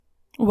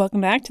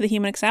Welcome back to The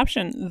Human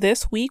Exception.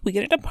 This week we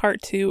get into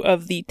part 2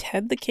 of the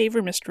Ted the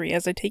Caver mystery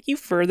as I take you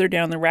further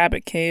down the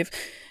rabbit cave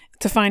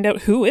to find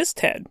out who is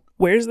Ted,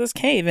 where's this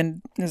cave,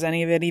 and is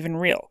any of it even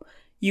real?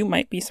 You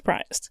might be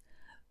surprised.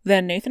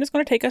 Then Nathan is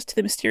going to take us to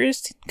the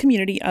mysterious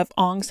community of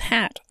Ong's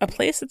Hat, a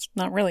place that's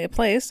not really a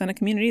place, and a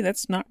community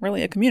that's not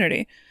really a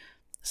community.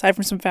 Aside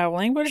from some foul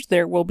language,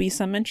 there will be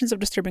some mentions of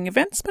disturbing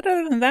events, but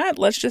other than that,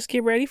 let's just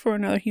get ready for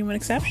another Human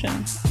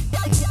Exception.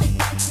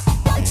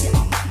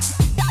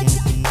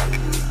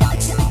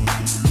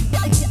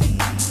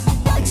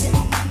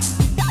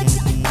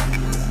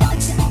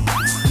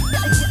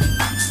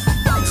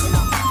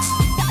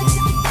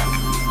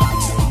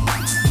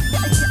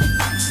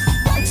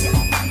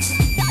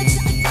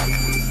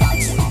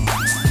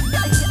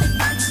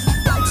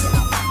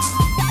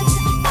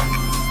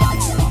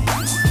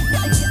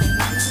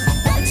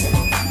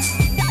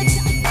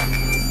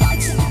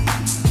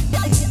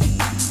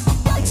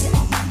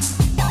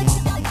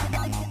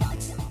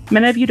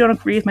 Many of you don't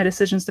agree with my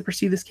decisions to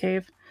pursue this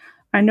cave.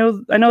 I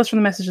know this from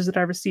the messages that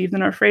I've received,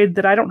 and are afraid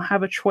that I don't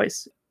have a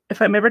choice. If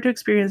I'm ever to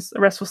experience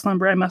a restful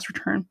slumber, I must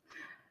return.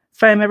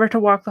 If I am ever to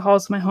walk the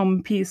halls of my home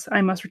in peace,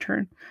 I must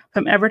return. If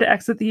I'm ever to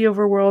exit the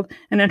overworld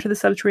and enter the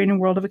subterranean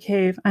world of a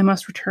cave, I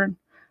must return.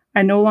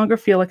 I no longer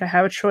feel like I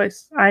have a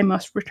choice. I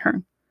must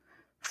return.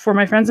 For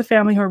my friends and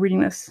family who are reading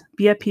this,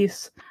 be at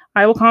peace.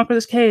 I will conquer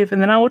this cave,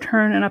 and then I will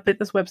return and update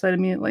this website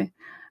immediately.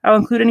 I'll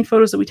include any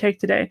photos that we take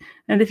today,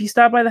 and if you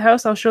stop by the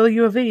house, I'll show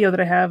you a video that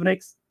I have, and I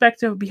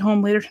expect to be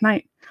home later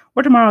tonight,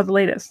 or tomorrow at the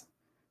latest.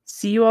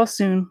 See you all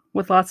soon,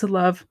 with lots of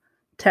love,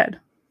 Ted.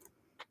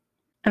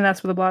 And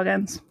that's where the blog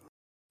ends.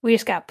 We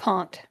just got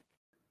punked.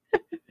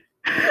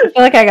 I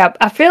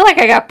feel like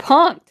I got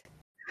punked.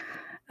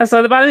 So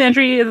at the bottom of the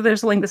entry,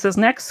 there's a link that says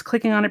next.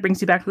 Clicking on it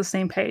brings you back to the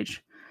same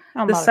page.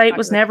 The site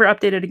was never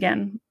updated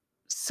again.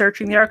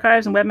 Searching the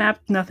archives and web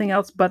map, nothing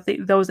else but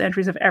those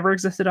entries have ever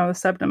existed on the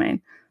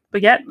subdomain.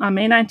 But yet, on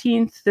May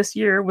 19th this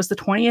year was the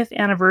 20th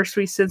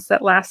anniversary since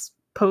that last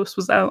post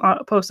was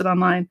posted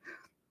online.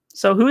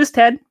 So who is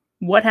Ted?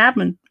 What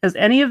happened? Is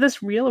any of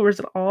this real, or is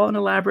it all an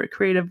elaborate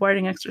creative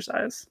writing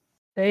exercise?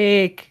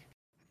 Fake.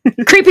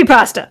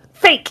 Creepypasta.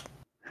 Fake.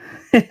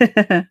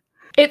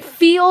 It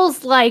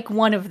feels like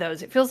one of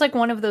those. It feels like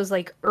one of those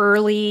like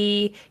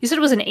early... You said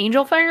it was an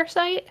Angel Fire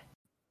site?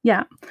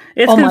 Yeah.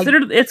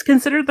 It's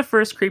considered the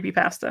first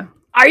creepypasta.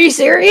 Are you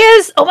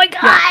serious? Oh my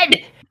god!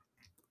 Yeah.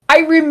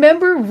 I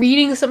remember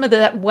reading some of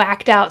that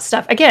whacked out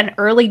stuff. Again,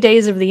 early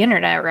days of the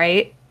internet,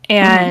 right?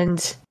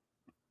 And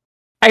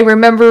I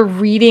remember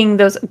reading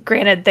those.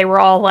 Granted, they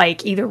were all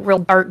like either real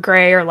dark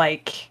gray or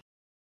like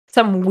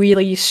some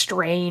really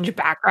strange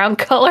background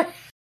color.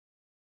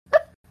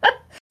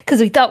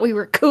 Because we thought we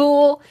were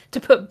cool to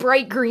put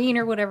bright green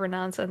or whatever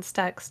nonsense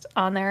text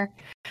on there.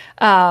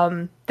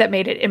 That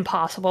made it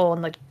impossible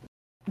and like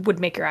would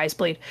make your eyes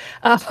bleed.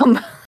 Oh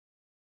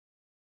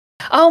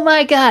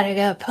my god, I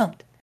got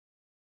pumped.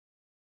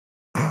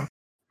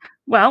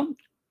 Well,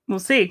 we'll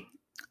see.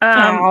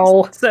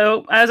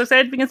 So, as I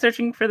said, I began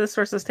searching for the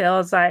source's tale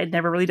as I had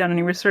never really done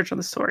any research on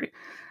the story.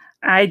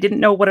 I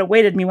didn't know what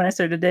awaited me when I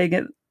started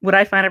digging. Would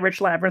I find a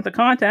rich labyrinth of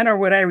content, or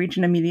would I reach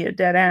an immediate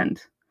dead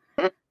end?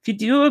 If you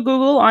do a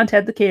Google on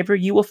Ted the Caver,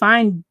 you will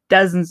find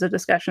dozens of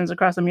discussions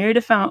across a myriad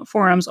of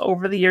forums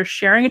over the years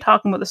sharing and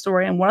talking about the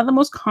story. And one of the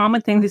most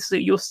common things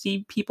that you'll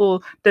see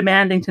people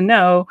demanding to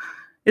know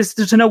is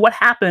to know what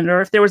happened,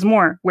 or if there was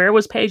more. Where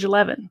was page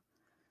 11?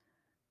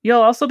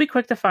 You'll also be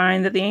quick to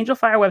find that the Angel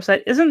Fire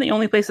website isn't the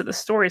only place that the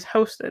story is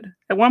hosted.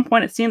 At one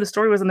point, it seemed the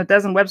story was on a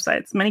dozen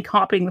websites, many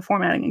copying the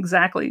formatting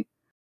exactly.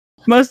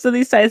 Most of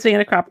these sites began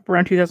to crop up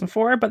around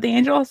 2004, but the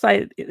Angel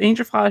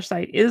Fire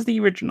site is the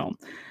original.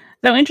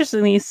 Though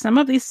interestingly, some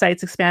of these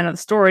sites expand on the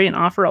story and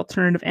offer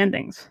alternative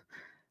endings.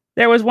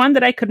 There was one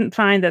that I couldn't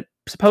find that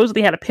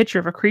supposedly had a picture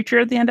of a creature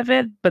at the end of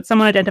it, but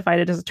someone identified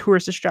it as a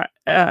tourist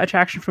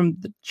attraction from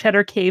the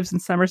Cheddar Caves in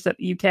Somerset,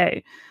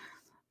 UK.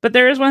 But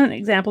there is one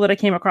example that I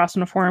came across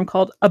on a forum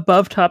called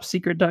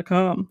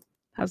AboveTopSecret.com.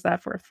 How's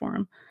that for a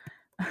forum?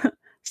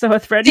 So a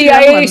thread...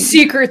 CIA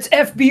Secrets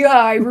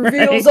FBI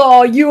reveals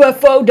all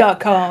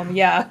UFO.com.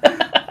 Yeah.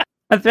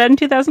 A thread in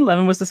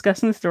 2011 was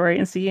discussing the story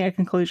and seeking a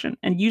conclusion,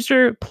 and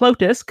user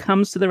Plotus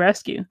comes to the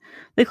rescue.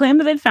 They claim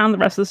that they'd found the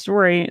rest of the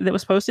story that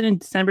was posted in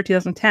December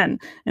 2010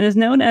 and is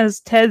known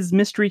as Ted's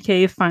Mystery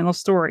Cave Final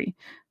Story.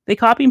 They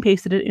copy and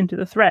pasted it into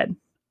the thread.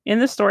 In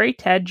the story,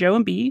 Ted, Joe,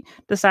 and Bee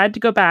decide to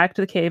go back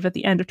to the cave at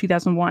the end of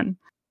 2001.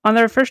 On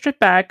their first trip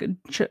back,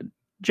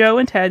 Joe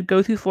and Ted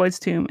go through Floyd's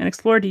tomb and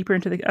explore deeper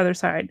into the other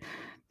side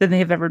than they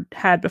have ever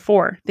had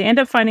before. They end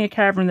up finding a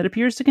cavern that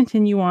appears to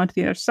continue on to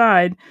the other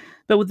side,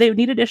 but they would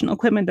need additional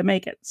equipment to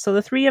make it. So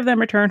the three of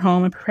them return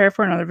home and prepare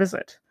for another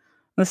visit.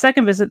 On the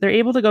second visit, they're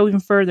able to go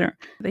even further.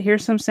 They hear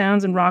some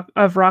sounds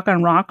of rock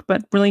on rock,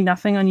 but really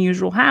nothing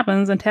unusual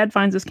happens, and Ted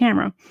finds his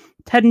camera.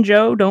 Ted and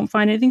Joe don't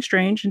find anything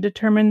strange and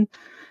determine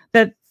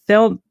that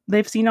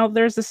they've seen all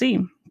there is to see.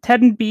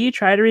 Ted and Bee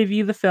try to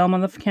review the film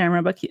on the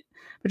camera, but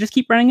just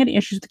keep running into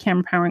issues with the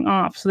camera powering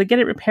off. So they get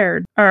it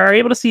repaired, or are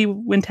able to see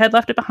when Ted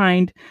left it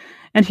behind,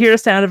 and hear the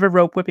sound of a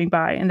rope whipping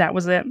by, and that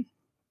was it.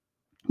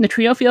 The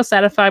trio feels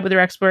satisfied with their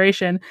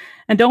exploration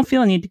and don't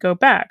feel a need to go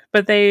back,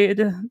 but they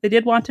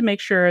did want to make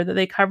sure that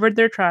they covered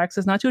their tracks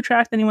as not to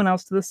attract anyone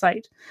else to the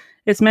site.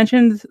 It's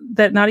mentioned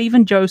that not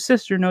even Joe's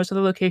sister knows where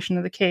the location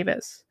of the cave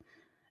is.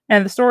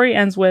 And the story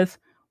ends with,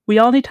 "We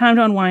all need time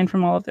to unwind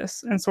from all of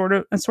this and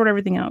sort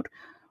everything out.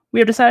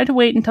 We have decided to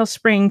wait until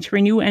spring to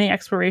renew any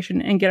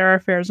exploration and get our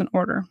affairs in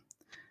order.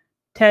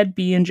 Ted,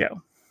 B, and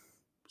Joe."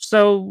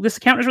 So this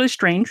account is really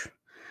strange.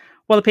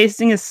 While the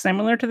pacing is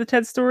similar to the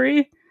Ted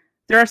story,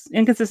 there are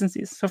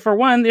inconsistencies. So for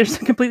one,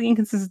 there's a completely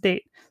inconsistent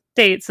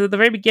date. So at the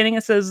very beginning,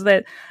 it says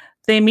that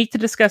they meet to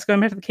discuss going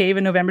back to the cave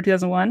in November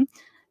 2001.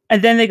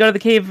 And then they go to the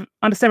cave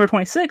on December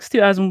 26,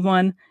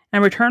 2001,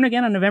 and return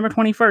again on November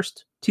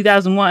 21st,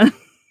 2001.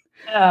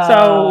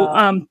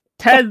 So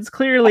Ted's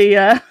clearly,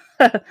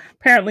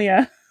 apparently,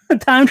 a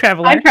time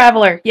traveler. Time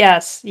traveler,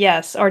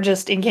 yes. Or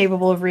just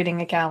incapable of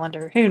reading a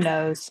calendar. Who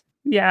knows?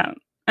 Yeah.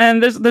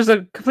 And there's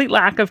a complete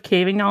lack of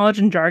caving knowledge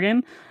and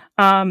jargon.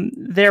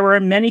 There were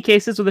many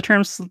cases where the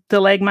terms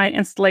stalagmite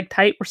and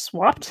stalactite were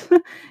swapped.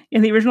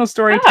 In the original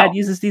story, Ted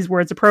uses these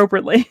words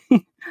appropriately.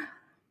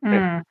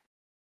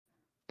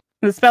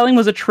 The spelling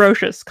was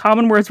atrocious.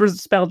 Common words were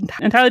spelled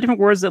entirely different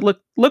words that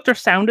looked or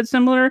sounded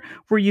similar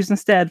were used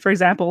instead. For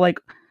example, like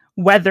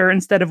weather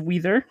instead of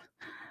weather.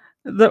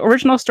 The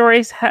original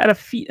stories had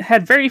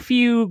very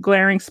few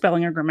glaring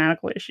spelling or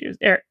grammatical issues.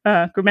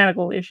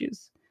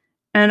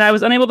 And I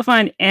was unable to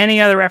find any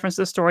other reference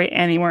to the story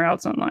anywhere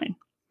else online.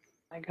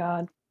 Oh my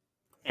God.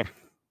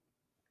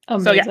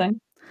 Amazing. So, yeah,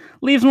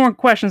 leaves more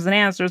questions than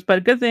answers, but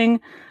a good thing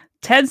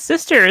Ted's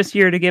sister is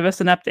here to give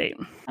us an update.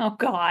 Oh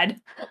God.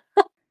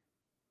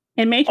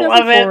 In May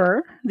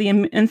 2004, the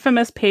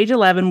infamous page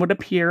 11 would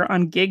appear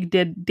on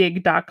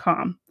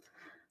gigdig.com.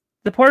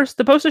 The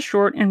post is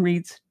short and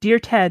reads, "Dear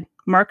Ted,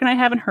 Mark and I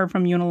haven't heard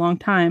from you in a long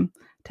time.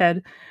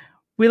 Ted,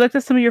 we looked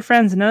at some of your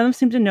friends and none of them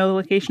seem to know the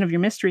location of your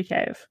mystery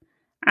cave.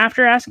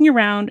 After asking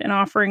around and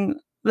offering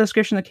the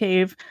description of the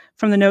cave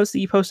from the notes that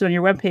you posted on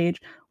your webpage,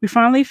 we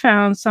finally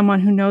found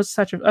someone who knows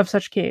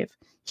such cave.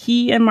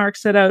 He and Mark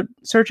set out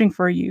searching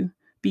for you,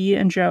 B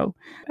and Joe.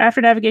 After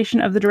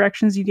navigation of the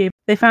directions you gave,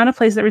 they found a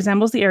place that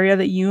resembles the area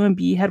that you and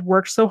B had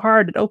worked so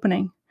hard at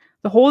opening.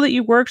 The hole that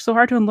you worked so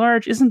hard to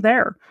enlarge isn't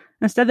there.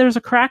 Instead, there's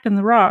a crack in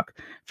the rock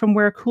from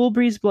where a cool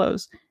breeze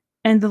blows,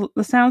 and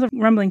the sounds of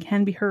rumbling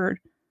can be heard."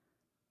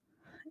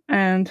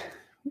 And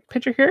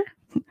picture here?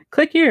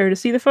 "Click here to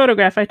see the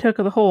photograph I took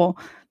of the hole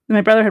that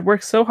my brother had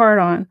worked so hard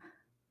on.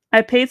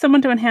 I paid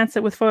someone to enhance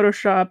it with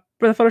Photoshop,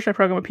 for the Photoshop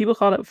program, but people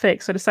called it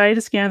fake, so I decided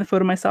to scan the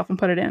photo myself and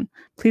put it in.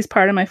 Please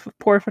pardon my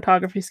poor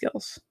photography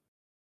skills."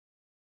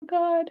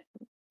 God.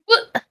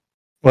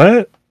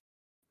 What?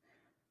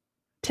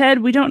 "Ted,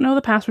 we don't know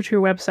the password to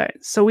your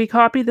website, so we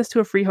copied this to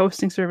a free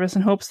hosting service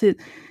in hopes that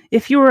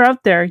if you are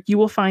out there, you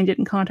will find it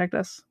and contact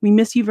us. We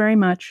miss you very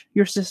much.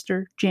 Your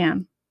sister,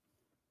 Jan."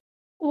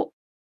 Well,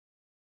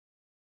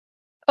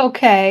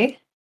 okay.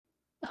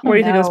 What do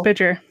you think of this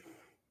picture?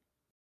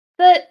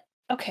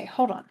 Okay,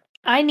 hold on.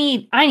 I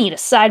need a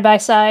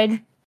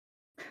side-by-side.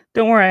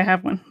 Don't worry, I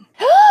have one.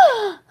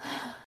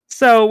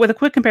 So, with a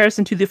quick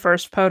comparison to the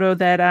first photo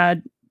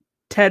that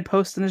Ted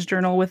posted in his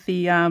journal with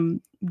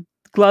the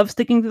glove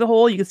sticking through the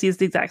hole, you can see it's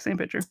the exact same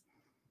picture.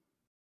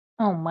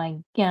 Oh my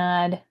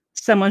God.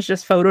 Someone's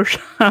just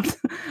photoshopped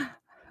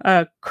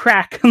a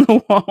crack in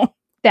the wall.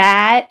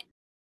 That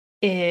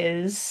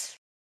is...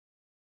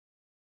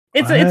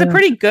 It's a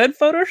pretty good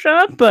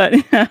Photoshop, but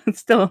yeah, it's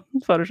still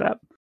Photoshop.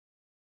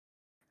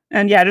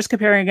 And yeah, just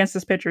comparing against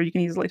this picture, you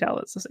can easily tell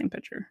it's the same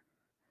picture.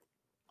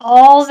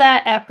 All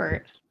that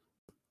effort.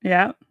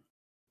 Yeah.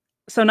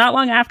 So not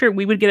long after,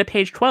 we would get a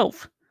page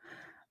 12.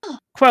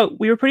 Quote,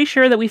 "We were pretty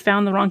sure that we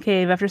found the wrong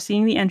cave after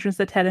seeing the entrance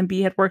that Ted and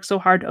B had worked so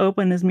hard to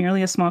open is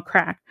merely a small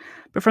crack.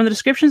 But from the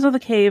descriptions of the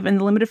cave and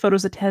the limited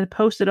photos that Ted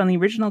posted on the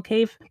original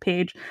cave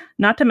page,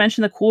 not to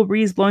mention the cool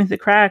breeze blowing through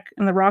the crack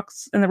and the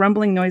rocks and the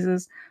rumbling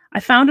noises,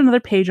 I found another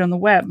page on the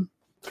web.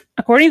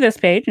 According to this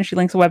page," and she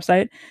links a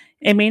website,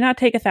 it may not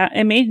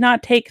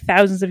take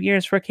thousands of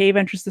years for a cave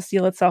entrance to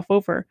seal itself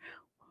over.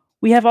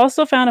 We have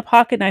also found a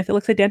pocket knife that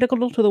looks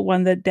identical to the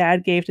one that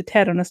Dad gave to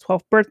Ted on his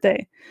 12th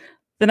birthday.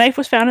 The knife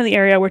was found in the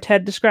area where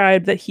Ted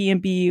described that he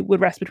and B would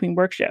rest between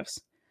work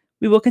shifts.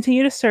 We will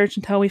continue to search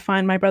until we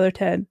find my brother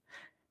Ted.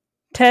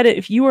 Ted,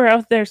 if you are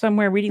out there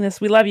somewhere reading this,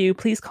 we love you.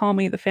 Please call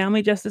me. The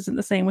family just isn't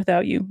the same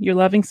without you. Your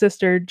loving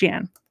sister,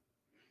 Jan."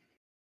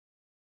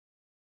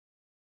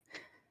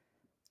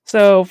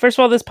 So, first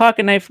of all, this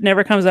pocket knife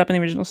never comes up in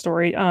the original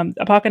story.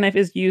 A pocket knife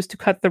is used to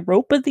cut the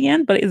rope at the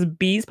end, but it is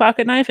B's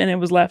pocket knife, and it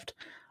was left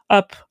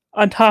up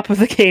on top of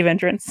the cave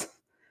entrance.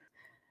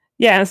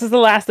 Yeah, this is the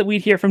last that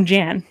we'd hear from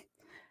Jan.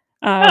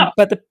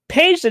 But the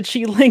page that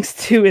she links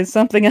to is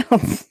something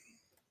else.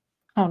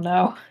 Oh,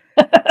 no.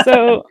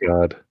 So,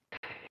 God.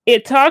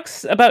 It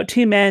talks about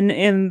two men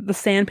in the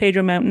San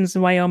Pedro Mountains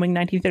in Wyoming,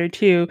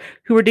 1932,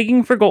 who were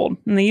digging for gold,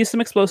 and they used some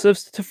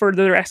explosives to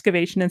further their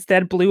excavation,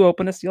 instead blew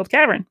open a sealed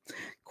cavern.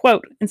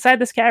 Quote, "Inside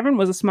this cavern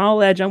was a small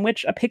ledge on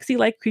which a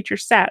pixie-like creature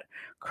sat,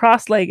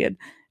 cross-legged,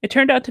 It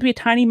turned out to be a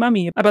tiny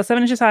mummy, about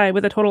 7 inches high,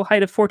 with a total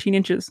height of 14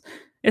 inches.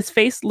 Its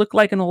face looked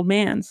like an old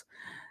man's.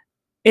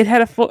 It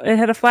had a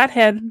flat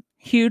head,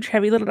 huge,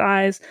 heavy-lidded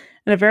eyes,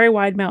 and a very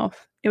wide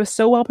mouth. It was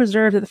so well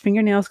preserved that the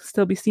fingernails could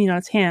still be seen on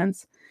its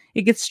hands.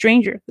 It gets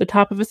stranger. The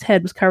top of its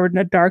head was covered in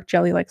a dark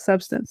jelly-like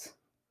substance.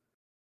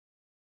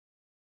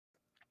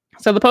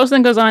 So the post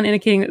then goes on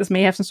indicating that this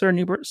may have some sort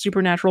of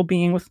supernatural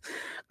being, with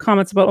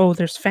comments about, oh,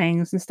 there's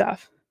fangs and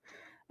stuff.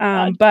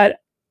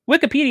 But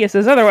Wikipedia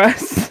says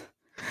otherwise.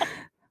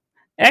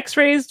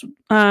 X-rays,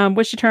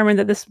 which determined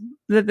that this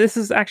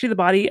is actually the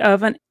body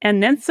of an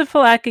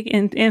anencephalic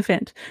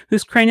infant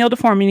whose cranial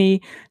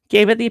deformity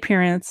gave it the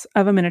appearance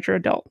of a miniature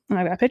adult. And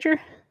I've got a picture.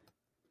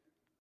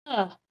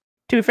 To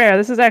be fair,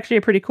 this is actually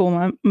a pretty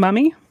cool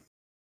mummy.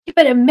 Yeah,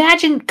 but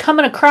imagine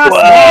coming across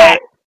that.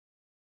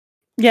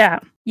 Yeah.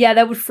 Yeah,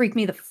 that would freak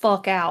me the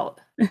fuck out.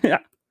 Yeah.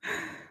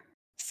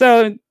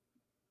 So,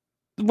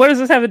 what does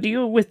this have to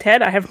do with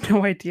Ted? I have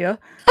no idea.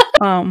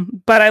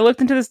 But I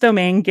looked into this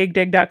domain,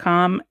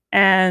 gigdig.com,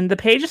 and the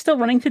page is still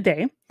running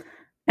today.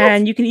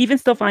 And you can even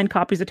still find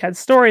copies of Ted's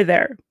story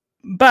there.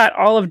 But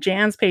all of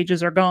Jan's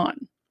pages are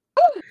gone.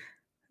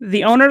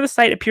 The owner of the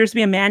site appears to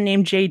be a man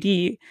named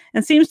JD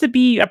and seems to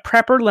be a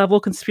prepper-level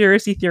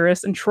conspiracy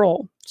theorist and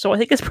troll. So I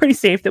think it's pretty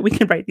safe that we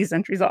can write these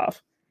entries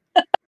off.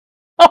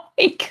 Oh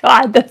my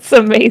god, that's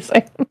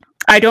amazing.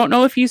 I don't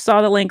know if you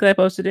saw the link that I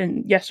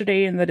posted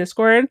yesterday in the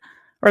Discord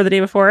or the day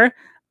before,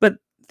 but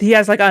he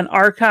has like an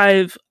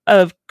archive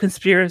of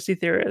conspiracy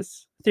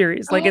theories.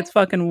 Like, it's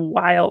fucking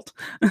wild.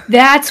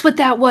 That's what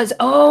that was.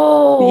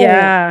 Oh,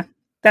 yeah,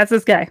 that's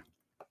this guy.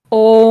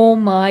 Oh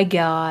my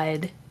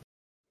god.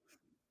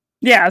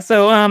 Yeah,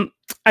 so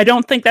I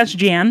don't think that's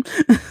Jan.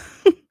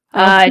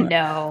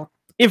 No.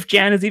 If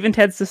Jan is even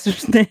Ted's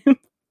sister's name.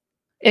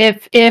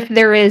 If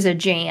there is a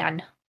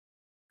Jan.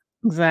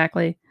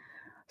 Exactly.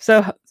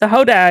 So the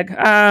Hodag,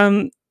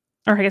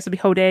 or I guess it'd be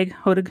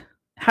Hodag.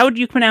 How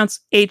do you pronounce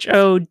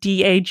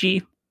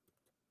Hodag?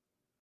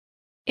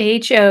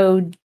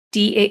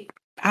 Hoda.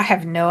 I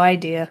have no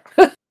idea.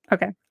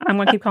 Okay, I'm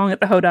gonna keep calling it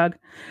the Hodag.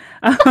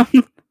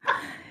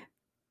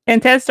 In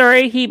Ted's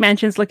story, he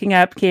mentions looking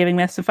up caving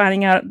myths and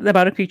finding out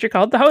about a creature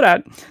called the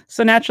Hodag.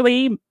 So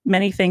naturally,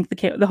 many think the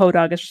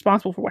Hodag is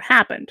responsible for what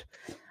happened.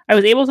 I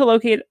was able to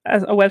locate a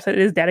website that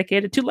is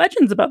dedicated to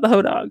legends about the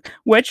Hodag,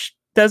 which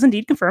does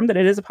indeed confirm that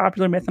it is a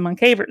popular myth among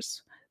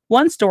cavers.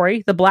 One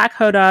story, The Black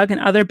Hodag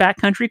and Other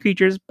Backcountry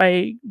Creatures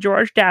by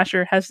George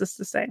Dasher, has this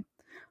to say.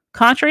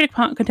 Contrary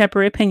to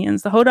contemporary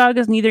opinions, the Hodag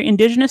is neither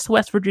indigenous to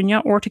West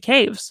Virginia or to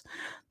caves.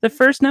 The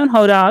first known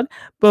Hodag,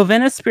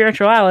 Bovinus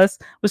spiritualis,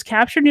 was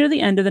captured near the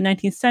end of the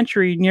 19th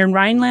century near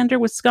Rhinelander,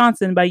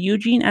 Wisconsin by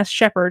Eugene S.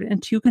 Shepard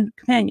and two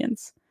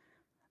companions.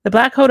 The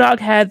Black Hodag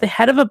had the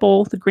head of a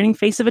bull, the grinning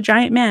face of a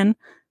giant man,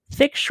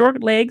 thick,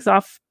 short legs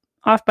off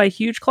by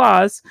huge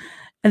claws,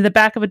 and the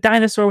back of a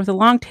dinosaur with a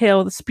long tail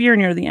with a spear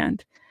near the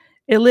end.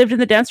 It lived in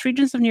the dense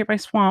regions of nearby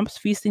swamps,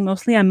 feasting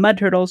mostly on mud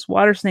turtles,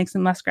 water snakes,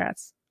 and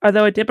muskrats,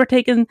 although it did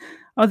partake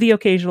of the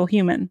occasional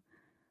human.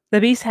 The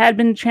beast had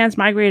been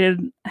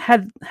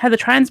had the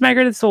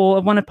transmigrated soul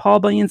of one of Paul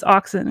Bunyan's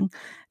oxen, and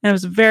it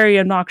was a very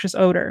obnoxious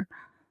odor.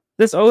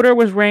 This odor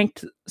was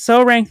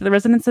so ranked that the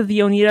residents of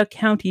the Oneida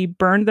County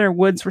burned their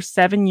woods for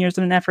 7 years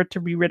in an effort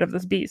to be rid of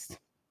this beast.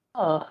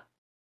 Oh.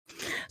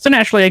 So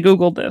naturally, I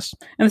googled this,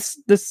 and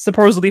this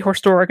supposedly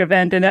historic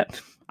event, and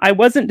I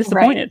wasn't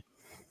disappointed.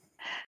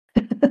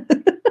 Right.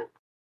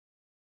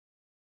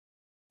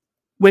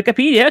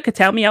 Wikipedia could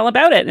tell me all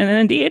about it, and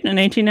indeed, in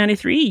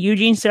 1893,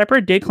 Eugene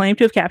Shepard did claim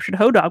to have captured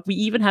Hodag. We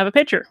even have a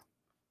picture.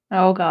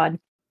 Oh god.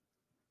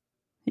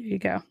 Here you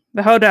go.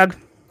 The Hodag.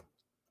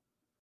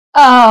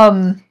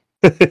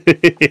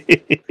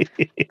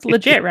 It's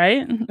legit,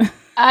 right?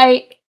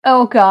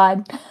 Oh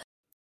god.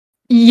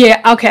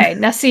 Yeah, okay.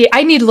 Now see,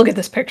 I need to look at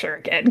this picture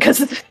again, because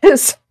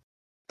this.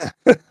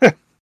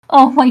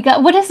 Oh my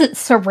god, what is it,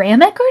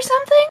 ceramic or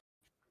something?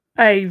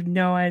 I have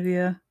no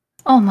idea.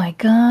 Oh my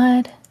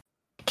god.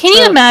 Can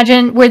you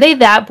imagine, were they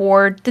that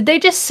bored? Did they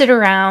just sit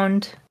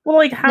around? Well,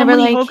 like, how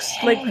many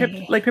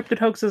cryptid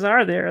hoaxes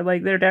are there?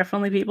 Like, there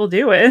definitely people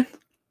do it.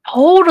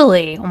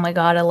 Totally. Oh my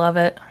god, I love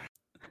it.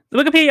 The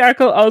Wikipedia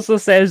article also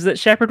says that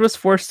Shepard was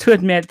forced to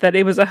admit that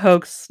it was a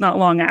hoax not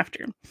long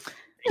after.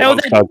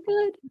 It's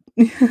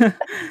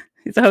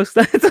a hoax.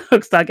 It's a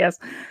hoax dog, yes.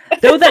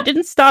 Though that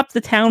didn't stop the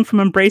town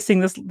from embracing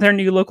their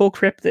new local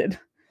cryptid.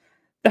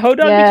 The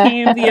Hodag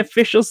became the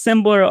official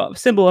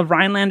symbol of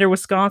Rhinelander,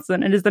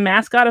 Wisconsin, and is the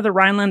mascot of the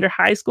Rhinelander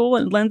High School,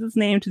 and lends its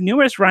name to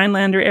numerous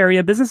Rhinelander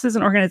area businesses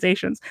and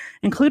organizations,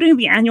 including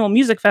the annual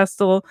music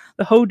festival,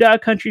 the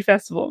Hodag Country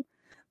Festival.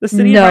 The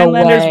city of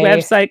Rhinelander's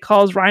website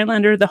calls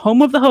Rhinelander the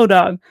home of the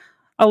Hodag.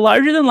 A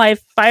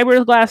larger-than-life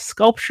fiberglass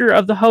sculpture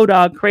of the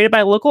Hodag, created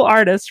by local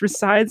artists,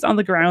 resides on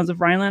the grounds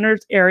of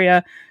Rhinelander's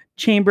area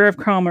Chamber of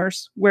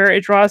Commerce, where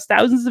it draws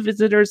thousands of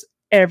visitors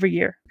every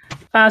year.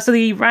 So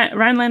the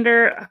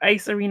Rhinelander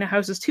Ice Arena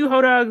houses two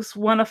Hodags,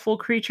 one a full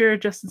creature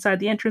just inside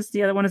the entrance,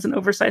 the other one is an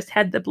oversized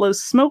head that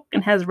blows smoke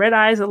and has red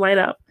eyes that light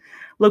up,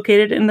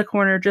 located in the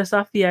corner just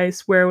off the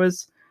ice where it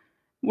was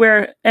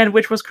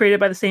which was created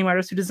by the same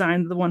artist who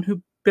designed the one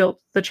who built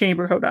the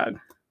chamber Hodog.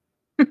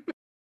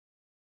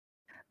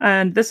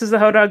 And this is the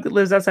Hodog that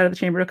lives outside of the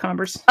Chamber of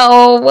Commerce.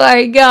 Oh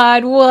my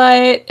god,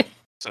 what?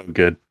 So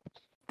good.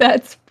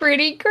 That's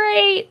pretty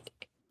great.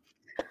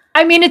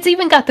 I mean, it's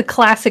even got the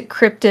classic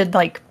cryptid,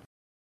 like,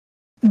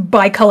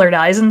 bicolored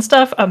eyes and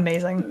stuff.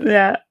 Amazing.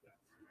 Yeah.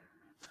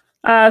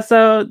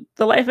 So,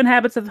 The Life and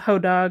Habits of the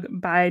Hodog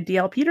by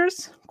D.L.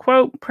 Peters.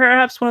 Quote,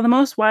 perhaps one of the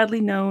most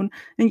widely known,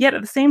 and yet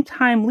at the same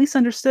time least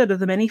understood of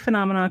the many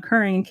phenomena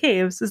occurring in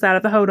caves is that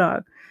of the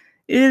Hodog.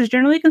 It is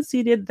generally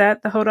conceded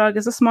that the Hodog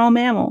is a small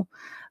mammal,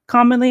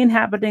 commonly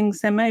inhabiting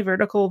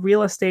semi-vertical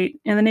real estate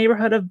in the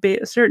neighborhood of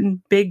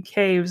certain big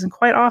caves, and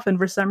quite often,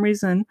 for some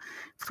reason,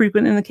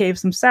 frequent in the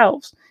caves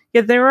themselves.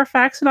 Yet there are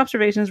facts and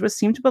observations which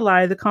seem to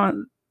belie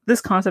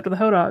this concept of the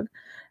Hodog.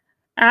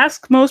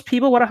 Ask most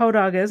people what a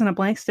Hodog is, and a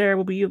blank stare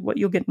will be what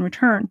you'll get in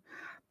return.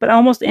 But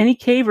almost any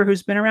caver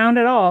who's been around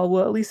at all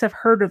will at least have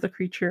heard of the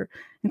creature,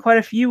 and quite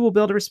a few will be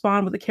able to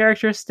respond with the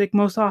characteristic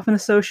most often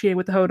associated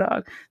with the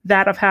Hodog,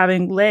 that of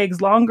having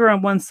legs longer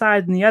on one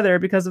side than the other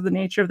because of the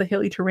nature of the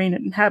hilly terrain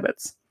it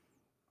inhabits.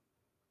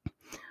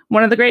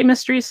 One of the great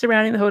mysteries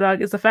surrounding the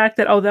Hodog is the fact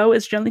that although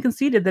it's generally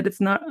conceded that its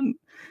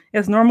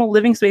normal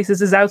living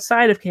spaces is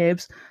outside of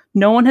caves,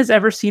 no one has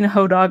ever seen a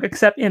Hodog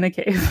except in a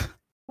cave.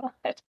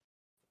 What?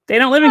 They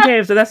don't live in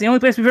caves, so that's the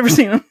only place we've ever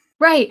seen them.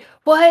 Right.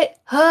 What?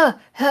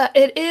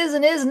 It is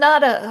and is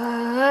not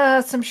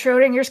some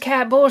Schrodinger's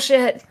cat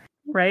bullshit.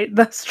 Right?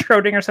 That's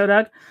Schrodinger's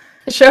Hodog.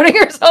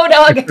 Schrodinger's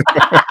Hodog.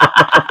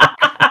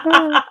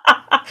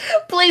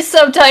 Please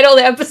subtitle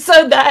the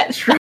episode that.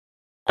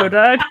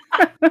 Hodog.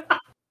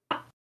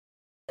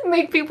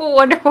 Make people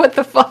wonder what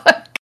the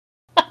fuck.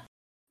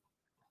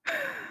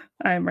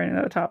 I'm writing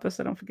that at the top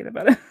so don't forget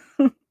about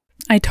it.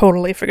 I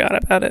totally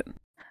forgot about it.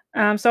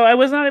 So I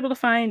was not able to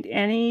find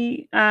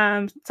any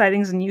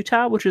sightings in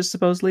Utah, which is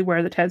supposedly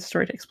where the Ted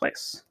story takes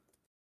place.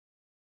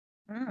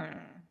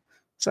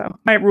 So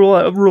might rule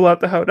out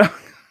the Hodog.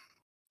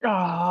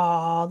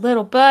 Oh,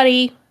 little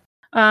buddy.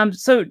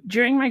 So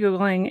during my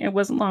Googling, it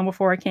wasn't long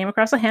before I came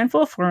across a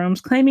handful of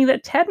forums claiming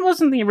that Ted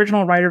wasn't the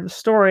original writer of the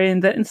story,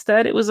 and that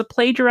instead it was a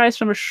plagiarized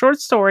from a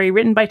short story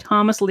written by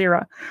Thomas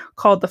Lyra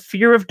called The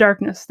Fear of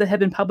Darkness that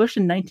had been published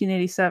in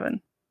 1987.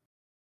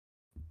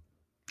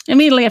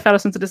 Immediately, I felt a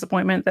sense of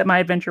disappointment that my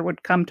adventure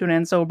would come to an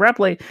end so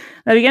abruptly.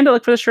 I began to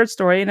look for the short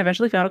story and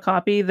eventually found a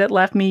copy that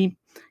left me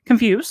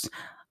confused.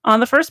 On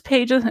the first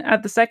page,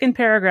 at the second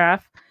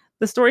paragraph,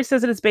 the story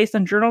says that it's based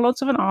on journal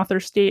notes of an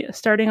author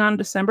starting on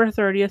December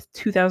 30th,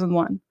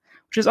 2001,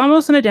 which is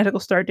almost an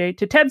identical start date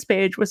to Ted's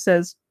page, which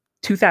says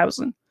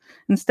 2000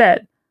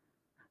 instead.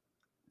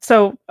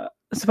 So,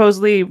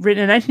 supposedly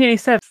written in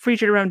 1987,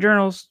 featured around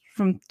journals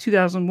from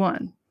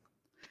 2001.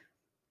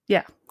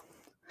 Yeah.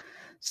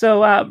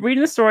 So,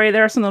 reading the story,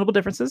 there are some notable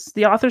differences.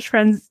 The author's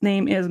friend's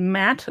name is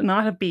Matt,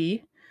 not a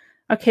B.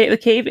 Okay, the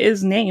cave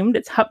is named.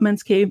 It's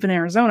Hupman's Cave in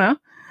Arizona.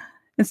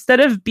 Instead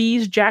of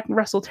B's Jack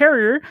Russell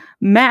Terrier,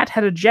 Matt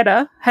had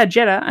Jetta,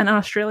 an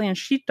Australian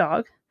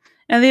sheepdog.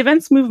 And the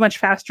events move much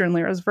faster in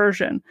Lyra's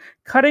version,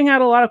 cutting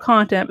out a lot of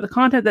content, but the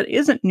content that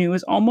isn't new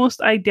is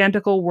almost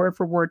identical word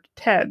for word to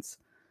Ted's.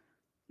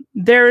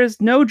 There is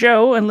no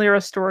Joe in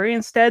Lyra's story.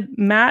 Instead,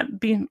 Matt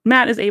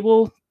is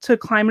able to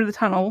climb into the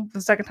tunnel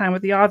the second time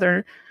with the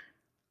author.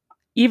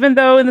 Even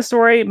though in the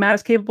story Matt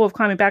is capable of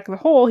climbing back to the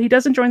hole, he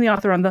doesn't join the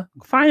author on the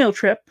final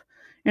trip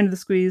into the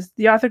squeeze.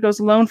 The author goes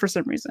alone for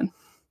some reason.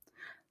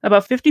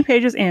 About 50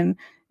 pages in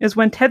is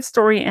when Ted's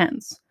story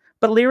ends,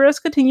 but Lyra's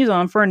continues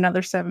on for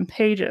another 7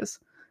 pages.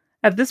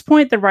 At this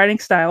point, the writing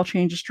style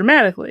changes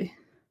dramatically,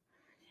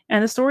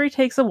 and the story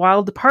takes a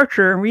wild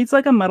departure and reads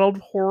like a muddled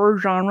horror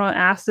genre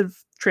acid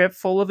trip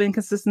full of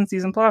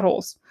inconsistencies and plot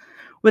holes,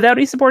 without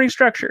any supporting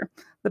structure.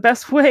 The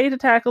best way to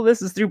tackle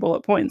this is through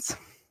bullet points.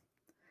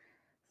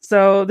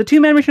 So, the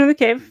two men return to the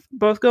cave,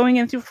 both going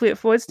into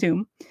Floyd's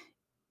tomb.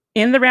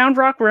 In the round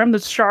rock room,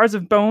 there's shards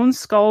of bones,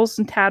 skulls,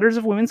 and tatters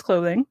of women's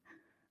clothing.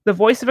 The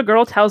voice of a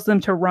girl tells them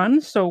to run,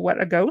 so what,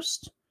 a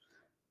ghost?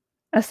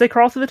 As they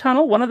crawl through the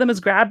tunnel, one of them is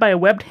grabbed by a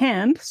webbed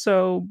hand,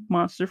 so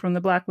monster from the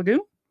Black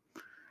Lagoon.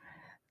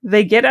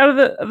 They get out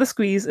of the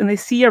squeeze, and they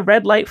see a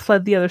red light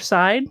flood the other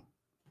side.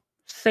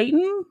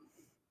 Satan?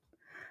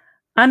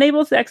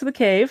 Unable to exit the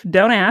cave,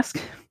 don't ask.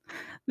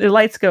 The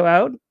lights go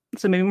out,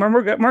 so maybe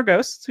more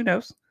ghosts, who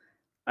knows?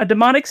 A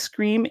demonic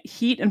scream,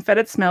 heat, and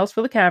fetid smells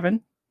fill the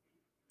cavern.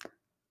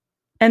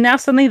 And now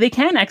suddenly they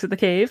can exit the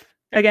cave.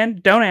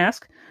 Again, don't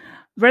ask.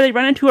 Where they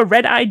run into a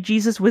red-eyed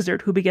Jesus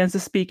wizard who begins to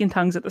speak in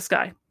tongues at the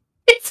sky.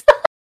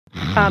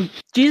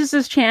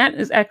 Jesus' chant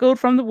is echoed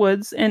from the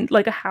woods and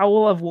like a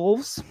howl of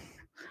wolves.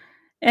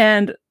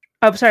 And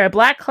a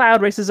black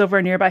cloud races over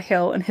a nearby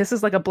hill and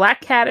hisses like a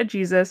black cat at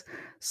Jesus.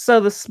 So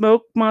the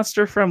smoke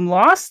monster from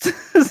Lost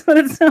is what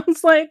it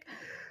sounds like.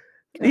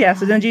 God. Yeah,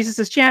 so then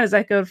Jesus' chant is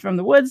echoed from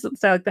the woods.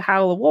 It's like the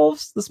howl of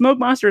wolves. The smoke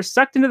monster is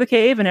sucked into the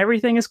cave and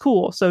everything is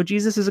cool. So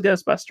Jesus is a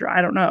Ghostbuster.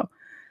 I don't know.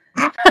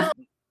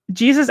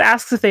 Jesus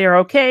asks if they are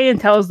okay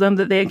and tells them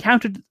that they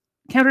encountered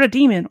a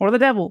demon or the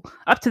devil.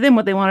 Up to them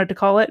what they wanted to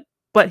call it.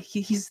 but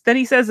he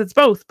says it's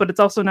both, but it's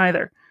also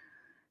neither.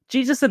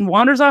 Jesus then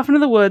wanders off into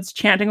the woods,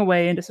 chanting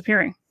away and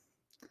disappearing.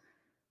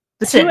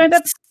 The two end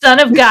up... Son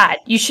of God,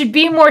 you should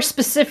be more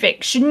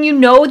specific. Shouldn't you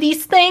know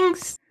these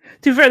things?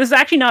 To be fair, this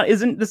actually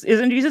isn't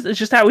Jesus. It's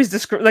just how he's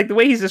described. Like the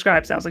way he's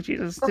described sounds like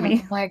Jesus to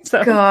me. Oh my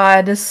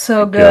God, it's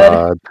so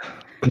good.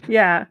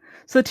 Yeah.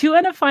 So the two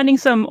end up finding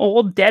some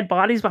old dead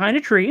bodies behind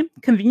a tree,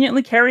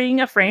 conveniently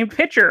carrying a framed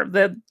picture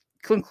that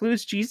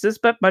includes Jesus,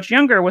 but much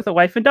younger, with a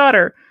wife and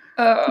daughter.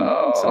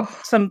 Oh. So,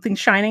 something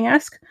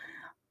Shining-esque.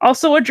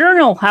 Also a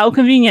journal. How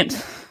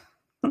convenient.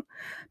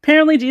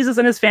 Apparently, Jesus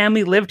and his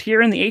family lived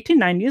here in the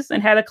 1890s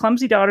and had a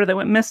clumsy daughter that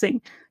went missing.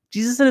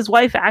 Jesus and his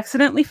wife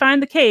accidentally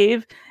find the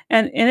cave,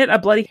 and in it a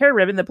bloody hair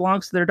ribbon that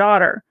belongs to their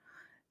daughter.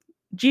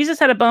 Jesus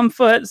had a bum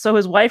foot, so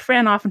his wife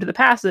ran off into the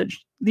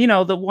passage. You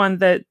know, the one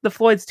that the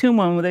Floyd's tomb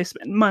one where they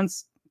spent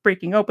months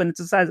breaking open. It's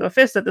the size of a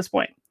fist at this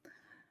point.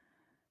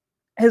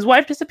 His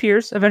wife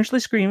disappears, eventually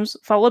screams,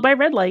 followed by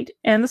red light,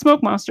 and the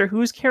smoke monster,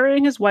 who is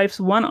carrying his wife's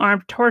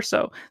one-armed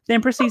torso,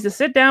 then proceeds to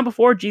sit down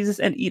before Jesus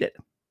and eat it.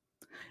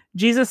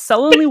 Jesus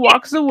sullenly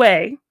walks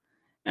away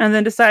and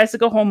then decides to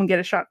go home and get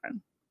a shotgun.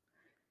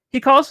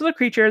 He calls for the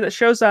creature that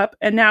shows up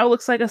and now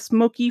looks like a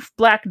smoky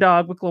black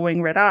dog with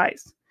glowing red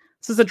eyes.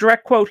 This is a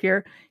direct quote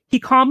here. He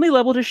calmly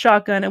leveled his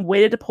shotgun and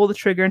waited to pull the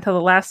trigger until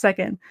the last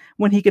second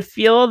when he could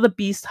feel the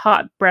beast's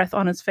hot breath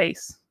on his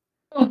face.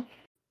 Oh.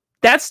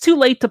 That's too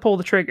late to pull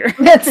the trigger.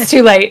 That's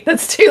too late. By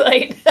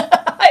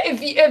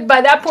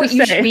that point,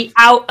 you should be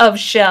out of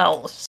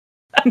shells.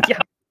 Yeah.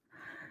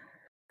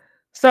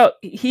 So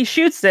he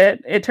shoots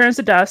it, it turns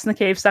to dust, and the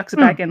cave sucks it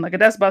back in like a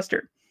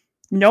dustbuster.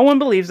 No one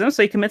believes him,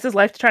 so he commits his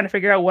life to trying to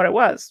figure out what it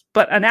was.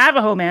 But a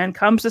Navajo man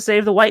comes to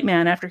save the white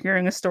man after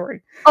hearing a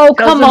story. Oh,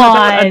 come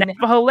on! A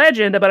Navajo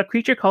legend about a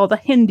creature called a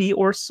Hindi,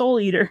 or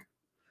soul eater.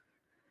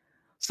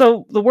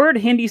 So the word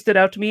Hindi stood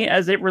out to me,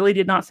 as it really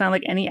did not sound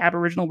like any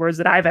Aboriginal words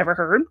that I've ever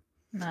heard.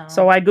 No.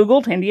 So I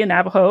Googled Hindi and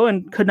Navajo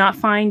and could not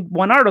find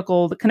one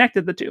article that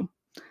connected the two.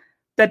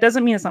 That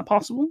doesn't mean it's not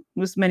possible,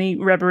 with many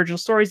Aboriginal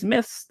stories and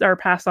myths that are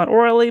passed on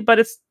orally, but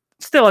it's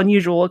still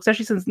unusual,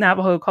 especially since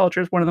Navajo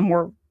culture is one of the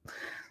more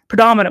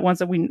predominant ones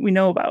that we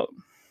know about.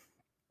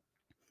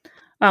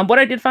 What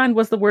I did find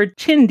was the word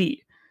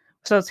chindi.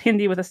 So it's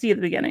Hindi with a C at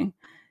the beginning.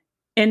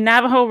 In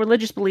Navajo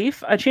religious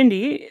belief, a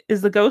chindi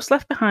is the ghost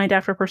left behind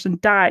after a person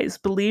dies,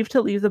 believed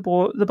to leave the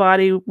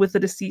body with the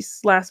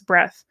deceased's last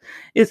breath.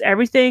 It is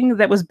everything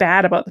that was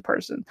bad about the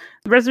person.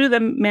 The residue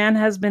that man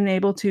has been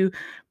able to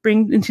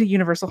bring into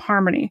universal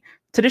harmony.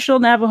 Traditional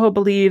Navajo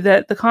believe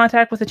that the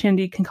contact with a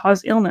chindi can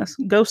cause illness,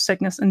 ghost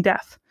sickness, and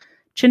death.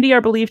 Chindi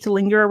are believed to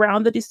linger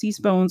around the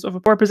deceased bones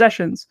or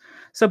possessions,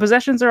 so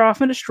possessions are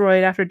often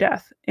destroyed after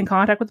death, and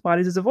contact with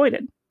bodies is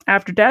avoided.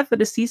 After death, the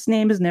deceased's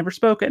name is never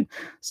spoken,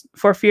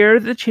 for fear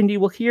the chindi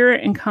will hear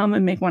it and come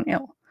and make one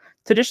ill.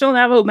 Traditional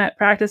Navajo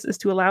practice is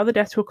to allow the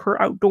death to occur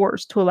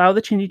outdoors, to allow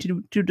the chindi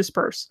to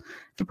disperse.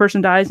 If a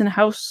person dies in a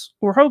house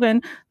or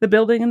hogan, the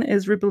building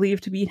is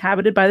believed to be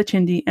inhabited by the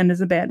chindi and is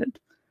abandoned.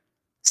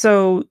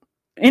 So,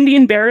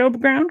 Indian burial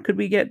ground, could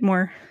we get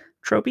more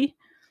tropey?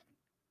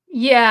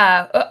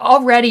 Yeah,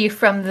 already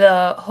from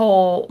the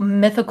whole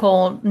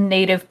mythical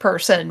native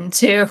person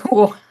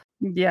to...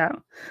 Yeah.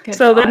 Good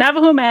so God. The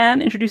Navajo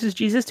man introduces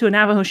Jesus to a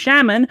Navajo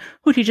shaman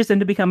who teaches him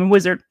to become a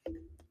wizard.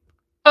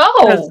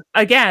 Oh! Because,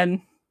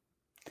 again,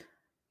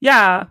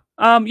 yeah,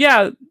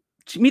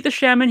 meet the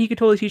shaman, he could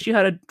totally teach you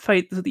how to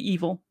fight the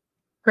evil.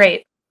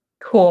 Great.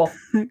 Cool.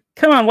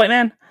 Come on, white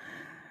man.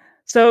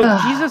 So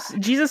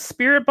Jesus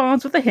spirit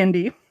bonds with the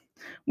Hindi,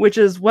 which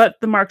is what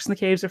the marks in the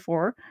caves are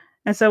for.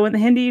 And so when the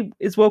Hindi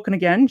is woken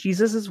again,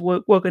 Jesus is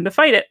woken to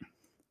fight it.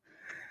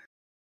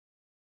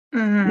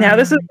 Now,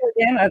 this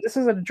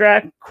is a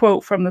direct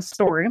quote from the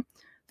story.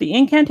 The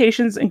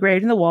incantations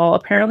engraved in the wall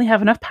apparently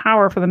have enough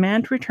power for the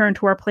man to return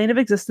to our plane of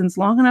existence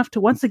long enough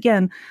to once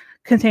again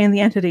contain the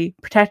entity,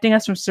 protecting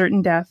us from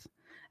certain death.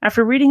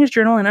 After reading his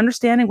journal and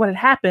understanding what had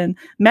happened,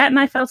 Matt and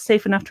I felt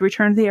safe enough to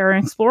return to the area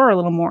and explore a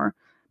little more.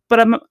 But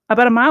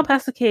about a mile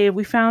past the cave,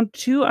 we found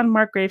 2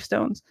 unmarked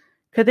gravestones.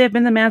 Could they have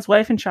been the man's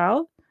wife and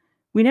child?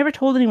 We never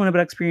told anyone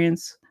about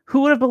experience.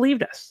 Who would have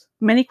believed us?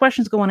 Many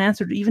questions go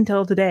unanswered even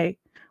till today.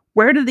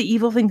 Where did the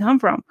evil thing come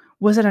from?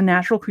 Was it a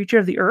natural creature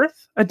of the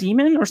earth? A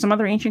demon? Or some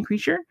other ancient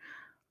creature?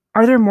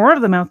 Are there more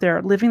of them out there,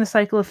 living the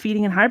cycle of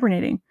feeding and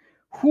hibernating?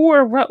 Who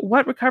or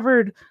what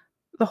recovered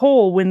the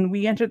hole when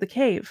we entered the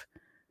cave?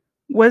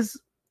 Was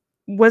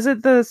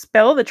it the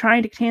spell that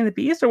trying to contain the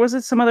beast, or was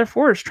it some other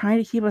force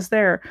trying to keep us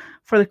there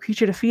for the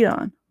creature to feed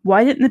on?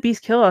 Why didn't the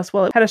beast kill us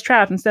while it had us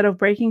trapped instead of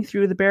breaking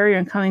through the barrier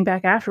and coming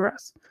back after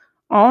us?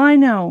 All I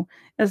know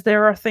is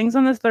there are things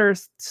on this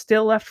earth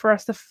still left for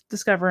us to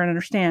discover and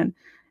understand.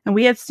 And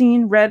we had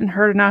seen, read, and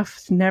heard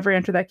enough to never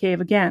enter that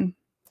cave again.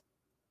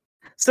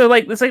 So,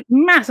 it's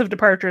massive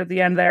departure at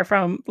the end there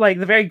from, the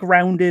very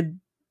grounded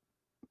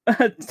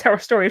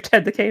story of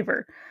Ted the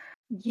Caver.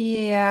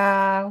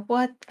 Yeah,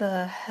 what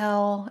the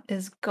hell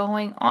is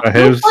going on? I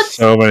have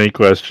so many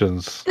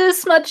questions.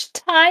 This much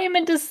time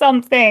into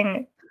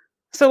something.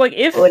 So,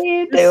 if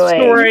the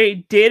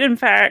story did, in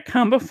fact,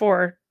 come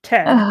before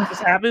Ted, which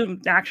was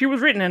actually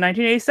was written in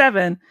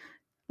 1987.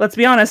 Let's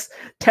be honest,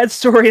 Ted's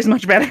story is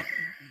much better.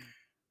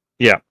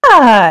 Yeah.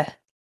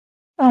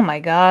 Oh my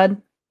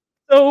god.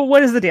 So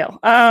what is the deal?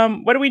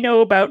 What do we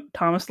know about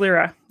Thomas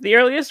Lyra? The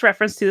earliest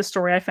reference to the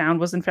story I found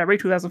was in February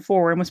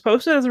 2004 and was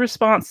posted as a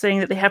response saying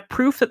that they have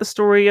proof that the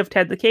story of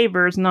Ted the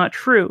Caver is not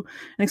true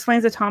and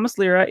explains that Thomas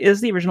Lyra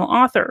is the original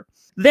author.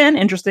 Then,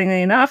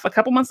 interestingly enough, a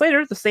couple months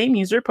later, the same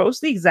user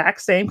posts the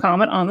exact same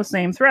comment on the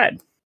same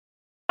thread.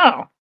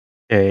 Oh.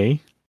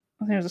 Okay.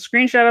 There's a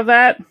screenshot of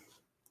that.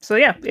 So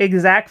yeah,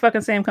 exact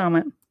fucking same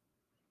comment.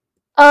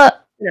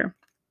 Here.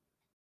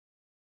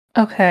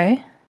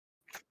 Okay.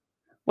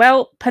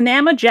 Well,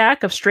 Panama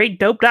Jack of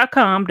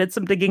StraightDope.com did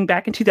some digging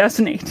back in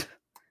 2008.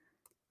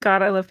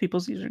 God, I love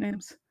people's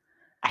usernames.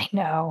 I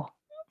know.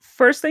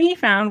 First thing he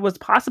found was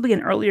possibly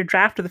an earlier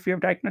draft of The Fear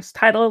of Darkness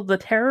titled The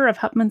Terror of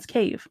Hupman's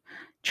Cave.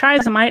 Try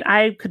as I might,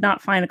 I could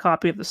not find a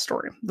copy of the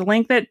story. The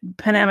link that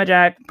Panama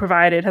Jack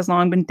provided has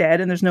long been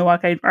dead, and there's no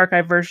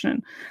archive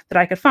version that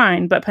I could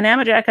find, but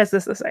Panama Jack has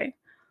this to say.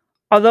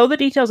 Although the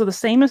details are the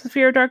same as The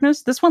Fear of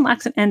Darkness, this one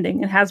lacks an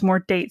ending and has more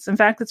dates. In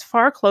fact, it's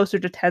far closer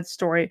to Ted's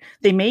story.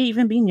 They may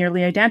even be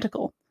nearly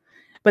identical.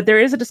 But there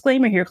is a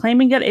disclaimer here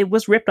claiming that it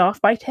was ripped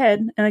off by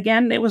Ted, and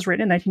again, it was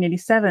written in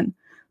 1987.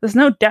 This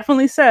note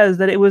definitely says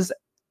that it was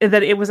at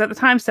the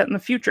time set in the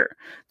future,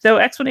 though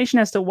explanation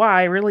as to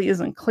why really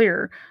isn't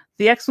clear.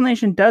 The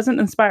explanation doesn't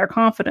inspire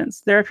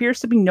confidence. There appears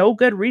to be no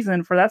good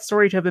reason for that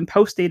story to have been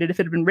postdated if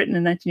it had been written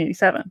in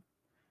 1987.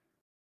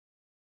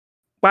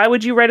 Why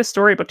would you write a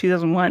story about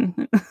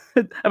 2001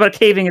 about a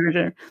caving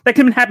adventure? That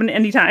could happen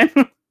anytime.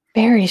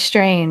 Very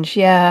strange,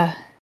 yeah.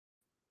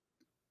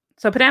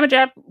 So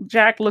Panama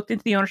Jack looked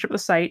into the ownership of the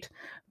site,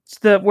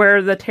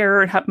 where the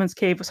Terror at Hupman's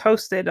Cave was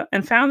hosted,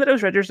 and found that it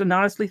was registered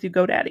anonymously through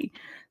GoDaddy.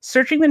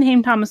 Searching the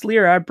name Thomas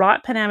Lyra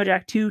brought Panama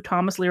Jack to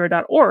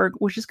thomaslyra.org,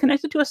 which is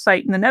connected to a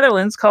site in the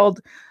Netherlands called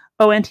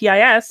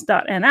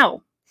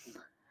ontis.nl.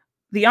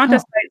 The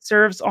ONTIS site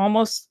serves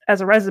almost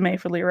as a resume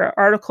for Lyra,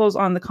 articles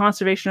on the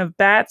conservation of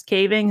bats,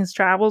 caving, his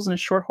travels, and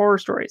his short horror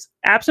stories.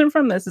 Absent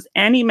from this is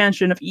any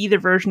mention of either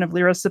version of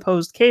Lyra's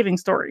supposed caving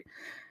story.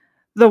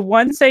 The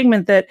one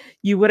segment that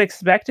you would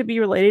expect to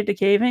be related to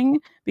caving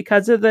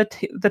because of the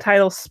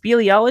title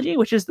Speleology,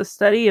 which is the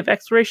study of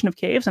exploration of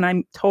caves, and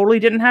I totally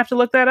didn't have to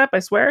look that up, I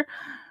swear,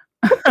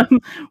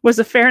 was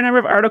a fair number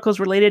of articles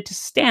related to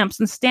stamps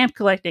and stamp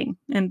collecting.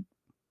 And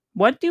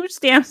what do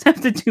stamps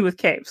have to do with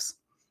caves?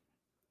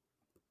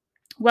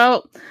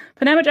 Well,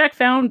 Panama Jack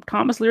found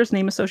Thomas Lyra's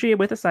name associated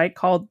with a site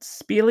called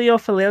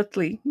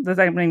Speleophilately.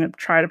 I'm going to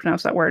try to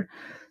pronounce that word.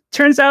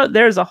 Turns out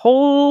there's a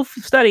whole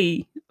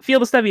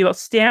field of study about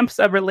stamps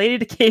related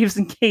to caves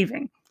and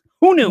caving.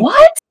 Who knew?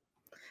 What?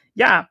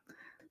 Yeah.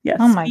 Yeah.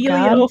 Oh my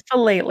God.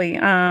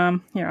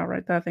 Speleophilately. Here, I'll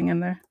write that thing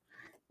in there.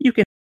 You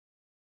can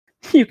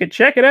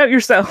check it out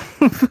yourself.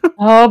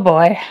 Oh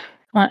boy. I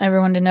want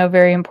everyone to know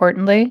very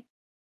importantly,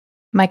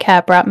 my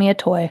cat brought me a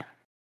toy.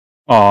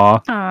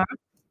 Aw.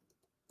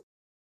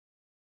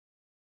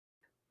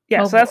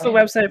 Yeah, so that's the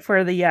website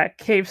for the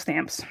cave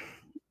stamps.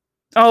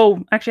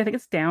 Oh, actually, I think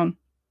it's down.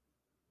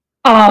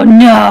 Oh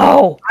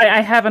no!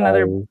 I have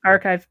another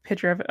archive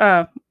picture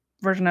of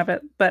version of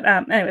it, but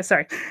anyway,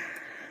 sorry.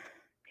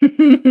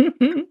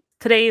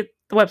 Today,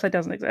 the website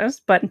doesn't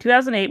exist, but in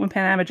 2008, when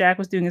Panama Jack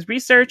was doing his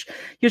research,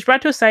 he was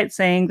brought to a site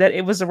saying that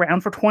it was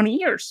around for 20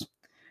 years.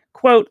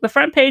 Quote, the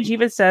front page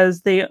even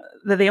says that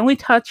they only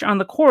touch on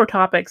the core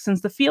topics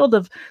since the field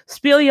of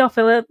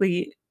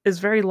speleophilately is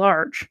very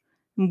large.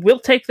 We'll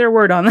take their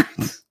word on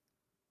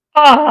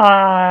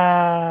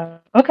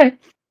that. Okay.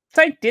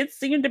 Site did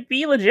seem to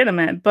be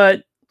legitimate,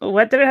 but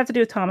what did it have to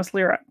do with Thomas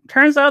Lyra?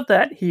 Turns out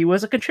that he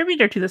was a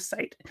contributor to the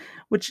site,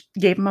 which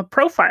gave him a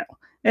profile.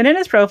 And in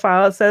his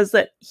profile, it says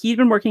that he'd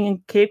been working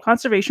in cave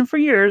conservation for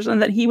years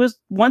and that he was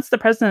once the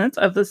president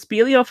of the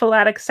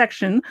speleophilatic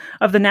section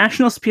of the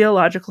National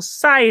Speleological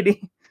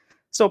Society.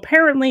 So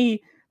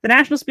apparently, the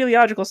National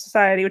Speleological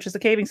Society, which is the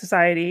caving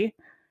society,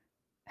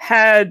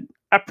 had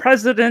a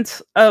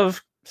president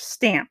of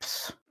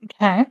stamps.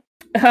 Okay.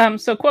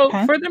 So, quote,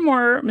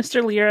 furthermore,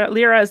 Mr.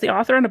 Lyra is the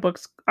author on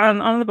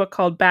the book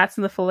called Bats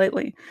in the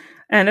Philately,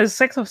 and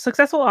is a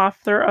successful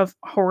author of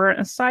horror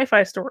and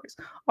sci-fi stories,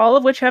 all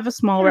of which have a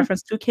small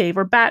reference to a cave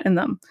or bat in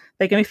them.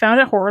 They can be found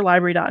at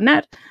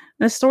horrorlibrary.net, and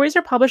the stories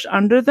are published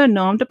under the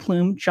nom de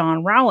plume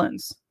John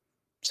Rowlands.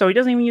 So he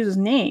doesn't even use his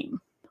name.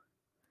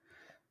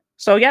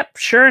 So, yep,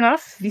 sure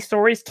enough, these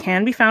stories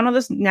can be found on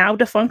this now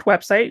defunct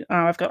website.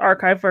 I've got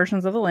archived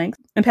versions of the links.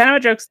 And Panama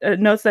Jokes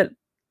notes that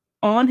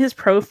on his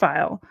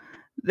profile,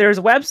 there's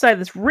a website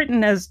that's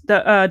written as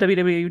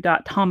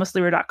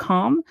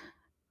www.thomaslyra.com.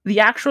 The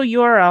actual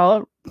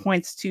URL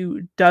points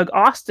to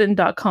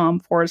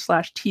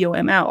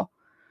dougaustin.com/TOML.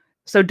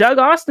 So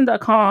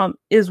dougaustin.com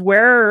is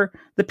where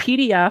the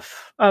PDF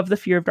of The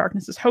Fear of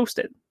Darkness is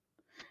hosted.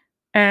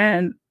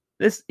 And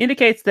this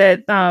indicates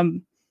that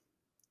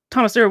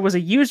Thomas Lyra was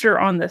a user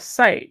on this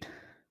site.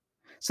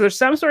 So there's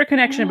some sort of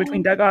connection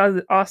between Doug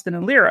Austin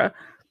and Lyra.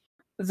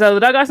 So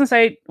the Doug Austin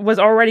site was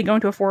already going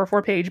to a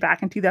 404 page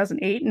back in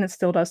 2008, and it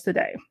still does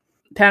today.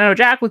 Panama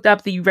Jack looked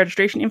up the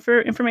registration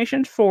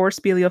information for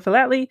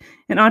Speleophilately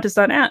and Ontis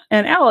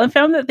and L and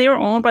found that they were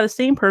owned by the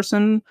same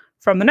person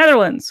from the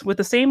Netherlands with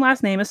the same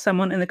last name as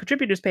someone in the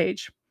contributors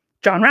page,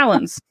 John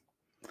Rowlands.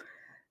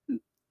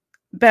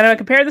 Panama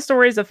compared the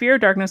stories of Fear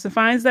of Darkness and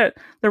finds that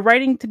the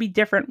writing to be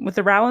different, with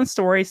the Rowlands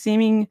story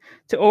seeming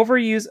to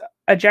overuse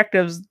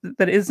adjectives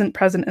that isn't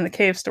present in the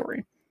cave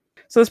story.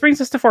 So this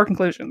brings us to 4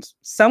 conclusions.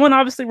 Someone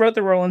obviously wrote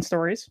the Rowland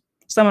stories.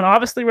 Someone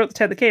obviously wrote the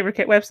Ted the Caver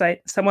website.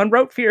 Someone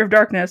wrote Fear of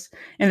Darkness.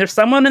 And there's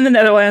someone in the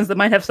Netherlands that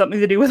might have something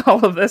to do with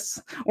all of this,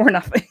 or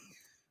nothing.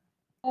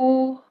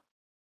 Oh.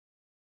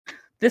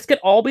 This could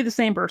all be the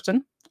same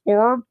person,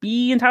 or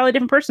be an entirely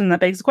different person. That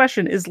begs the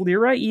question, is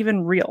Lyra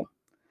even real?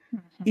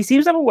 He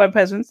seems to have a web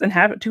presence and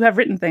have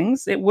written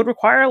things. It would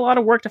require a lot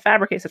of work to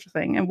fabricate such a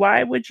thing. And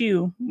why would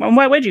you?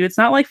 It's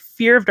not like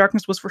Fear of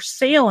Darkness was for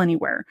sale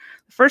anywhere.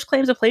 The first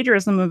claims of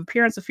plagiarism of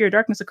appearance of Fear of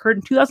Darkness occurred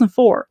in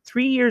 2004,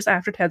 3 years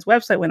after Ted's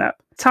website went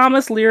up.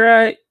 Thomas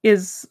Lyra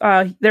is,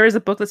 there is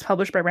a book that's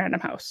published by Random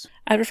House.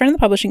 I have a friend in the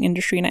publishing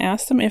industry and I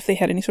asked them if they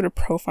had any sort of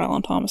profile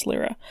on Thomas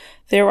Lyra.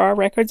 There are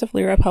records of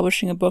Lyra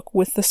publishing a book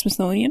with the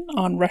Smithsonian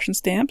on Russian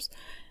stamps,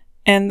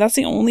 and that's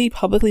the only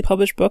publicly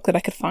published book that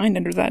I could find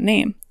under that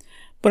name.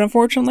 But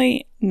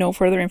unfortunately, no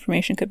further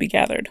information could be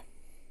gathered.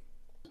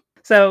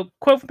 So,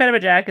 quote from Panama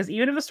Jack is,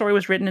 even if the story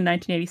was written in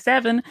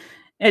 1987,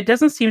 it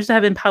doesn't seem to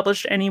have been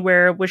published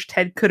anywhere which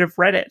Ted could have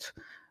read it,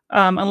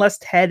 unless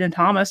Ted and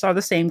Thomas are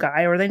the same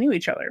guy or they knew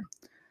each other.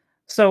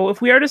 So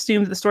if we are to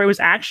assume that the story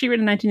was actually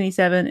written in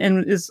 1987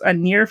 and is a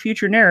near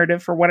future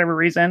narrative for whatever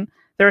reason,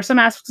 there are some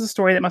aspects of the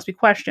story that must be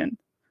questioned.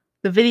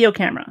 The video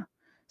camera.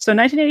 So in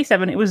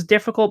 1987, it was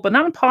difficult, but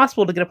not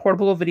impossible to get a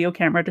portable video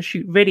camera to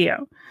shoot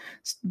video.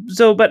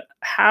 But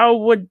how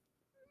would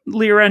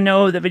Lyra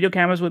know that video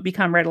cameras would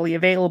become readily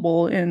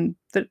available in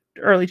the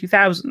early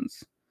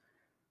 2000s?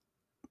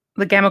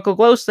 The chemical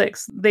glow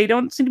sticks, they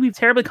don't seem to be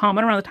terribly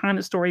common around the time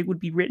the story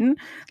would be written.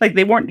 Like,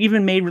 they weren't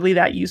even made really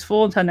that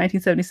useful until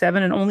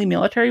 1977, and only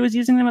military was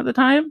using them at the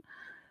time.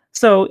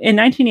 So in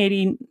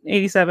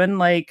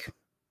 1987,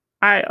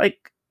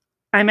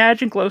 I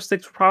imagine glow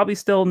sticks were probably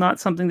still not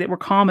something that were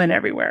common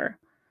everywhere.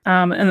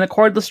 And the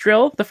cordless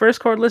drill, the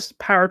first cordless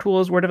power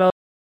tools were developed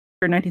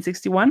in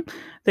 1961.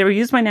 They were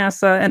used by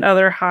NASA and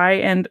other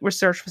high-end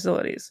research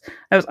facilities.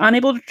 I was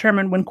unable to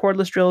determine when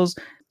cordless drills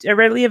are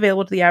readily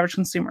available to the average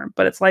consumer,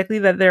 but it's likely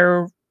that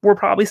there were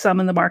probably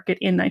some in the market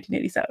in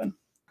 1987.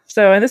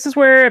 So, and this is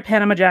where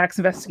Panama Jack's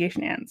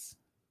investigation ends.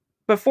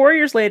 But 4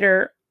 years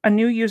later, a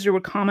new user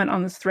would comment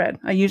on this thread,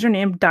 a user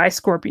named Die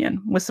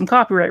Scorpion, with some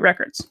copyright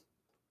records.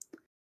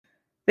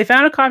 They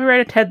found a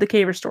copyrighted Ted the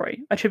Caver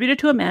story, attributed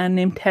to a man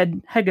named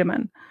Ted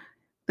Hegeman.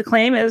 The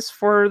claim is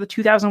for the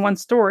 2001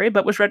 story,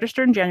 but was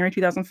registered in January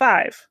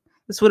 2005.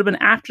 This would have been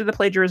after the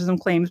plagiarism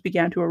claims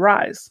began to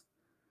arise.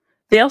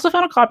 They also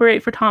found a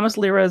copyright for Thomas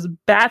Lyra's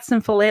Bats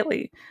and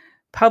Philately,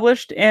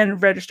 published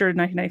and registered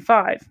in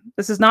 1995.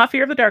 This is not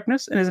Fear of the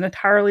Darkness and is an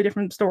entirely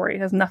different story.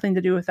 It has nothing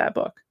to do with that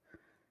book.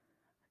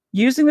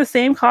 Using the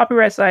same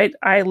copyright site,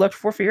 I looked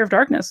for Fear of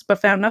Darkness,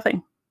 but found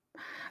nothing.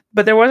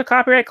 But there was a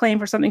copyright claim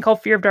for something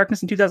called Fear of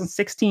Darkness in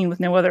 2016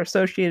 with no other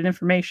associated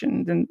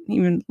information, didn't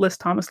even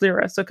list Thomas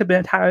Lyra, so it could have been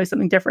entirely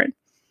something different.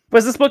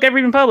 Was this book ever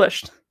even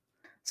published?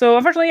 So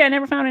unfortunately, I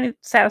never found any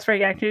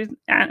satisfying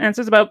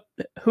answers about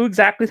who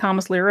exactly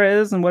Thomas Lyra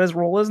is and what his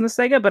role is in the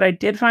saga, but I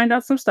did find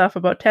out some stuff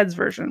about Ted's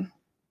version.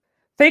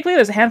 Thankfully,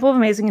 there's a handful of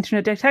amazing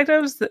internet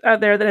detectives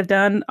out there that have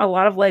done a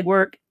lot of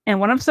legwork,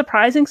 and one of the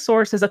surprising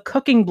source is a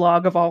cooking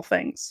blog of all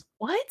things.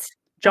 What?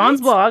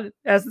 John's blog,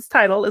 as its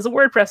title, is a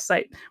WordPress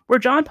site where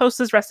John posts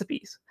his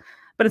recipes.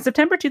 But in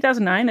September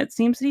 2009, it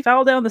seems that he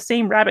fell down the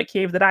same rabbit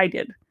cave that I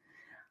did.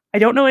 I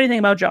don't know anything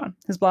about John.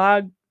 His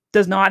blog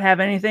does not have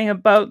anything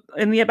doesn't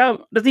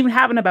even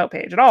have an about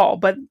page at all.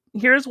 But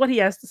here's what he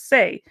has to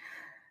say.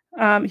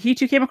 He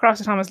too came across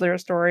the Thomas Lyra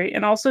story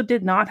and also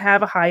did not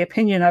have a high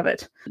opinion of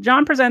it.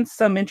 John presents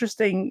some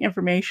interesting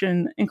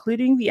information,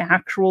 including the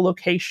actual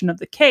location of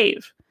the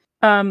cave.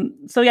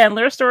 In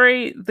Lyra's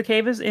story, the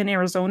cave is in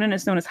Arizona and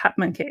is known as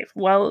Hutman Cave.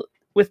 Well,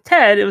 with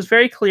Ted, it was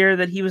very clear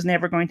that he was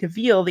never going to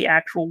reveal the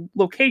actual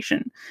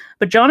location.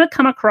 But John had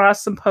come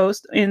across some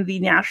posts in the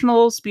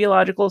National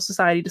Speleological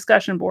Society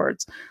discussion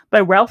boards by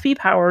Ralphie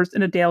Powers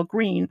and Adele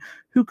Green,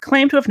 who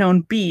claimed to have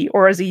known B,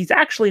 or as he's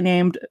actually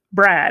named,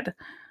 Brad.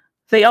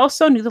 They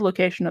also knew the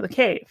location of the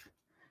cave.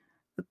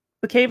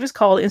 The cave is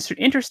called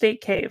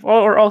Interstate Cave,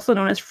 or also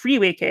known as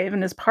Freeway Cave,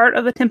 and is part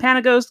of the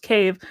Timpanogos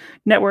Cave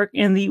network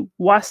in the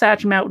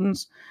Wasatch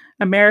Mountains,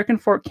 American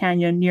Fork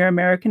Canyon, near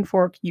American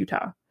Fork,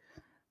 Utah.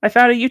 I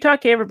found a Utah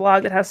Caver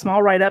blog that has a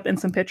small write-up and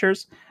some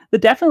pictures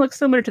that definitely look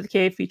similar to the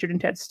cave featured in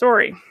Ted's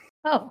story.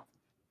 Oh.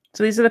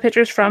 So these are the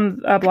pictures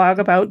from a blog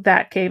about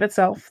that cave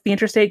itself. The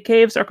interstate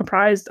caves are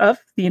comprised of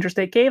the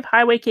Interstate Cave,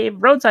 Highway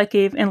Cave, Roadside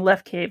Cave, and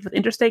Left Cave, with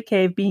Interstate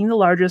Cave being the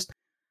largest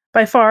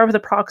by far, with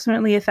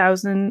approximately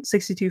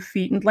 1,062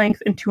 feet in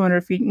length and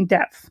 200 feet in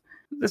depth.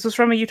 This was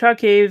from a Utah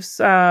Caves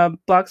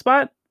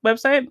blogspot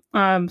website.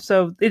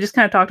 So they just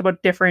kind of talked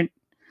about different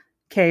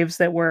caves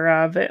that were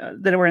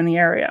in the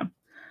area.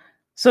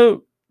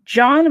 So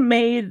John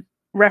made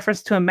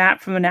reference to a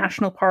map from the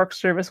National Park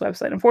Service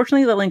website.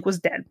 Unfortunately, the link was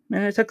dead,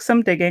 and it took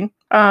some digging,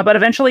 but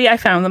eventually I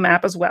found the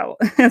map as well.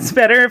 It's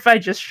better if I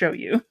just show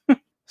you.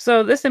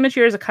 So this image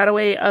here is a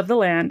cutaway of the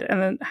land, and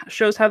then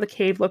shows how the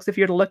cave looks if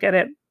you were to look at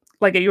it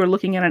like you were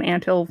looking at an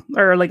anthill,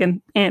 or like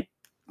an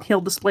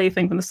anthill display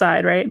thing from the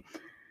side, right?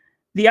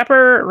 The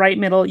upper right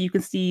middle, you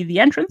can see the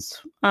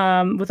entrance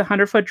with a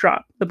 100-foot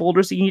drop, the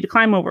boulders that you need to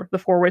climb over, the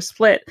 4-way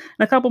split,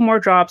 and a couple more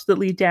drops that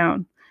lead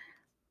down.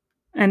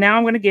 And now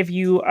I'm going to give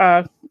you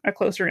a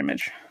closer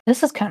image.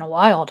 This is kind of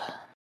wild.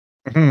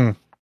 Mhm.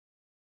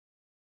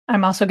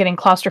 I'm also getting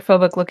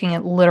claustrophobic looking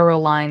at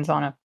literal lines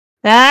on it.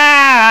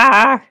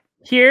 Ah!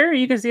 Here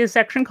you can see a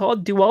section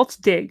called Dualt's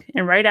Dig,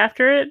 and right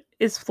after it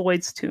is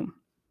Floyd's tomb.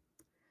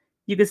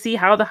 You can see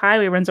how the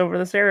highway runs over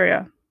this area.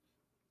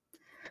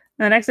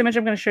 And the next image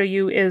I'm going to show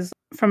you is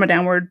from a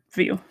downward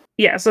view.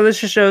 Yeah, so this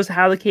just shows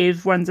how the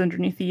cave runs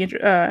underneath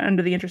the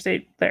under the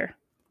interstate there.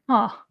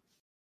 Huh.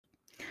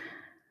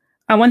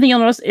 One thing you'll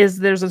notice is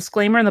there's a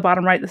disclaimer in the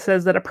bottom right that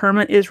says that a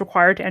permit is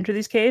required to enter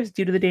these caves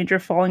due to the danger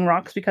of falling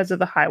rocks because of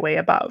the highway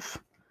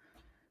above.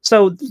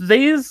 So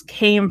these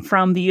came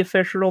from the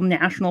official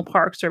National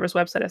Park Service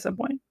website at some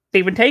point.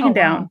 They've been taken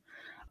down. Wow.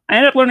 I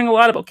ended up learning a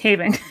lot about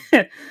caving.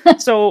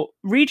 So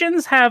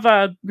regions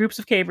have groups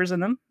of cavers in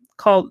them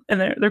and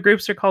their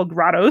groups are called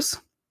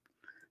grottos.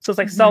 So it's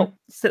like Salt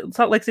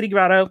Lake City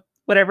Grotto,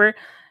 whatever.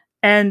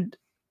 And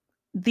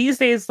these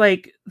days,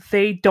 like,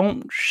 they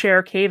don't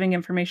share caving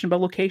information about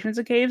locations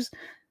of caves.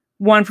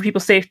 One, for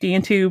people's safety,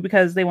 and two,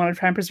 because they want to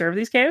try and preserve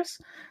these caves.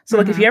 So,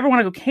 like, if you ever want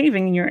to go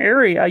caving in your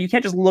area, you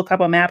can't just look up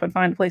a map and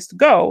find a place to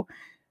go.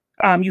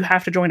 You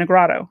have to join a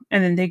grotto,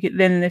 and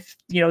then if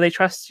they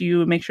trust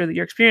you and make sure that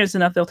you're experienced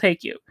enough, they'll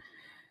take you.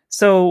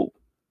 So,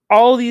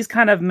 all these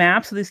kind of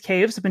maps of these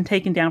caves have been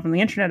taken down from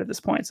the internet at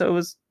this point. So it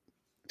was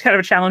kind of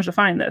a challenge to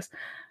find this,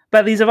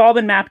 but these have all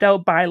been mapped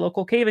out by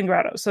local caving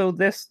grottos. So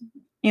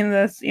in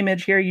this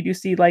image here, you do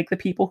see like the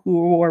people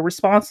who were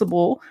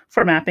responsible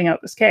for mapping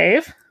out this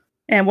cave.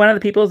 And one of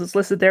the people that's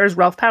listed there is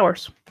Ralph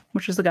Powers,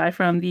 which is the guy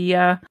from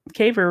the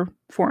Caver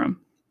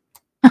Forum.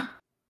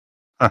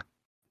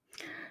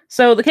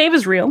 So the cave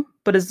is real,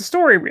 but is the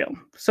story real?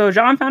 So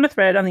John found a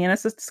thread on the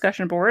NSS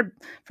discussion board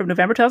from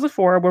November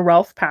 2004 where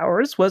Ralph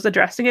Powers was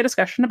addressing a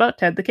discussion about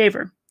Ted the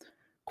Caver.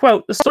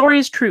 Quote, "The story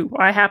is true.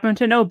 I happen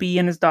to know B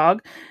and his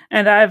dog,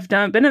 and I've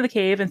been in the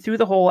cave and through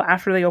the hole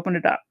after they opened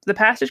it up. The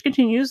passage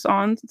continues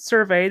on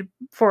surveyed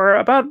for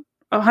about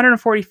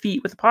 140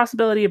 feet with the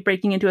possibility of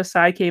breaking into a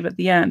side cave at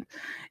the end.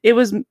 It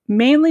was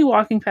mainly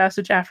walking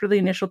passage after the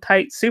initial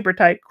tight, super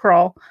tight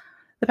crawl.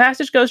 The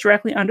passage goes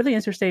directly under the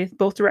interstate,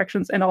 both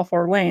directions and all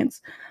 4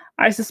 lanes.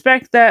 I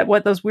suspect that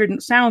what those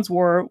weird sounds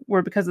were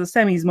because of the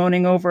semis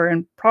moaning over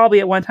and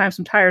probably at one time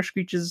some tire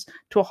screeches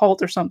to a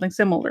halt or something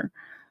similar.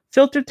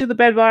 Filtered through the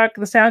bedrock,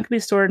 the sound can be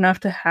stored enough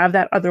to have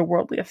that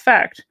otherworldly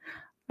effect.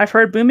 I've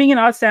heard booming and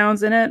odd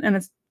sounds in it, and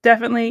it's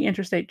definitely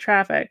interstate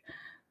traffic.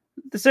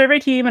 The survey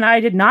team and I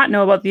did not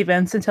know about the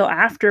events until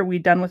after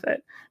we'd done with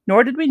it,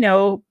 nor did we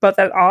know about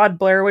that odd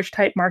Blair Witch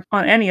type mark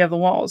on any of the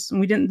walls, and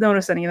we didn't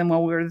notice any of them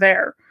while we were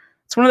there.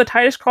 It's one of the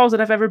tightest crawls that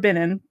I've ever been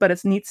in, but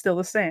it's neat still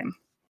the same."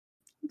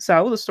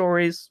 So the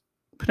story's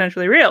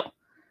potentially real.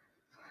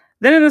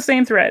 Then in the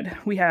same thread,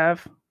 we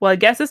have, "Well, I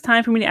guess it's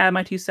time for me to add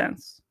my 2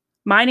 cents.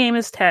 My name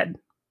is Ted.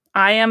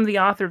 I am the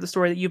author of the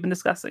story that you've been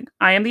discussing.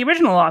 I am the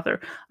original author.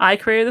 I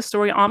created the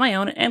story on my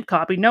own and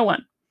copied no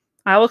one.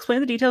 I will explain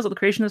the details of the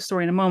creation of the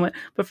story in a moment,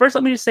 but first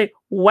let me just say,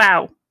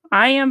 wow,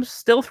 I am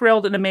still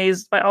thrilled and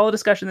amazed by all the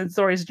discussion that the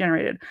story has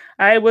generated.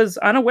 I was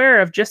unaware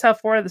of just how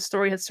far the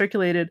story had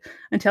circulated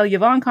until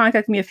Yvonne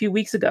contacted me a few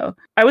weeks ago.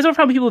 I was over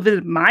how many people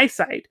visited my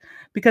site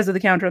because of the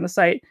counter on the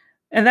site,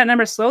 and that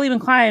number has slowly been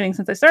climbing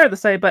since I started the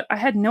site, but I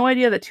had no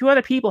idea that 2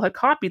 other people had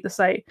copied the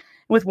site,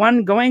 with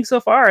one going so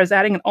far as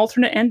adding an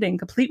alternate ending,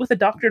 complete with a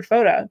doctored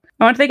photo.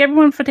 I want to thank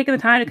everyone for taking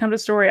the time to come to the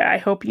story. I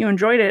hope you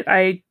enjoyed it.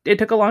 It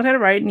took a long time to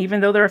write, and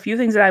even though there are a few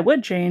things that I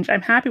would change,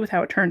 I'm happy with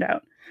how it turned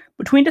out.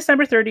 Between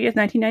December 30th,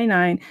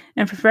 1999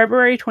 and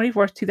February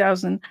 24th,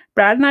 2000,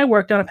 Brad and I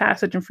worked on a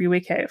passage in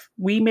Freeway Cave.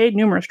 We made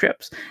numerous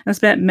trips and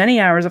spent many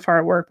hours of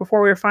hard work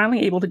before we were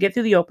finally able to get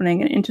through the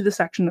opening and into the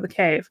section of the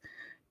cave.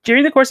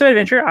 During the course of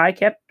adventure, I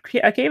kept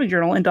a caving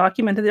journal and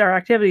documented our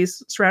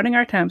activities surrounding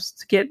our attempts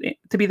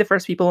to be the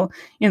first people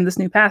in this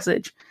new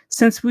passage.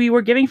 Since we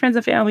were giving friends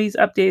and families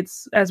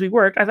updates as we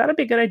worked, I thought it'd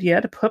be a good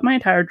idea to put my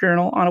entire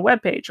journal on a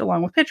webpage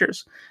along with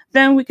pictures.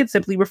 Then we could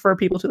simply refer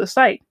people to the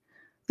site.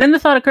 Then the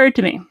thought occurred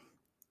to me.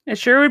 It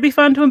sure would be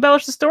fun to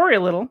embellish the story a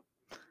little.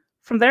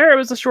 From there, it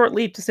was a short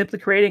leap to simply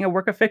creating a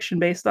work of fiction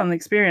based on the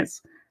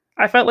experience.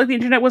 I felt like the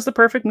internet was the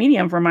perfect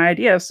medium for my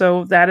idea,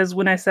 so that is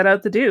when I set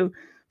out to do.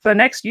 For the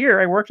next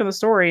year, I worked on the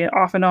story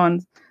off and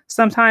on.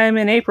 Sometime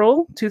in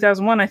April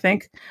 2001, I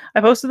think,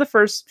 I posted the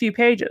first few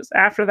pages.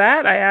 After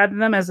that, I added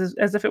them as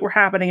if it were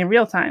happening in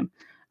real time.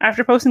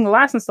 After posting the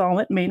last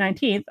installment, May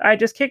 19th, I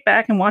just kicked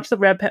back and watched the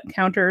web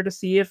counter to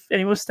see if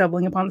anyone was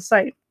stumbling upon the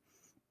site.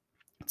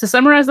 To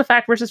summarize the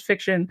fact versus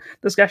fiction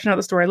discussion of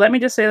the story, let me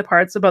just say the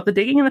parts about the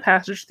digging in the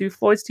passage through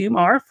Floyd's tomb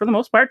are, for the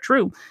most part,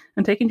 true,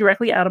 and taken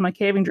directly out of my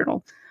caving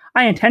journal.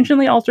 I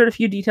intentionally altered a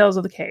few details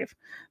of the cave,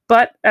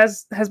 but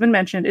as has been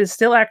mentioned, it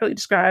still accurately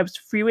describes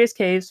Freeway's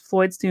caves,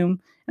 Floyd's tomb,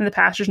 and the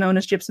passage known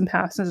as Gypsum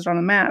Passage on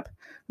the map.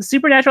 The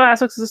supernatural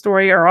aspects of the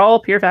story are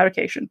all pure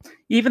fabrication.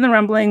 Even the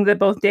rumbling that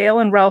both Dale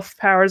and Ralph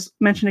Powers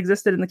mentioned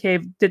existed in the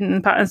cave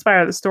didn't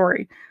inspire the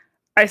story.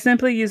 I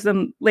simply used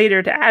them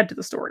later to add to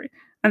the story.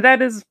 And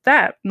that is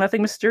that.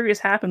 Nothing mysterious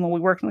happened while we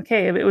worked in the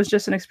cave. It was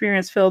just an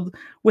experience filled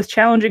with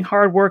challenging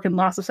hard work and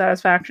loss of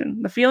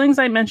satisfaction. The feelings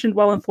I mentioned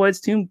while in Floyd's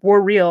tomb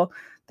were real.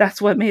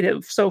 That's what made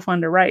it so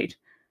fun to write.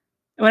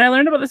 When I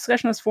learned about the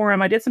discussion on this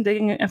forum, I did some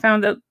digging and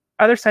found that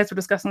other sites were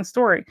discussing the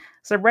story.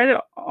 So I read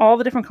all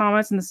the different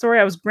comments in the story.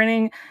 I was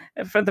grinning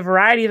for the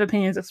variety of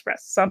opinions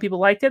expressed. Some people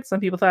liked it. Some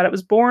people thought it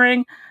was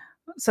boring.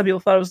 Some people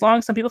thought it was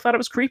long. Some people thought it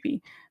was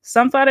creepy.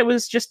 Some thought it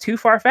was just too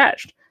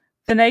far-fetched.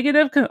 The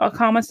negative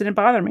comments didn't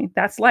bother me.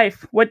 That's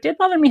life. What did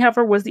bother me,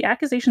 however, was the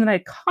accusation that I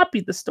had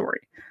copied the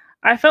story.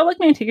 I felt like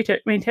my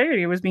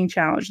integrity was being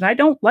challenged, and I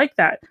don't like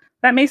that.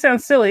 That may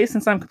sound silly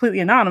since I'm completely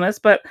anonymous,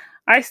 but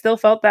I still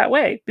felt that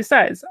way.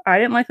 Besides, I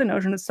didn't like the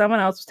notion that someone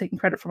else was taking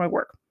credit for my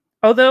work.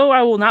 Although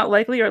I will not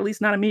likely, or at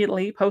least not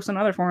immediately, post on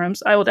other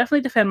forums, I will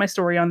definitely defend my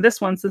story on this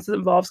one since it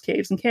involves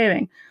caves and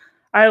caving.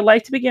 I would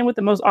like to begin with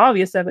the most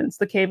obvious evidence,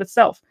 the cave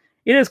itself.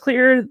 It is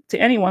clear to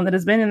anyone that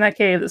has been in that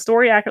cave that the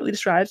story accurately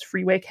describes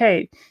Freeway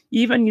Cave.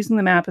 Even using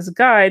the map as a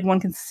guide, one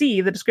can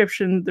see the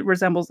description that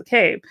resembles the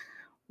cave.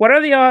 What are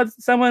the odds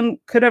someone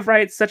could have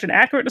written such an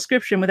accurate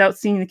description without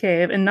seeing the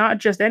cave, and not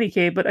just any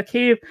cave, but a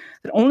cave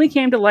that only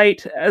came to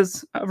light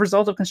as a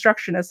result of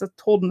construction, as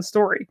told in the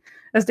story?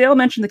 As Dale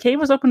mentioned, the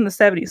cave was open in the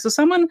 70s, so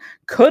someone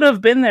could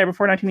have been there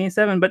before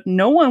 1987, but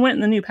no one went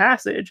in the new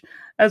passage.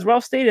 As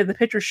Ralph stated, the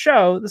pictures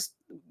show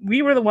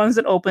we were the ones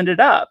that opened it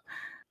up.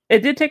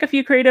 It did take a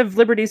few creative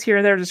liberties here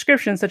and there in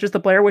descriptions, such as the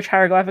Blair Witch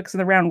hieroglyphics and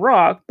the round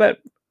rock,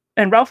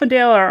 and Ralph and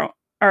Dale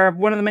are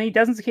one of the many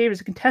dozens of cavers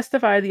who can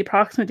testify the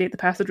approximate date the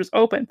passage was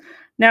open.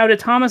 Now, did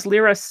Thomas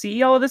Lyra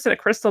see all of this in a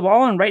crystal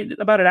ball and write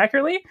about it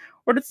accurately,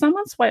 or did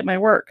someone swipe my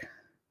work?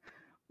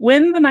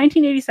 When the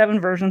 1987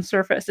 version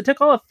surfaced, it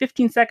took all of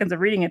 15 seconds of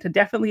reading it to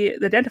definitely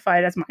identify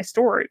it as my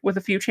story, with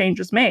a few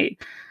changes made.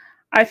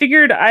 I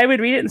figured I would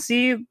read it and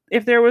see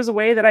if there was a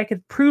way that I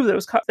could prove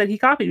that he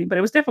copied me, but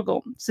it was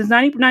difficult. Since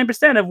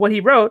 99% of what he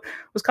wrote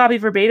was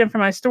copied verbatim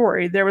from my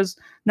story, there was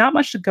not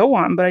much to go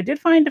on, but I did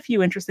find a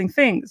few interesting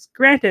things.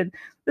 Granted,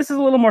 this is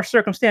a little more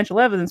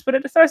circumstantial evidence, but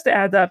it starts to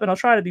add up, and I'll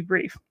try to be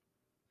brief.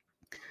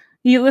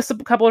 He lists a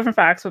couple of different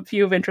facts, but a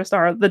few of interest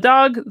are the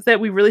dog that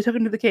we really took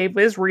into the cave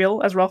is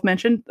real, as Ralph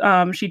mentioned.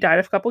 She died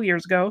a couple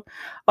years ago.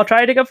 I'll try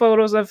to dig up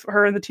photos of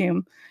her in the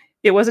tomb.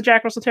 It was a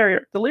Jack Russell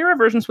Terrier. The Lyra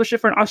version switched it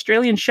for an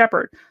Australian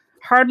Shepherd,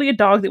 hardly a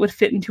dog that would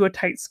fit into a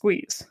tight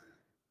squeeze.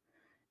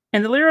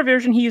 In the Lyra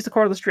version, he used a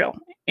cordless drill.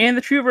 In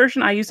the true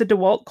version, I used a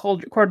DeWalt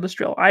cordless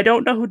drill. I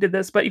don't know who did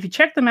this, but if you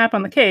check the map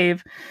on the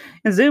cave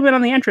and zoom in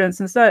on the entrance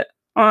and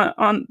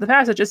on the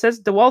passage, it says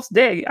DeWalt's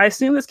dig. I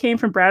assume this came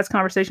from Brad's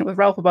conversation with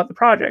Ralph about the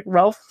project.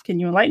 Ralph, can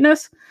you enlighten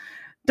us?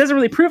 Doesn't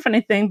really prove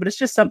anything, but it's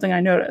just something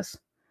I noticed.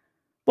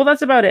 Well,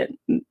 that's about it.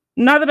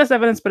 Not the best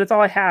evidence, but it's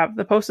all I have.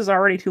 The post is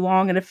already too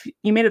long, and if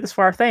you made it this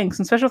far, thanks.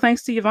 And special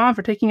thanks to Yvonne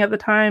for taking out the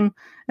time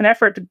and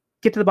effort to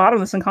get to the bottom of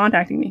this and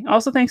contacting me.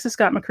 Also, thanks to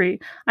Scott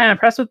McCree. I am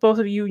impressed with both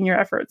of you and your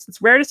efforts.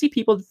 It's rare to see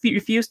people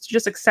refuse to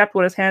just accept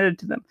what is handed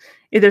to them.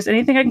 If there's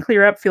anything I can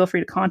clear up, feel free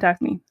to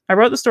contact me. I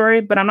wrote the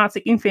story, but I'm not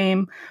seeking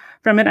fame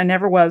from it. I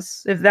never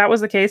was. If that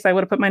was the case, I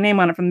would have put my name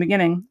on it from the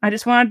beginning. I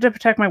just wanted to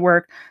protect my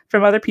work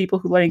from other people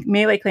who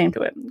may lay claim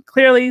to it.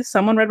 Clearly,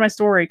 someone read my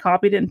story,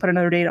 copied it, and put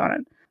another date on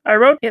it. I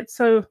wrote it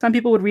so some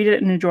people would read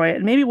it and enjoy it,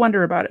 and maybe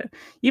wonder about it.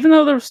 Even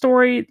though the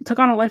story took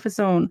on a life of its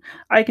own,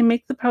 I can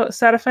make the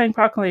satisfying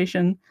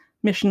proclamation,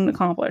 mission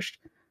accomplished.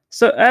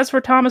 So as for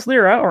Thomas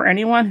Lyra, or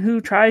anyone who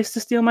tries to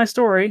steal my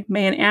story,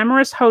 may an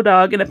amorous hoe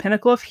dog in a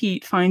pinnacle of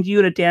heat find you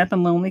in a damp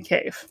and lonely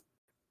cave.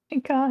 My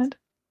God.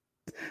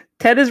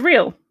 Ted is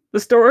real. The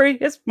story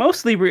is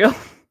mostly real.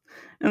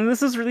 And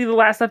this is really the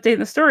last update in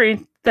the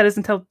story that is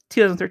until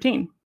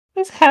 2013.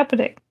 What's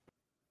happening?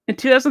 In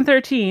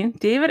 2013,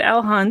 David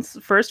L. Hunt's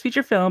first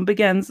feature film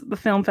begins the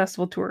film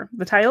festival tour.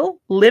 The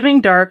title,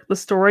 Living Dark, the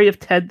story of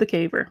Ted the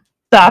Caver.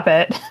 Stop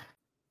it.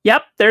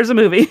 Yep, there's a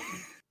movie.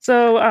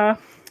 So, I'll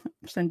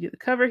send you the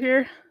cover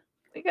here.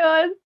 Oh my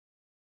God.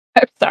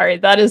 I'm sorry,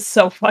 that is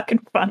so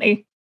fucking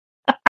funny.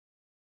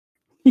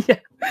 Yeah.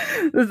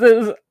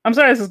 I'm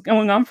sorry this is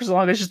going on for so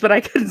long, it's just that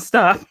I couldn't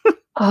stop.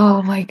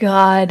 Oh my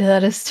God,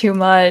 that is too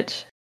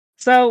much.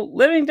 So,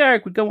 Living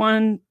Dark would go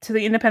on to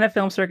the independent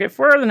film circuit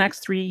for the next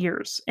 3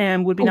 years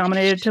and would be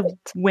nominated to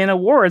win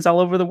awards all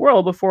over the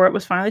world before it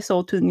was finally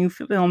sold to the New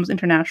Films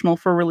International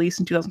for release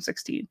in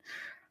 2016.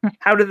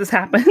 How did this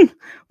happen?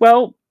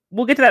 Well,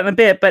 we'll get to that in a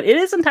bit, but it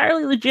is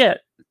entirely legit.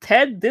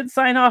 Ted did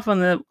sign off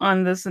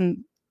on this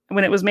and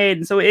when it was made,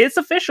 and so it's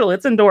official,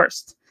 it's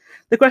endorsed.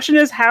 The question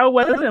is how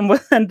was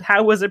it and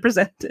how was it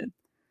presented?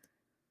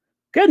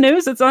 Good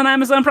news, it's on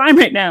Amazon Prime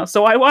right now,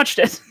 so I watched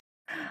it.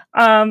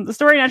 The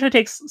story naturally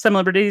takes some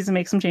liberties and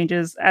makes some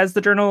changes, as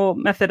the journal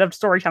method of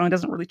storytelling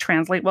doesn't really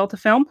translate well to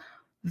film.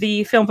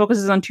 The film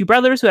focuses on two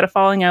brothers who had a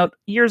falling out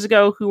years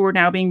ago who were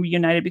now being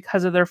reunited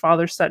because of their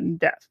father's sudden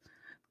death.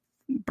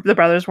 The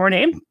brothers were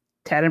named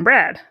Ted and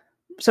Brad.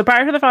 So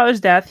prior to the father's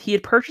death, he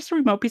had purchased a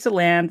remote piece of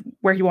land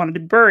where he wanted to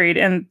be buried,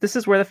 and this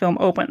is where the film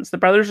opens. The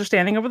brothers are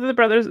standing over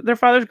their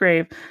father's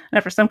grave, and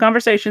after some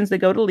conversations, they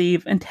go to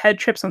leave, and Ted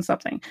trips on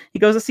something. He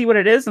goes to see what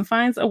it is and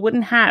finds a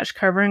wooden hatch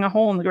covering a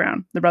hole in the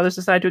ground. The brothers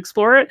decide to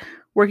explore it,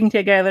 working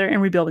together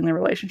and rebuilding their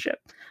relationship.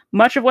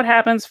 Much of what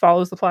happens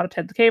follows the plot of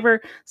Ted the Caver.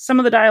 Some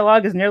of the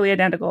dialogue is nearly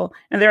identical,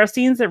 and there are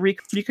scenes that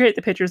recreate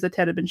the pictures that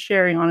Ted had been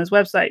sharing on his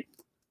website.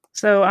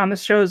 So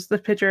this shows the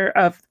picture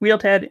of real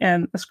Ted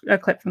and a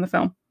clip from the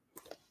film.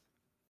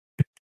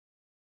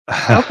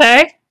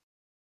 Okay.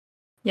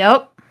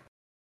 Yep.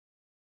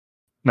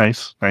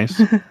 Nice.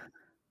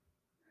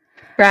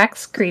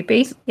 Tracks,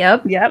 creepy.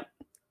 Yep.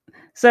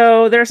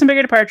 So there are some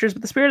bigger departures,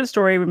 but the spirit of the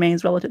story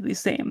remains relatively the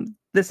same.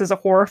 This is a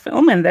horror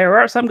film, and there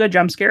are some good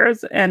jump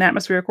scares and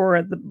atmospheric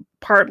horror. The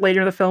part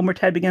later in the film where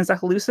Ted begins to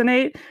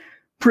hallucinate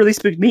really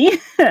spooked me.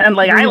 And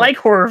I like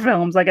horror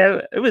films.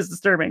 It was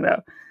disturbing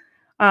though.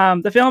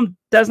 The film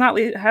does not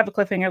have a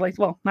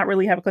cliffhanger, not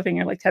really have a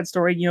cliffhanger like Ted's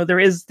story. There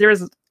is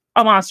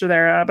a monster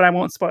there, but I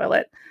won't spoil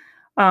it.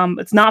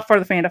 It's not for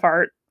the faint of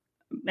heart,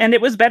 and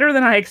it was better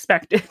than I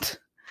expected.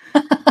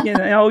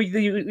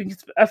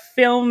 A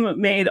film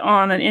made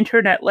on an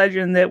internet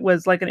legend that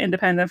was like an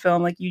independent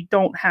film. You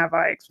don't have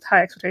high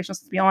expectations,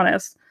 to be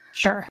honest.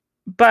 Sure.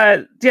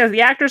 But yeah,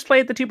 the actors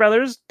played the two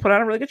brothers, put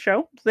on a really good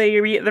show.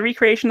 The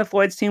recreation of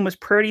Floyd's tomb was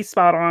pretty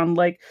spot on.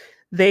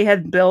 They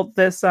had built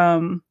this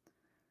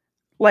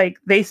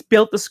they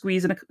built the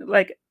squeeze in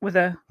with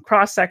a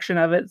cross section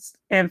of it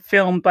and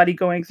filmed Buddy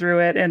going through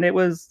it, and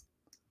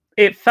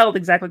it felt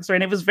exactly the story,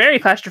 and it was very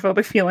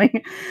claustrophobic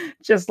feeling,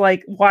 just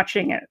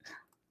watching it.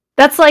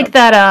 That's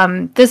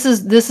that. This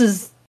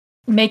is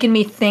making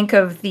me think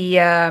of the.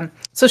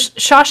 So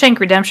Shawshank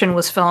Redemption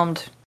was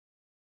filmed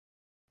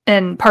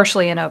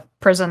partially in a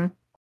prison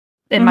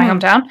in my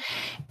hometown,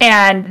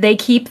 and they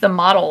keep the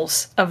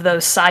models of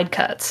those side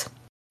cuts.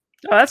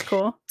 Oh, that's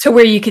cool. To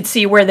where you could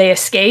see where they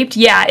escaped.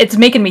 Yeah, it's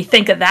making me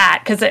think of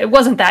that, because it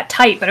wasn't that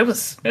tight, but it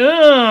was,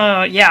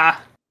 yeah.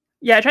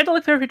 Yeah, I tried to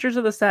look for pictures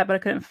of the set, but I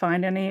couldn't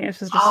find any. It's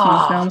just a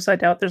small film, so I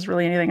doubt there's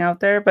really anything out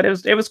there, but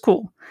it was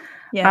cool.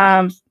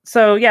 Yeah.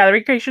 So yeah, the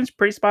recreation's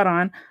pretty spot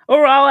on.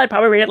 Overall, I'd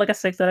probably rate it a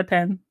 6 out of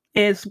 10.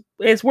 It's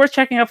worth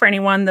checking out for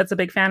anyone that's a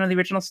big fan of the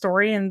original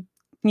story, and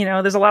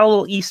there's a lot of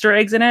little Easter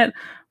eggs in it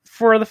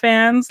for the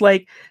fans.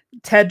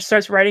 Ted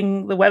starts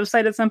writing the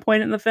website at some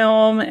point in the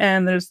film,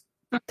 and there's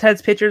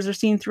Ted's pictures are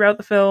seen throughout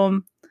the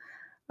film.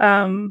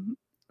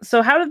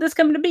 So how did this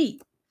come to be?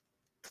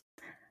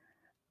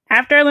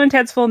 After I learned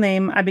Ted's full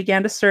name, I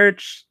began to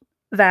search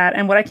that,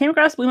 and what I came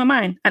across blew my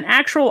mind. An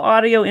actual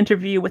audio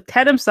interview with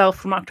Ted himself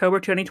from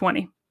October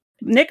 2020.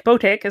 Nick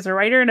Botek is a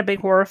writer and a big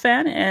horror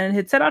fan, and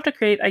had set off to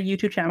create a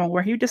YouTube channel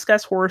where he would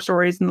discuss horror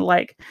stories and the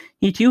like.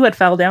 He too had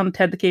fell down the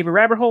Ted the Caver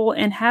rabbit hole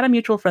and had a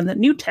mutual friend that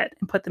knew Ted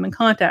and put them in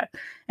contact.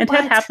 And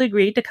Ted happily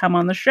agreed to come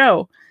on the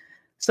show.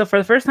 So for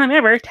the first time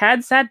ever,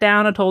 Ted sat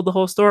down and told the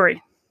whole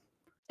story.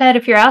 Ted,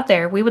 if you're out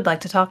there, we would like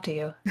to talk to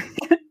you.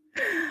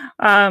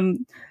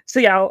 So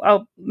yeah,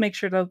 I'll make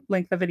sure to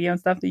link the video and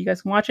stuff that you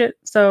guys can watch it.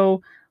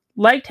 So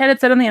like Ted had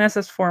said on the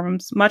NSS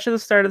forums, much of the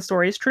start of the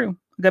story is true.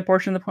 A good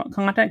portion of the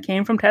content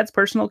came from Ted's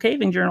personal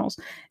caving journals.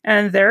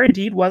 And there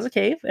indeed was a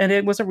cave, and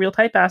it was a real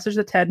tight passage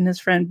that Ted and his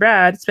friend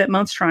Brad spent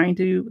months trying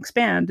to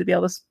expand to be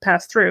able to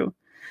pass through.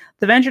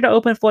 The venture to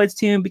open Floyd's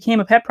tomb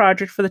became a pet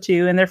project for the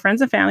two, and their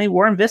friends and family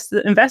were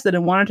invested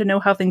and wanted to know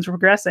how things were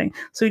progressing.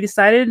 So he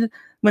decided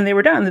when they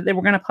were done that they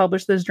were going to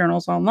publish those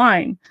journals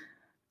online.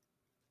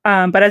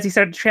 But as he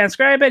started to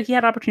transcribe it, he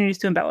had opportunities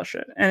to embellish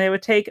it, and it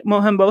would take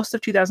him most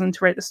of 2000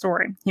 to write the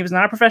story. He was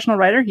not a professional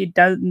writer. He'd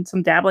done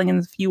some dabbling in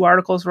a few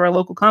articles for a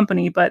local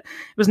company, but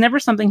it was never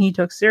something he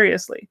took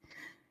seriously.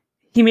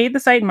 He made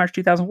the site in March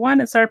 2001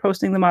 and started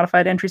posting the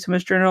modified entries from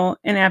his journal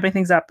and amping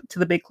things up to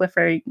the big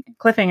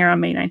cliffhanger on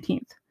May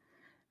 19th.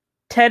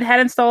 Ted had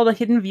installed a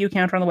hidden view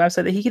counter on the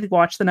website that he could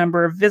watch the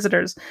number of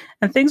visitors,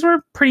 and things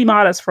were pretty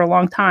modest for a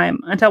long time,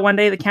 until one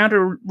day the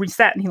counter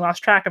reset and he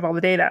lost track of all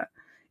the data.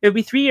 It would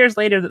be 3 years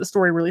later that the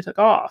story really took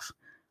off.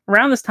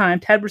 Around this time,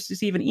 Ted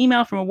received an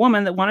email from a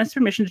woman that wanted his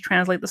permission to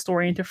translate the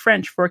story into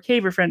French for a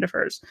caver friend of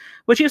hers,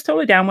 which he was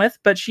totally down with,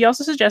 but she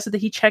also suggested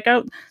that he check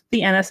out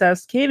the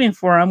NSS caving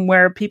forum,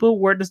 where people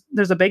were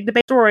there's a big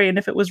debate story and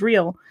if it was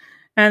real,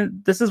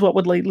 and this is what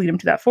would lead him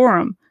to that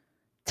forum.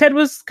 Ted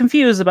was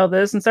confused about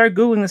this and started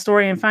Googling the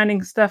story and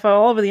finding stuff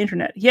all over the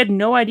internet. He had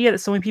no idea that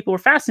so many people were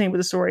fascinated with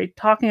the story,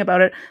 talking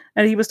about it,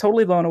 and he was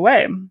totally blown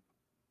away.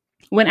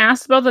 When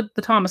asked about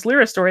the Thomas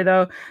Lyra story,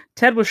 though,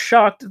 Ted was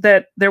shocked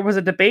that there was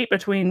a debate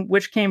between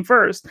which came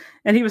first,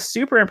 and he was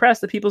super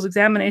impressed at people's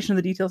examination of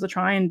the details to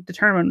try and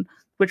determine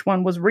which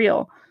one was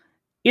real.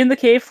 In the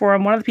cave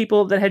forum, one of the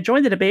people that had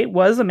joined the debate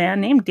was a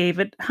man named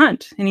David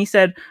Hunt, and he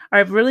said, "I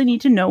really need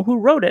to know who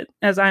wrote it,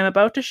 as I'm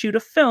about to shoot a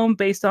film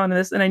based on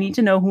this, and I need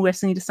to know who I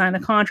need to sign a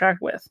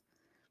contract with."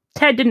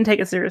 Ted didn't take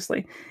it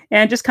seriously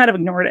and just kind of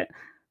ignored it.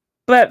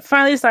 But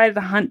finally decided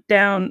to hunt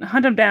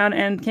him down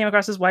and came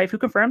across his wife, who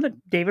confirmed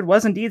that David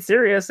was indeed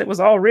serious. It was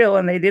all real,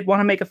 and they did want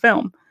to make a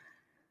film.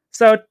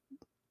 So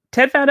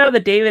Ted found out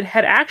that David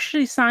had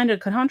actually signed a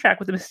contract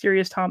with the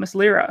mysterious Thomas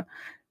Lira.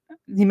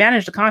 He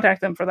managed to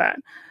contact them for that.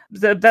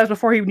 That was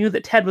before he knew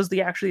that Ted was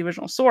the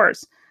original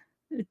source.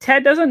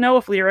 Ted doesn't know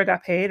if Lira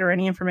got paid or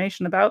any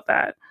information about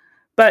that.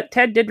 But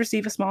Ted did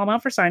receive a small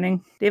amount for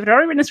signing. David had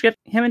already written a script.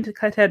 Him and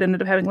Ted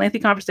ended up having a lengthy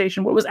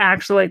conversation what was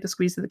actually like to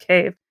squeeze through the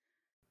cave.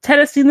 Ted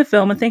has seen the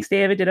film and thinks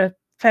David did a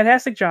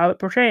fantastic job at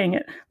portraying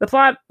it. The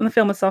plot in the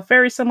film itself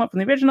varies somewhat from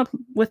the original,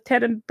 with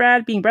Ted and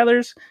Brad being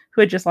brothers who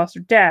had just lost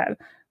their dad.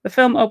 The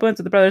film opens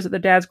with the brothers at their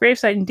dad's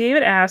gravesite, and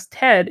David asked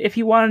Ted if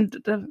he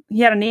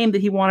had a name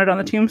that he wanted on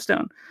the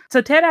tombstone.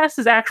 So Ted asked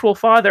his actual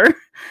father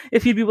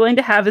if he'd be willing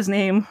to have his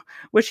name,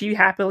 which he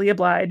happily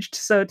obliged.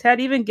 So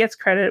Ted even gets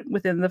credit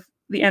within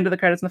the end of the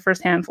credits in the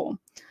first handful.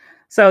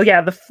 So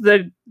yeah,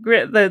 the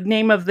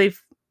name of the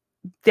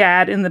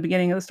dad in the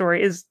beginning of the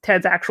story is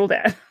Ted's actual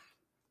dad.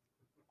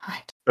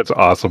 That's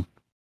awesome.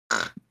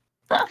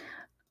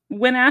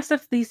 When asked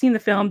if he's seen the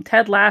film,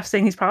 Ted laughed,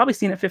 saying he's probably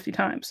seen it 50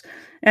 times,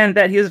 and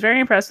that he was very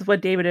impressed with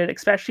what David did,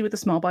 especially with the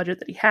small budget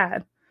that he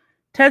had.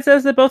 Ted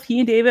says that both he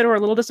and David were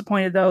a little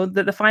disappointed, though,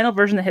 that the final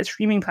version that hit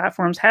streaming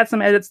platforms had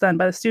some edits done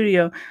by the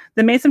studio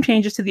that made some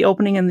changes to the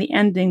opening and the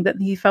ending that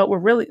he felt were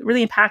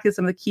really impacted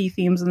some of the key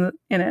themes in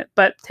it.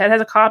 But Ted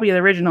has a copy of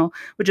the original,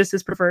 which is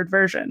his preferred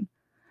version.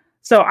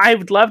 So I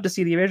would love to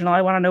see the original.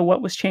 I want to know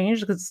what was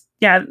changed because,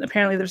 yeah,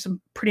 apparently there's some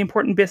pretty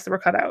important bits that were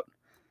cut out.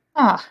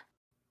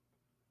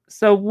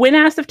 So when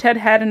asked if Ted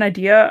had an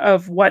idea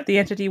of what the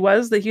entity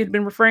was that he had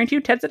been referring to,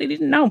 Ted said he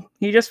didn't know.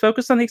 He just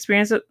focused on the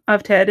experience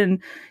of Ted,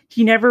 and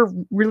he never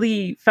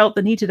really felt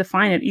the need to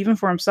define it, even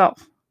for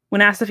himself.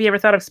 When asked if he ever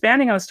thought of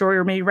expanding on the story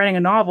or maybe writing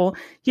a novel,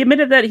 he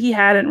admitted that he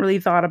hadn't really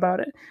thought about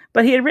it.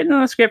 But he had written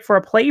on a script for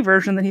a play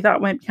version that he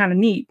thought might be kind of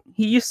neat.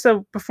 He used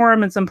to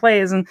perform in some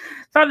plays and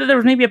thought that there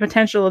was maybe a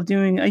potential of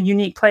doing a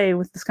unique play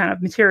with this kind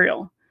of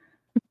material.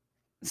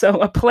 So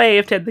a play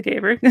of Ted the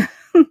Caver.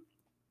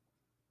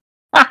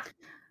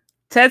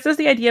 Ted says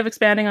the idea of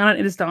expanding on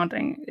it is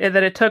daunting,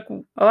 that it took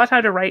a lot of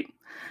time to write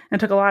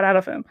and took a lot out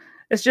of him.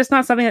 It's just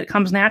not something that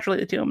comes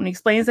naturally to him. And he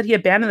explains that he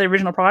abandoned the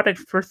original project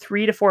for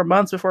 3 to 4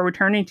 months before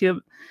returning to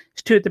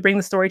it to bring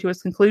the story to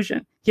its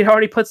conclusion. He had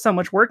already put so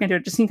much work into it,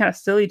 it just seemed kind of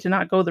silly to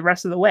not go the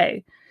rest of the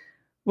way.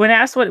 When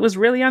asked what was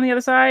really on the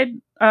other side,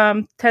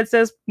 Ted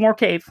says more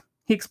cave.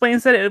 He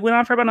explains that it went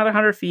on for about another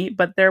 100 feet,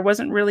 but there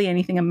wasn't really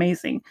anything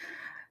amazing.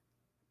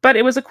 But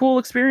it was a cool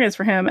experience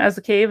for him, as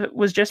the cave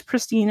was just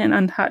pristine and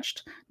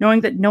untouched.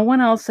 Knowing that no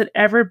one else had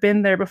ever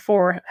been there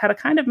before had a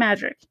kind of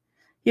magic.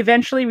 He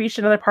eventually reached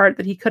another part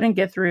that he couldn't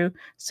get through,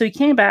 so he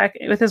came back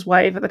with his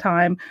wife at the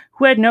time,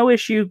 who had no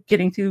issue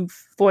getting to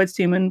Floyd's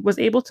tomb and was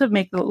able to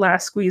make the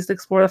last squeeze to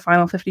explore the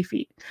final 50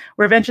 feet,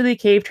 where eventually the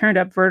cave turned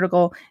up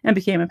vertical and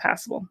became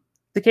impassable.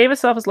 The cave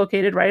itself is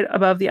located right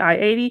above the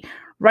I-80,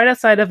 right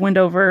outside of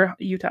Wendover,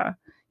 Utah.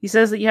 He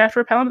says that you have to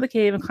rappel into the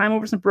cave and climb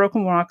over some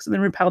broken rocks and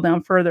then rappel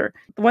down further.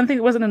 The one thing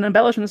that wasn't an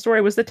embellishment in the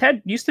story was that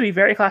Ted used to be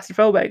very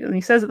claustrophobic, and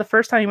he says that the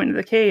first time he went into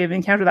the cave and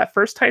encountered that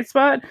first tight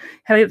spot,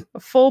 had a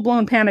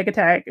full-blown panic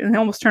attack and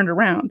almost turned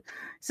around.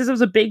 He says it was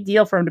a big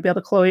deal for him to be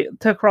able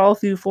to crawl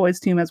through Floyd's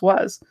tomb as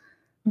was.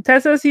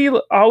 Ted says he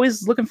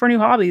always looking for new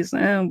hobbies,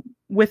 and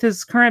with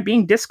his current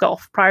being disc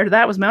golf. Prior to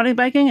that was mountain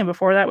biking, and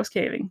before that was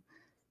caving.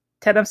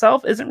 Ted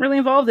himself isn't really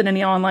involved in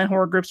any online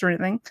horror groups or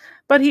anything,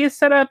 but he has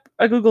set up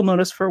a Google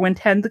notice for when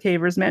Ted the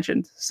Caver is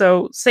mentioned.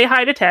 So say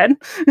hi to Ted.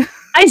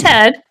 Hi,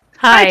 Ted.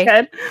 Hi,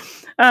 Ted.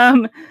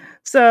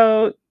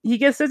 So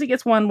says he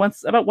gets one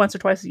about once or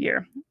twice a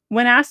year.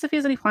 When asked if he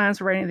has any plans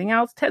for writing anything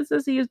else, Ted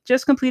says he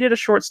just completed a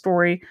short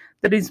story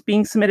that is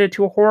being submitted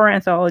to a horror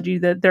anthology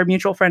that their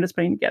mutual friend is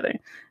putting together.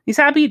 He's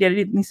happy he did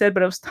it, he said,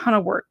 but it was a ton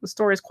of work. The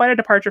story is quite a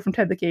departure from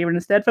Ted the Caver and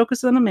instead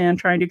focuses on a man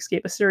trying to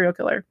escape a serial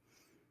killer.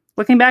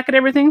 Looking back at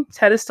everything,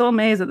 Ted is still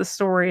amazed that the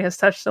story has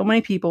touched so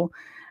many people,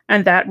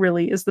 and that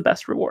really is the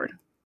best reward.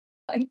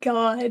 My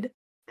God.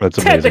 That's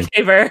amazing. Ted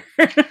the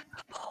Caver.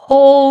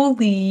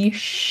 Holy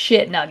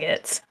shit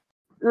nuggets.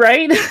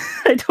 Right?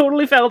 I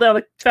totally fell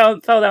down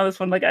this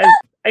one. Like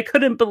I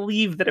couldn't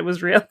believe that it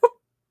was real.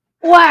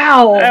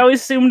 Wow. I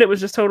always assumed it was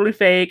just totally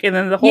fake, and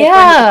then the whole thing.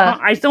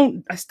 I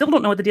still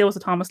don't know what the deal with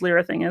the Thomas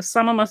Lira thing is.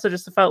 Someone must have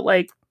just felt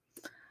like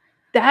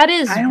that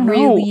is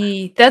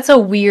really that's a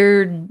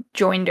weird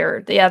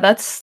joinder. Yeah,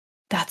 that's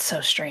so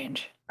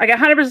strange. Like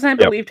 100%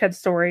 believe Ted's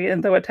story,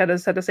 and what Ted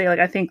has had to say, like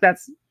I think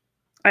that's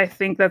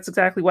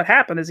exactly what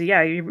happened. Is he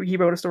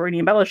wrote a story and he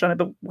embellished on it,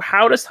 but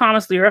how does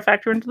Thomas Lira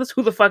factor into this?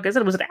 Who the fuck is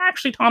it? Was it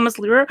actually Thomas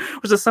Lira?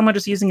 Was it someone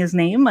just using his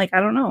name? Like I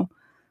don't know.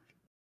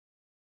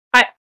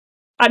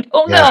 I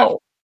don't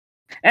know.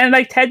 And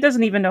like Ted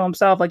doesn't even know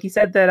himself. Like he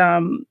said that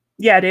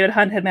David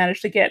Hunt had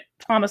managed to get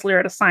Thomas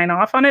Lira to sign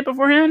off on it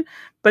beforehand,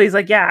 but he's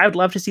like, yeah, I would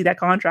love to see that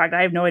contract.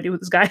 I have no idea who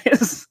this guy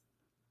is.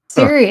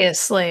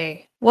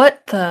 Seriously.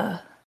 What the?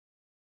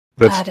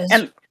 That is...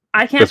 And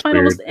I can't find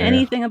almost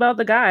anything about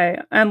the guy.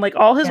 And like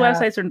all his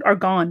websites are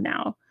gone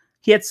now.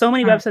 He had so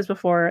many websites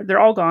before; they're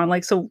all gone.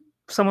 Like, so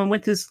someone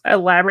went through this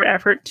elaborate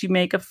effort to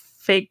make a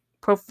fake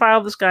profile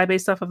of this guy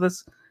based off of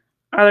this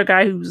other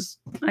guy who's,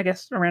 I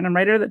guess, a random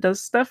writer that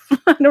does stuff.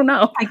 I don't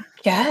know. I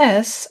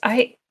guess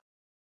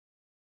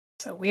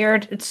so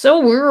weird. It's so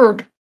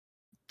weird.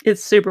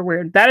 It's super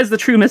weird. That is the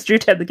true mystery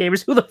Ted the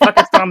Gamers. Who the fuck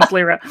is Thomas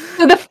Lira?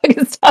 Who the fuck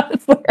is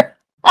Thomas Lira?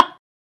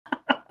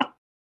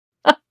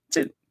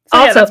 So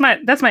yeah,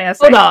 that's my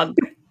essay. Hodog.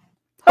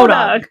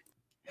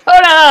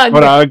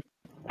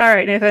 All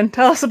right, Nathan,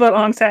 tell us about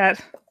Ong's hat.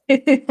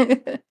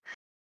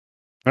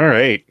 All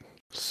right.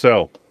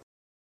 So,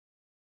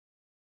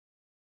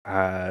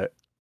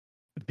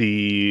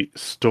 the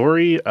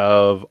story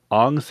of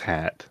Ong's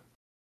hat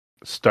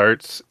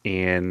starts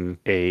in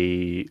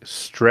a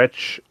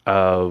stretch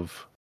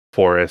of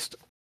forest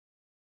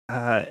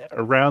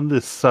around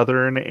the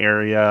southern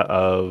area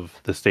of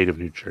the state of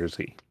New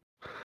Jersey.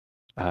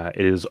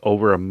 It is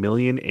over 1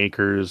 million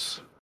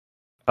acres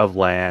of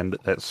land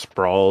that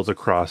sprawls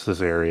across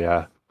this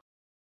area,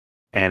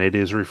 and it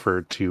is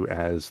referred to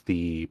as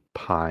the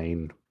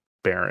Pine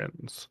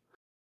Barrens.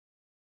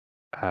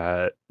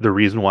 The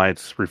reason why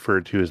it's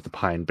referred to as the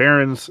Pine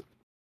Barrens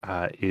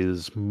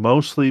is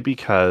mostly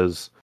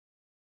because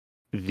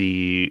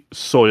the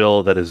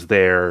soil that is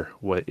there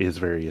is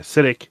very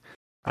acidic.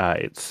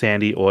 It's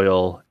sandy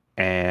oil,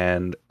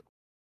 and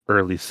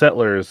early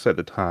settlers at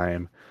the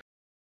time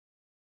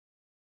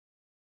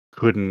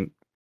couldn't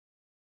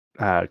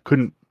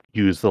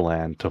use the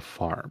land to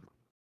farm.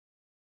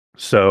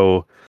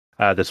 So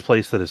this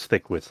place that is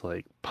thick with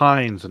like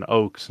pines and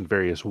oaks and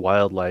various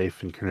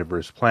wildlife and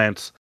carnivorous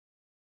plants,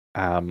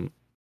 to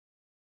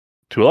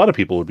a lot of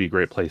people would be a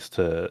great place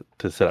to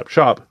set up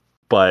shop,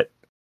 but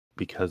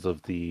because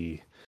of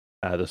the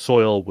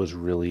soil was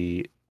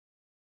really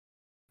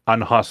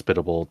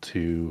unhospitable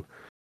to,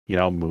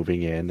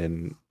 moving in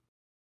and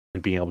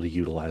being able to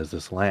utilize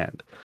this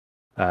land.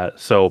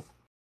 So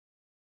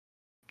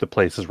the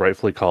place is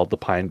rightfully called the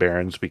Pine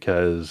Barrens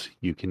because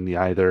you can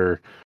neither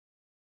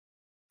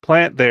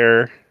plant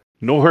there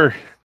nor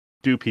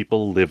do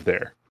people live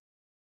there.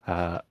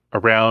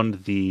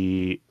 Around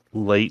the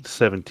late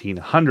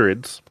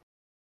 1700s,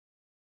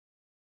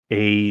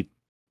 a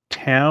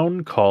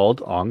town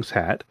called Ong's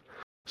Hat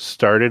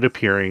started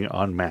appearing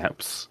on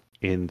maps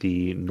in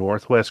the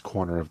northwest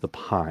corner of the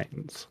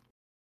Pines.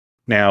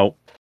 Now,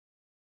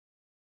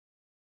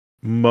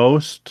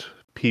 most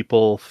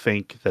people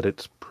think that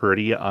it's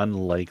pretty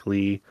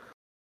unlikely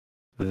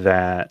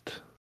that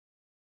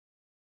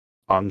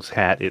Ong's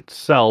Hat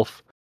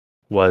itself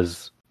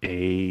was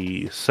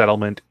a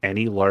settlement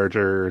any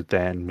larger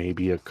than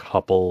maybe a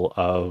couple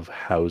of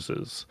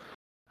houses.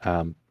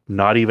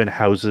 Not even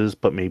houses,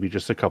 but maybe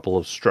just a couple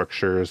of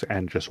structures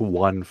and just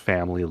one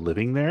family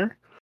living there.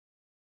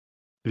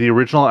 The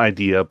original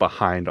idea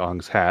behind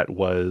Ong's Hat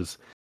was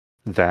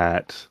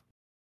that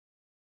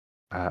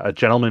a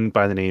gentleman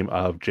by the name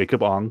of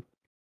Jacob Ong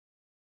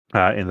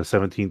in the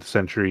 17th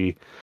century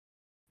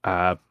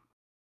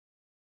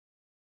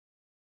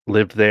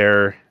lived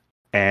there,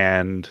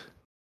 and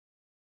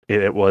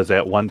it was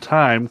at one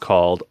time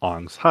called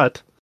Ong's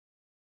Hut.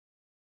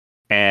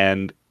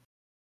 And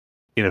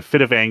in a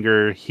fit of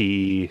anger,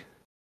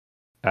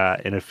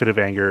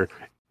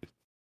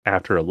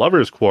 after a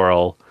lover's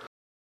quarrel,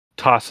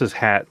 tossed his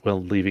hat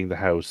while leaving the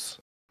house,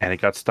 and it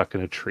got stuck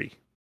in a tree.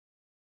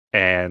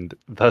 And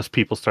thus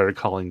people started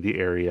calling the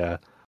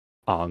area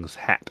Ong's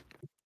Hat.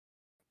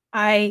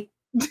 I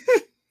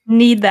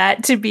need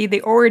that to be the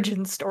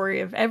origin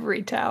story of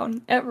every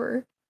town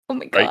ever. Oh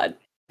my god.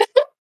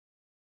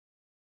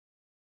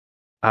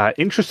 Right.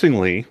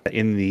 Interestingly,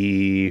 in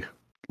the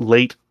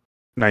late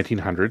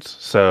 1900s,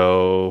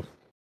 so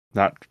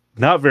not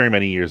very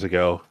many years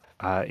ago,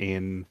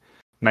 in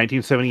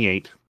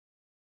 1978,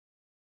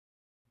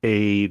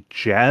 a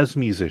jazz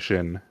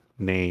musician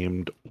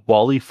named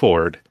Wally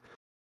Ford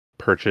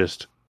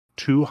purchased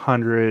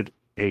 200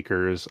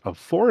 acres of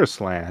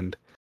forest land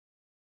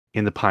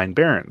in the Pine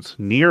Barrens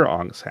near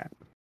Ong's Hat,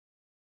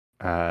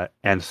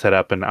 and set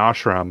up an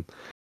ashram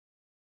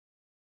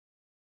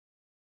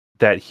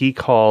that he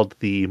called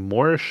the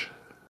Moorish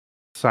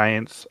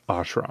Science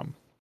Ashram.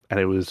 And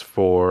it was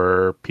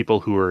for people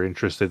who were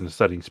interested in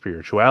studying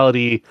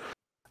spirituality,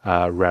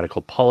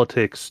 radical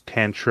politics,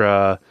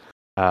 tantra,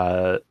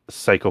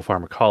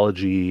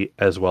 psychopharmacology,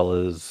 as well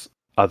as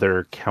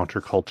other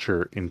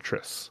counterculture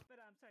interests.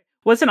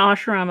 What's an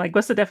ashram? Like,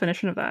 what's the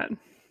definition of that?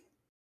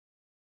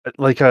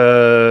 Like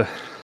a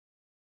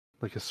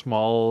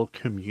small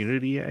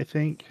community, I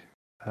think.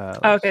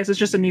 Okay, so it's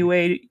just a new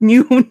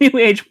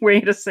age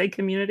way to say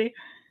community.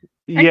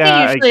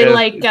 Yeah, usually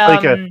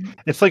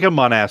it's like a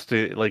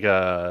monastic,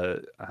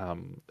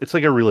 it's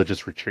like a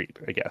religious retreat,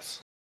 I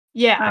guess.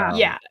 Yeah,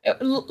 yeah.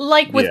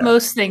 Like with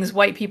most things,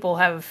 white people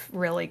have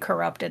really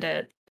corrupted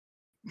it.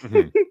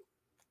 Mm-hmm.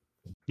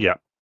 Yeah.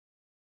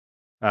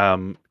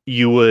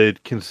 You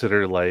would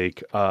consider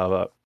like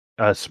a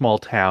small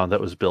town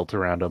that was built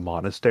around a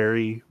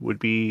monastery would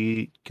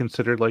be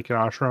considered like an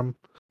ashram.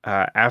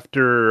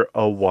 After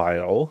a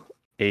while,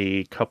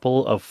 a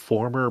couple of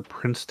former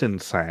Princeton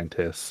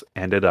scientists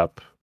ended up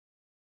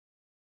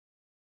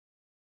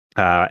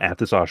at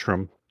this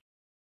ashram,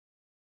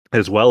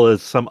 as well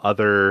as some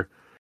other,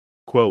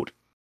 quote,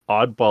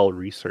 oddball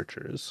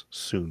researchers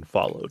soon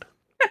followed.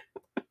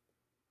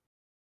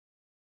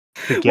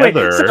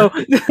 Together, Wait, so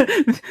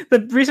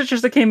the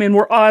researchers that came in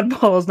were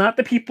oddballs, not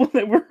the people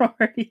that were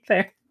already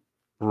there.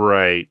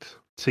 Right.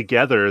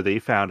 Together, they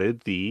founded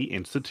the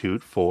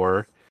Institute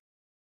for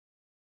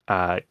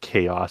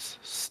Chaos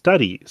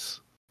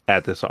Studies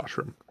at this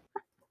ashram.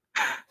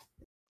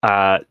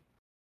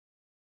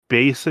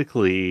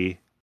 Basically,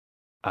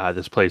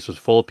 this place was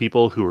full of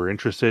people who were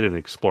interested in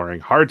exploring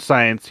hard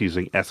science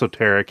using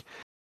esoteric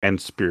and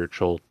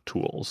spiritual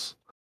tools.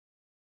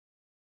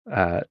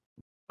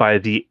 By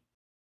the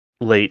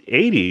late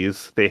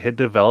 80s, they had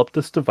developed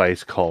this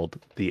device called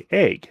the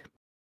egg.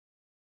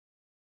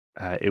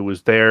 It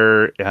was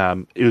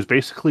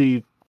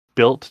basically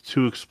built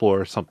to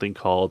explore something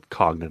called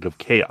cognitive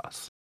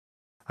chaos,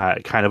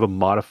 kind of a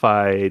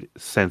modified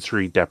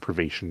sensory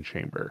deprivation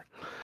chamber.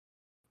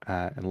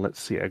 And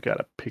let's see, I've got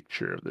a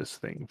picture of this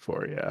thing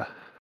for you.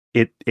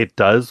 It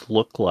does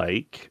look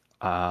like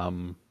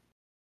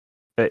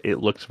it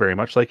looks very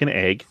much like an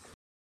egg.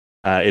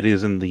 It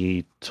is in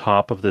the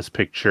top of this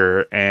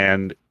picture,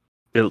 and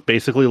it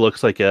basically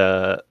looks like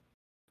a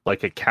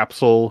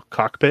capsule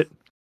cockpit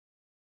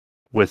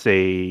with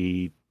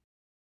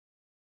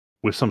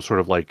some sort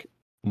of like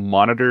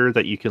monitor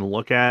that you can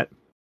look at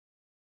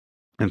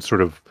and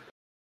sort of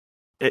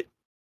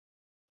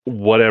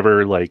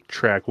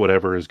track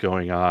whatever is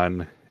going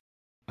on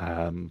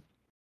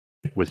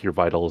with your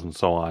vitals and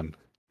so on.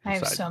 I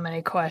have inside. so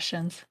many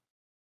questions.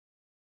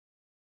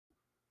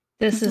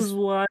 This is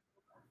what?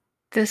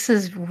 This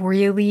is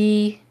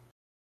really.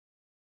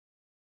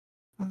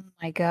 Oh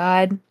my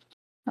god!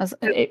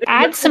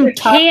 Add some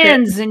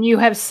cans and you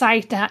have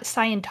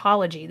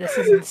Scientology. This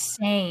is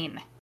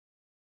insane.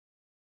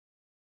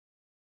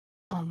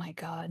 Oh my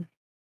god.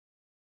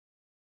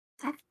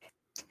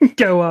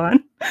 Go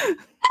on.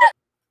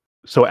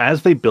 So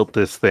as they built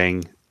this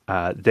thing,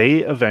 they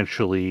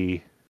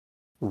eventually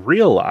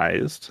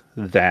realized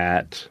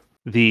that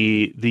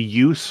the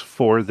use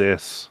for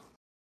this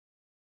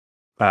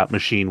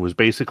machine was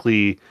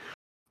basically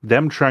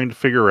them trying to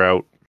figure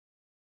out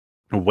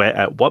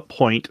at what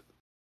point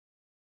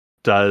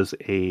does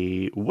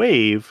a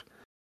wave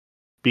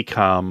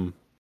become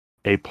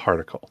a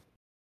particle.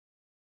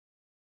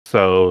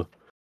 So,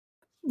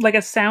 like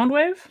a sound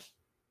wave?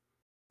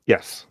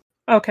 Yes.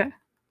 Okay.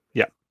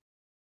 Yeah.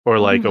 Or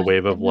like a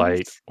wave of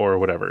light or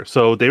whatever.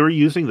 So they were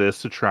using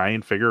this to try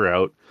and figure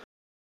out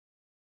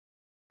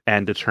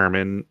and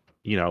determine,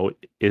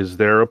 is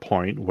there a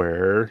point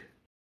where,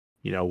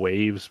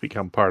 waves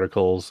become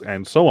particles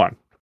and so on.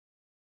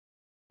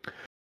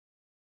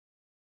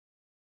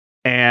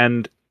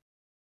 And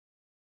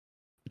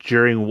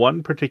during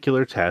one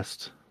particular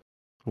test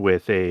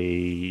with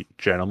a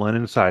gentleman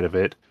inside of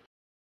it,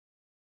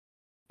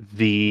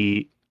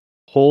 the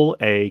whole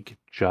egg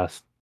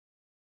just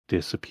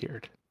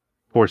disappeared.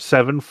 For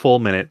 7 full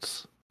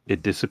minutes,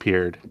 it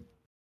disappeared,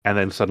 and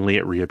then suddenly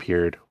it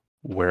reappeared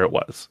where it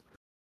was.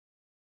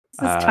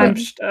 I'm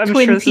sure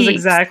this is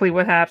exactly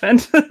what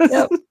happened.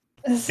 Yep.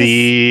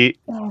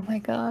 Oh my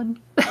god.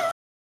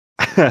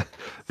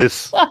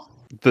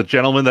 The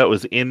gentleman that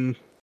was in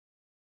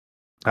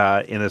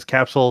his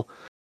capsule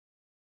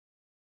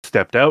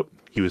stepped out.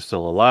 He was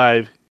still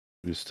alive.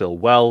 He was still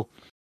well.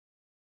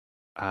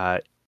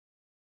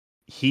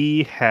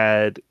 He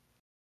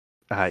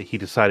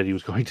decided he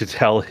was going to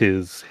tell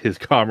his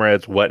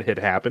comrades what had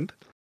happened.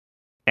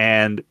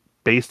 And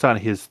based on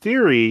his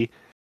theory,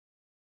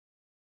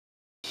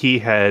 he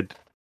had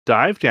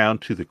dived down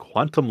to the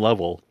quantum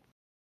level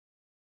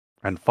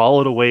and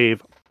followed a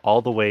wave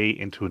all the way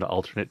into an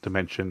alternate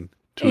dimension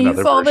to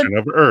another version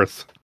of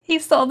Earth. He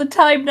saw the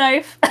time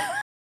knife.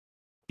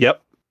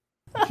 Yep.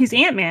 He's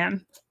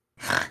Ant-Man.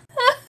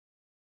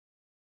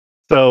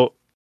 So,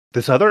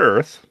 this other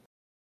Earth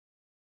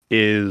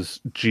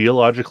is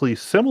geologically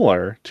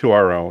similar to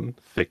our own,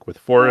 thick with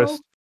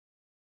forest,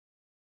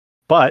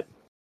 but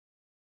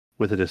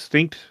with a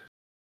distinct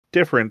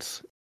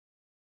difference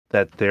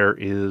that there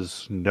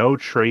is no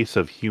trace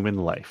of human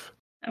life.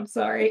 I'm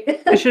sorry.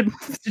 It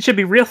should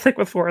be real thick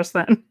with forest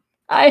then.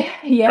 Right?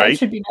 It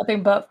should be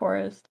nothing but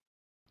forest.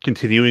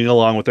 Continuing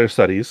along with their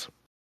studies.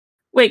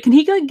 Wait, can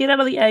he get out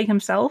of the egg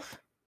himself?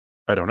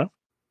 I don't know.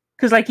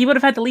 Because he would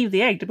have had to leave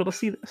the egg to be able to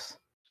see this.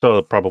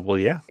 So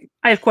probably, yeah.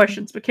 I have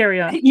questions, but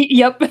carry on.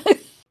 Yep.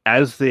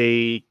 As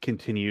they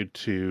continued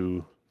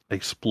to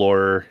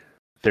explore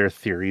their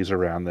theories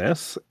around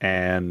this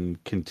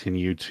and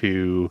continue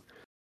to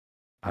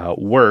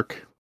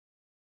work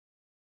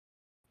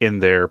in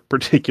their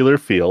particular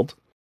field,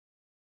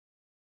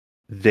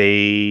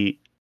 they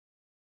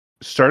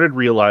started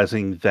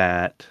realizing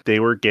that they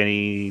were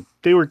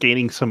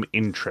gaining some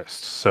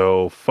interest.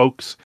 So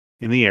folks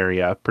in the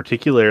area,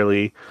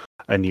 particularly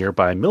a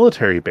nearby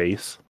military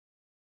base,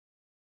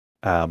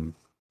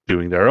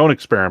 doing their own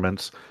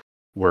experiments,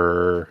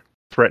 were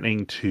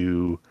threatening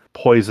to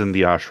poisoned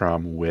the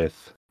ashram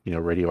with,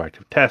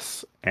 radioactive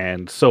tests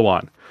and so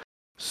on.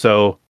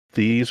 So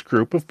these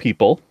group of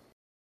people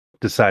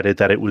decided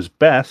that it was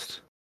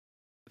best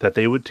that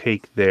they would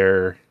take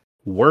their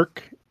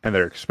work and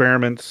their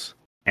experiments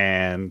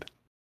and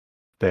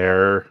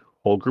their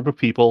whole group of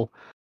people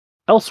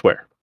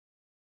elsewhere.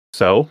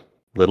 So,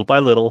 little by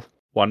little,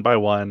 one by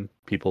one,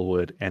 people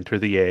would enter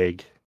the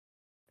egg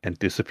and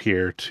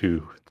disappear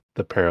to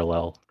the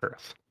parallel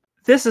Earth.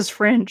 This is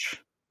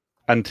Fringe.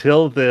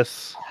 Until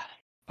this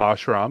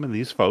ashram and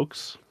these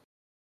folks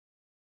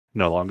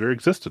no longer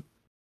existed,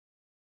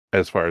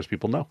 as far as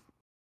people know.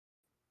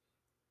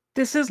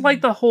 This is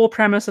like the whole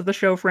premise of the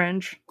show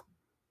Fringe.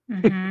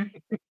 Mm-hmm.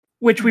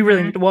 Which we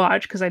really need to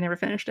watch because I never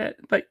finished it.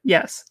 But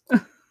yes.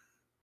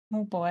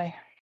 Oh boy.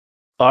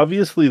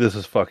 Obviously, this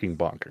is fucking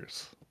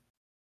bonkers.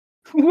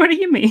 What do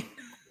you mean?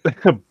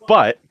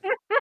 But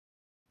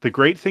the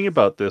great thing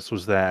about this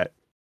was that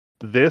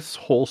this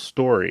whole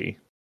story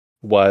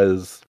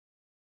was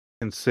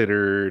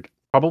considered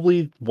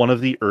probably one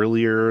of the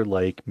earlier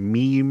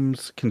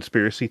memes,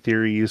 conspiracy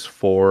theories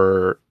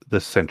for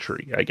the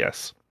century, I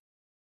guess.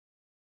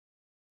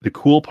 The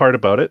cool part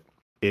about it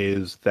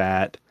is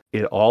that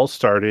it all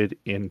started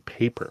in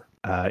paper,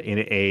 in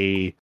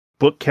a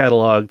book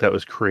catalog that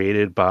was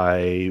created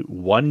by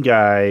one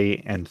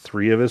guy and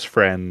 3 of his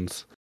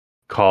friends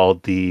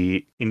called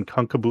the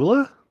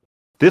Inconcabula.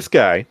 This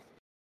guy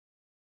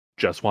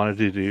just wanted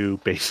to do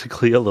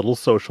basically a little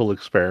social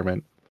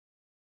experiment,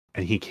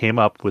 and he came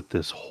up with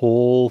this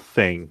whole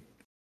thing.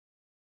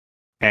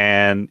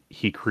 And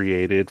he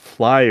created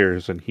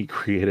flyers and he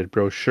created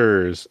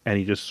brochures, and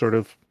they just sort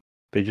of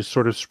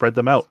spread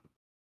them out.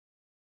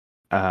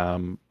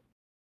 And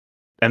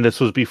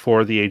this was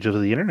before the age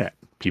of the internet.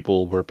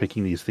 People were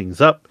picking these things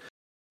up.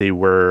 They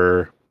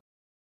were,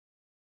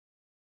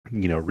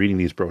 reading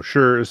these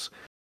brochures,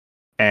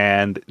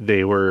 and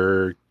they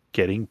were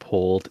getting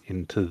pulled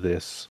into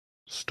this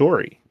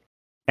story.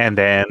 And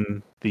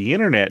then the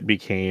internet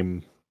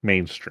became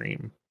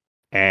mainstream,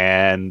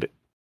 and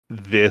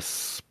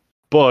this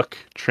book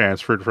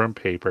transferred from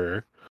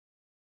paper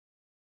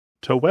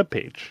to a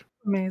webpage.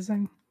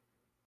 Amazing.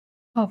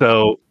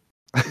 So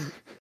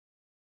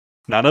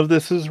none of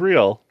this is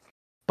real,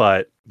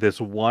 but this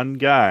one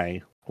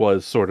guy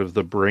was sort of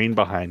the brain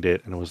behind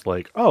it and was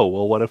like, oh,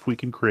 well, what if we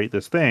can create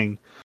this thing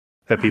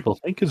that people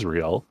think is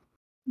real?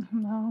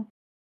 No.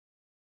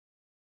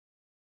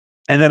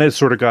 And then it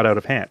sort of got out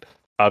of hand,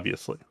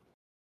 obviously.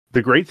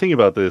 The great thing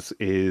about this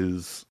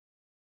is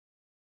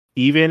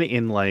even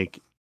in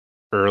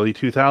early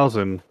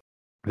 2000,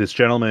 this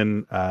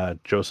gentleman,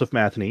 Joseph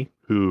Matheny,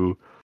 who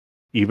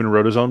even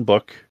wrote his own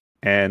book,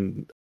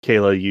 and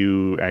Kayla,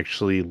 you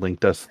actually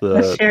linked us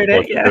the shared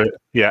book. it,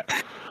 Yeah.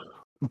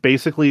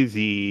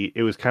 Basically,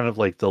 it was kind of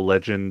like the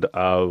legend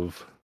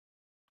of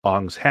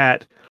Ong's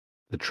Hat,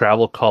 the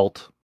travel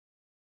cult,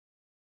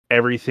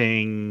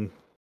 everything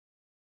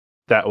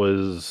that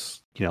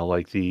was,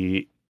 like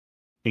the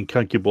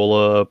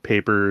Incuncabula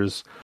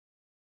papers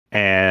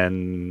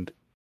and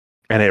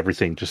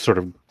everything just sort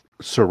of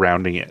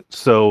surrounding it.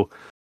 So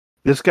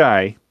this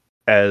guy,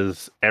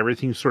 as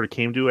everything sort of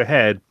came to a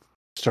head,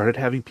 started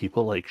having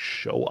people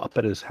show up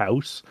at his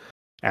house,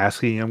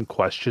 asking him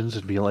questions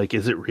and being like,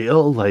 is it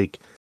real? You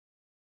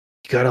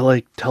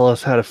gotta tell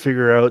us how to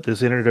figure out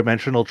this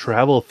interdimensional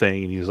travel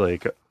thing. And he's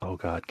like, oh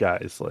God,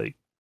 guys,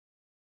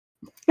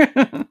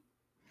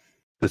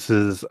 this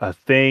is a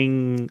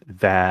thing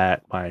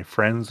that my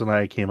friends and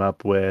I came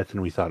up with,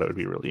 and we thought it would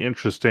be really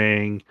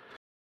interesting.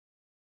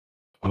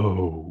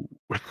 Oh.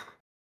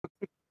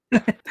 I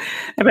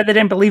bet they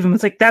didn't believe him.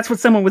 It's like, that's what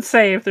someone would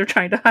say if they're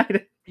trying to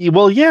hide it.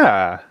 Well,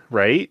 yeah,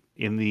 right.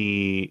 In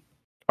the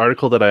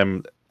article that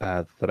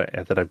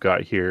I've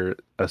got here,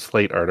 a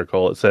Slate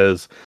article, it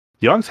says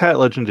the Ong's Hat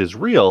legend is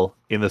real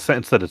in the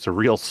sense that it's a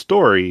real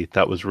story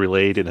that was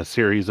relayed in a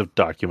series of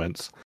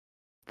documents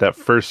that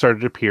first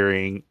started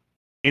appearing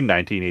in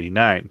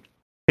 1989,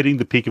 hitting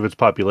the peak of its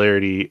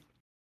popularity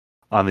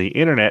on the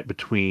internet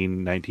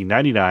between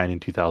 1999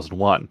 and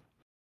 2001.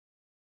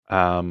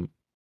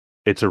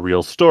 It's a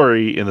real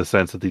story in the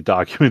sense that the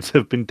documents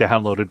have been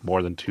downloaded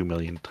more than 2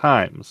 million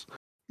times.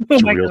 Oh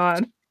my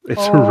God.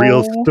 It's a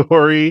real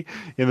story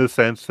in the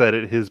sense that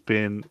it has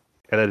been,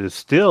 and it is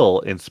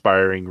still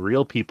inspiring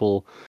real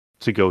people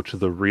to go to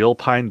the real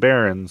Pine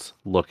Barrens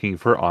looking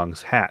for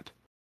Ong's Hat.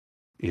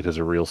 It is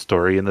a real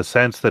story in the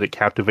sense that it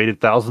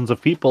captivated thousands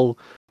of people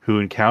who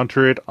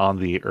encounter it on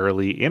the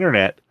early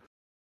internet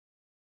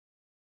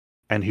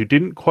and who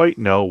didn't quite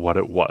know what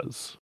it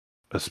was.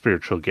 A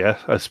spiritual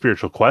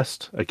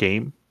quest, a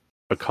game,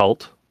 a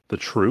cult, the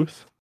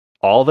truth.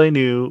 All they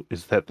knew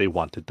is that they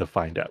wanted to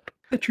find out.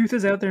 The truth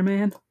is out there,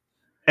 man.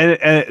 And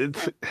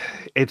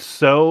it's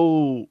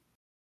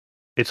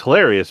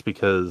hilarious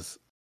because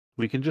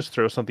we can just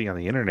throw something on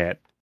the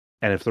internet,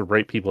 and if the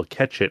right people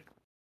catch it,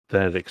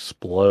 then it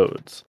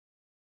explodes.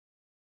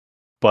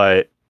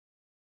 But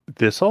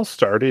this all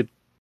started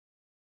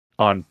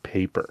on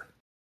paper.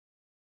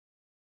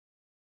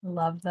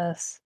 Love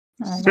this.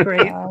 Oh,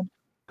 great.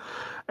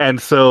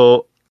 And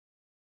so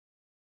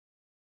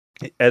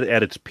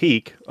at its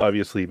peak,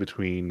 obviously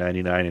between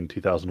 99 and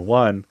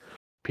 2001,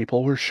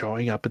 people were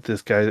showing up at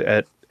this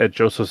guy at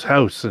Joseph's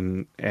house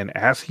and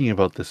asking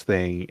about this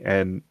thing,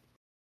 and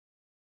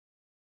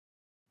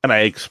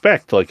I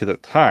expect, like, at the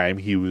time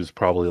he was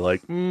probably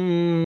like,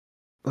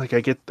 like,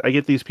 I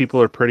get these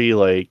people are pretty,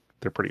 like,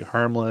 they're pretty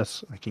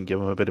harmless. I can give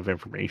them a bit of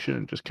information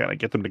and just kind of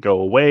get them to go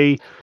away.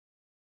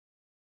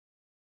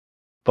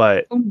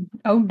 But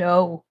oh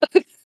no.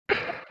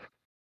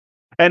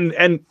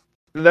 and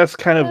that's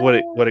kind of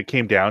what it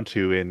came down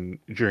to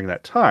during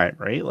that time,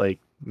 right? Like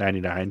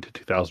 99 to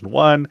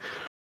 2001,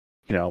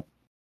 you know,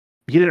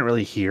 you didn't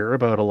really hear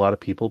about a lot of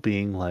people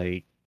being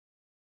like,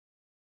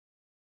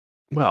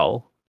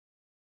 well,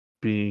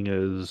 being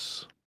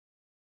as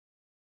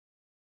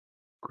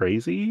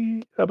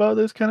crazy about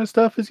this kind of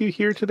stuff as you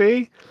hear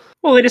today.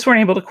 Well, they just weren't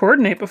able to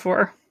coordinate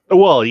before.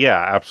 Well,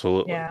 yeah,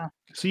 absolutely. Yeah.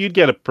 So you'd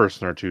get a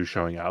person or two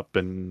showing up,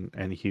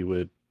 and he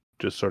would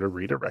just sort of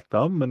redirect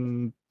them,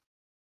 and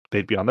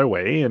they'd be on their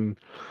way.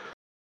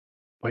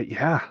 But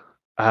yeah,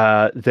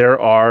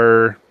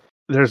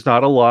 there's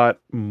not a lot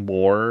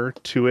more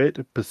to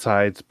it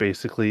besides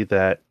basically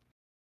that,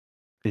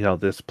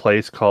 this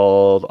place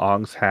called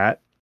Ong's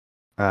Hat,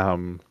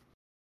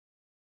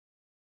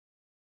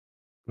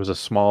 was a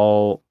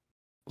small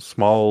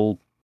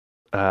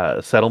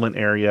settlement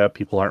area.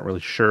 People aren't really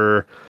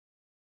sure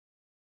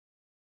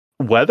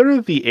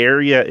whether the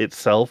area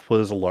itself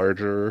was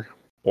larger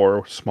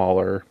or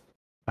smaller,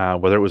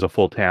 whether it was a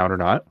full town or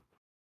not.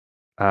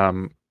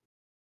 But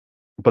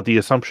the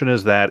assumption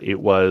is that it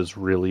was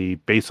really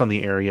based on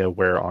the area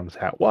where Ong's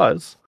Hat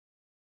was,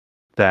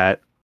 that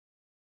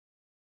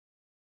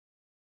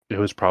it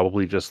was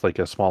probably just like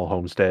a small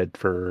homestead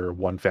for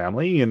one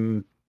family,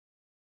 and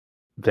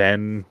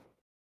then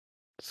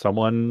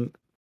someone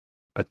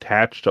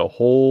attached a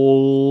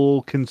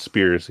whole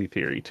conspiracy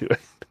theory to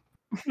it.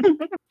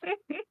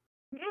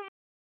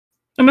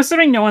 I'm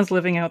assuming no one's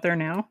living out there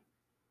now.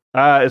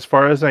 As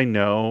far as I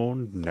know,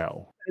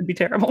 no. It'd be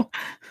terrible.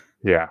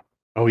 Yeah.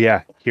 Oh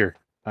yeah, here.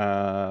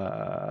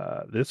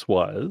 This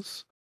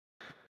was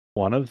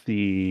one of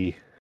the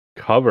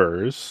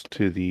covers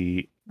to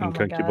the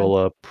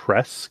Incuncubula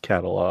Press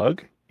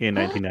catalog in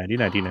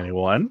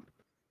 1990-1991.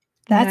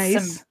 That's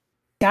nice. some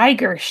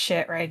Geiger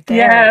shit right there.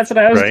 Yeah, that's what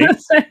I was going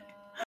to say.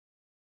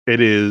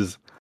 It is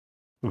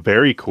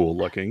very cool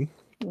looking.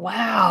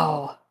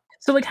 Wow.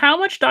 So, like, how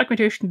much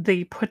documentation did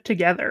they put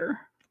together?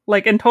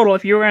 Like, in total,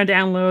 if you were going to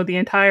download the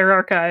entire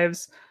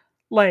archives,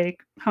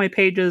 like, how many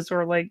pages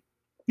or, like,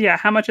 yeah,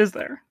 how much is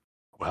there?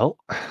 Well,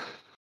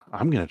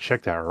 I'm going to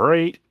check that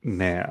right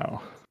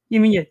now. You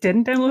mean you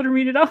didn't download and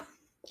read it all?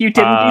 You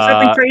didn't do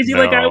something crazy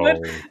like I would?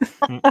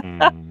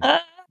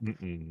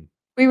 Mm-mm.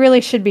 We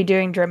really should be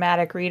doing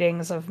dramatic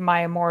readings of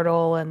My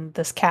Immortal and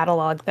this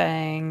catalog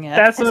thing.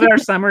 That's what our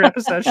summer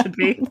episode should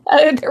be.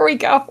 There we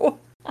go.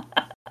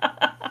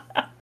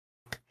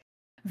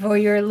 For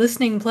your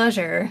listening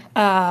pleasure,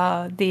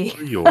 For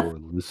your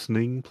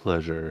listening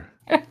pleasure.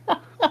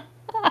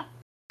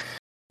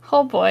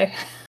 Oh boy.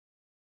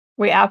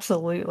 We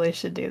absolutely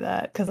should do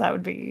that, because that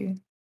would be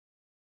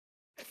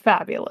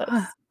fabulous.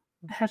 I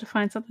had to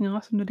find something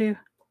awesome to do.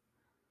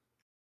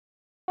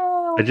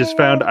 I just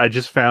found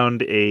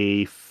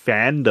a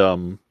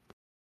fandom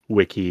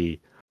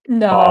wiki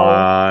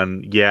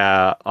on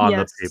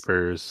the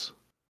papers.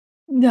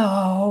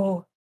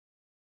 No.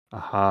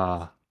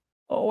 Aha.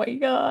 Oh my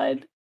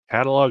god.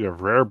 Catalog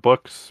of rare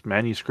books,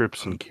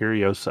 manuscripts, and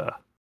curiosa.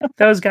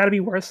 Those got to be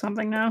worth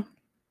something now.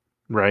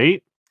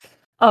 Right?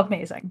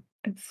 Amazing.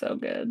 It's so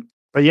good.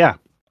 But yeah.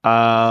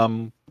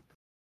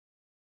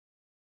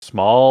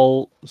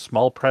 Small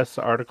press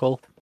article.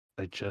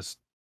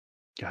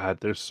 God,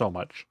 there's so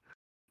much.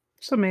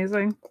 It's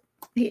amazing.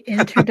 The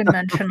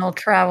interdimensional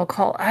travel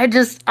call.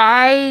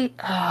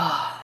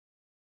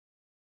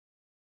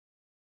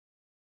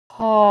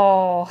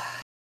 Oh.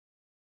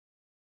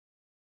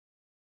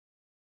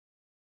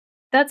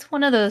 That's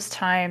one of those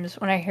times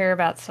when I hear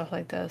about stuff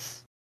like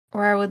this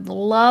where I would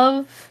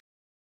love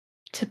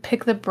to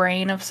pick the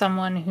brain of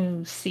someone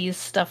who sees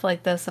stuff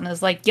like this and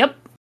is like, yep,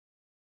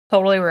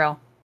 totally real.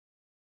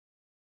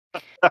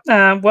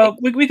 Well,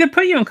 we could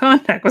put you in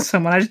contact with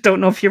someone. I just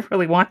don't know if you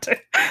really want to.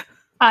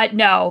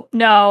 No.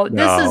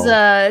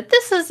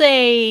 This is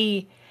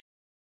a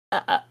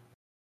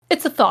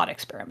it's a thought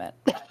experiment.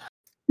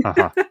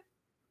 Uh-huh.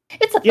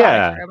 It's a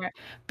thought experiment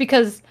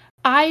because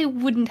I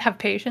wouldn't have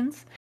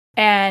patience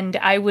and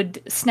I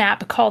would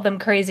snap, call them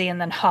crazy,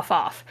 and then huff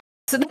off.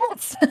 So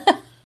that's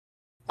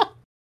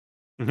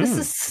this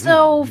is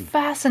so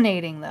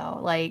fascinating, though.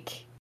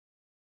 Like,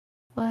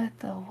 what?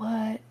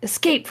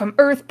 Escape from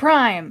Earth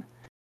Prime.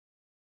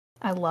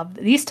 I love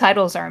these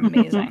titles are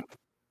amazing.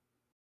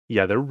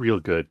 Yeah, they're real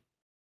good.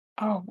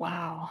 Oh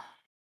wow.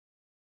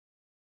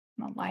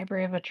 The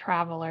Library of a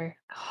Traveler.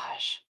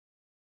 Gosh.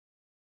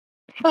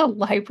 The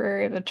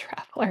Library of a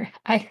Traveler.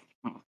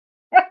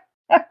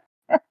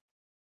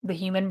 The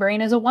human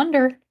brain is a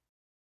wonder.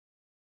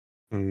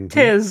 Mm-hmm.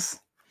 'Tis.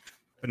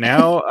 But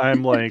now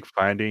I'm like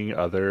finding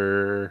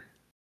other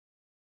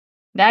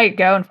Now you're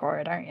going for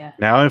it, aren't you?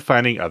 Now I'm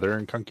finding other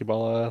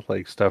Unconcubola,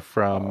 like stuff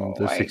from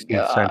the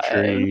 16th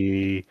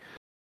century.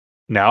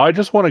 Now I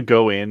just want to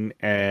go in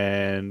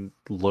and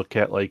look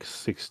at like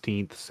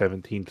 16th,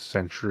 17th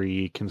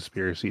century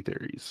conspiracy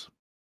theories.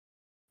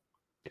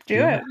 Do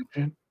it.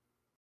 Imagine?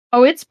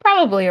 Oh, it's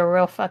probably a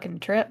real fucking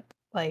trip.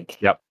 Like,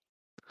 Yep.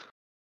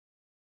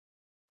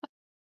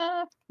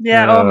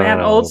 Yeah. Oh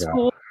man, old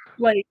school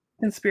like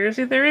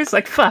conspiracy theories.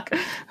 Like fuck.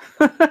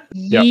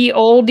 Ye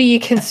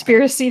oldie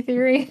conspiracy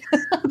theory.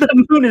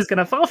 The moon is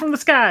gonna fall from the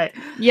sky.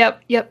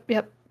 Yep.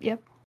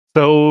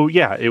 So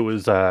yeah, it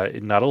was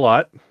not a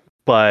lot,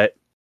 but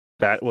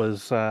that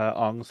was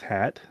Ong's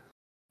hat.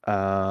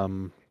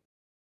 And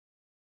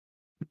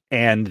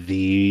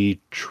the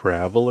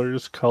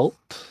Traveler's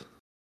Cult.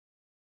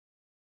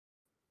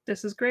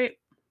 This is great.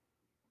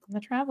 The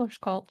Traveler's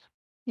Cult.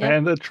 Yep.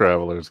 And the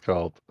Traveler's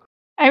Cult.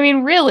 I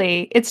mean,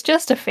 really, it's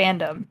just a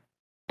fandom.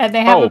 And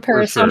they have a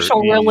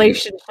parasocial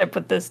relationship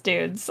with this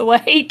dude. So,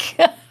 like...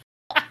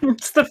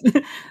 it's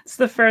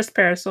the first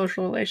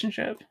parasocial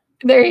relationship.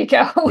 There you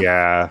go.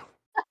 Yeah.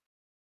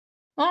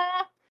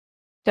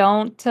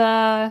 Don't,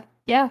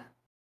 yeah.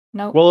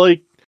 No. Well,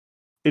 like,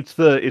 it's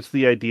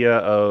the idea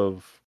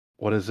of,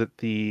 what is it,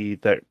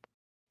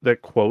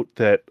 that quote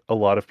that a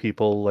lot of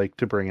people like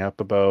to bring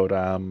up about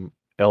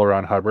L.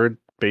 Ron Hubbard.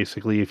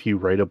 Basically, if you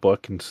write a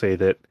book and say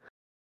that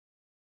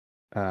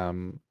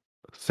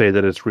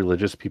it's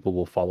religious, people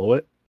will follow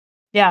it.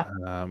 Yeah.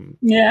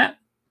 Yeah.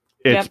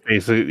 It's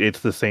basically,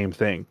 it's the same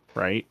thing,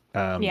 right?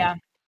 Yeah.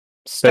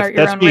 Start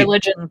your own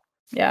religion.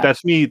 Yeah.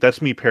 That's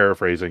me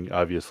paraphrasing,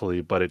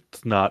 obviously, but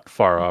it's not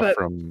far off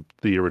from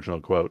the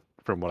original quote,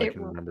 from what I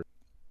can remember.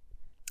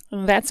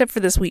 That's it for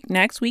this week.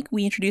 Next week,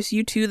 we introduce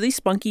you to the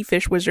spunky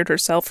fish wizard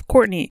herself,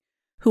 Courtney,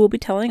 who will be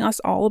telling us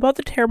all about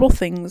the terrible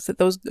things that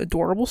those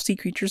adorable sea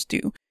creatures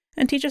do,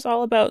 and teach us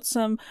all about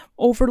some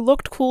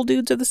overlooked cool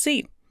dudes of the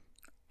sea.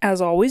 As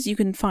always, you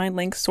can find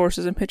links,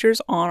 sources, and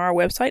pictures on our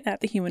website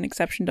at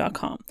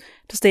thehumanexception.com.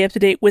 To stay up to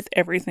date with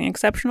everything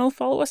exceptional,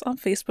 follow us on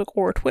Facebook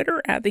or Twitter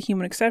at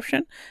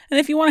thehumanexception. And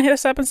if you want to hit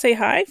us up and say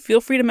hi,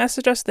 feel free to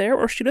message us there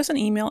or shoot us an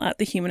email at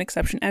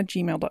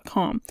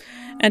thehumanexception@gmail.com.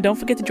 And don't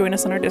forget to join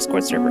us on our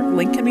Discord server.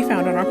 Link can be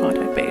found on our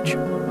contact page.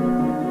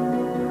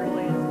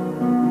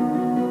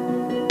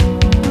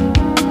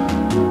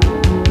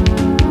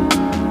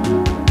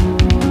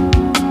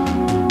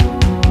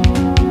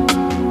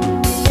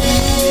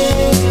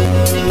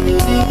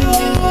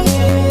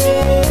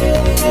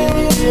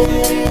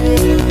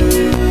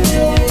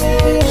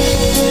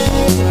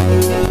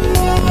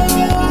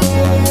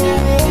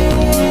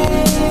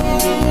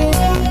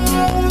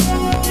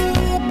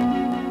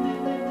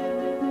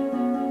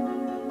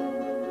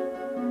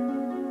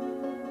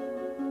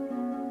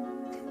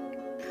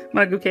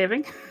 Want to go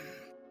caving?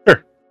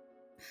 Sure.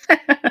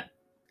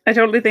 I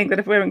totally think that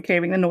if we went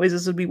caving, the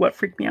noises would be what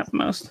freaked me out the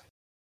most.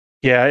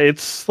 Yeah,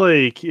 it's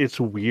like, it's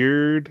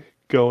weird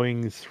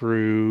going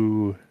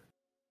through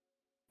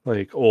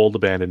like old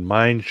abandoned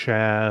mine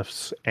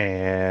shafts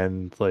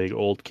and like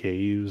old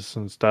caves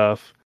and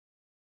stuff,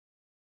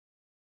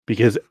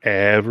 because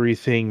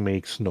everything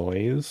makes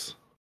noise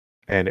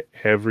and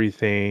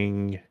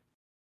everything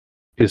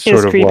is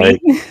sort of creepy.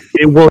 like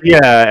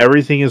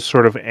everything is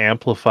sort of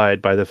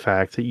amplified by the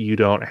fact that you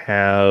don't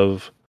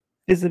have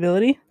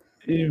visibility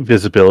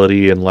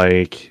and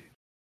like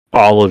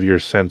all of your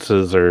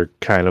senses are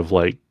kind of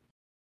like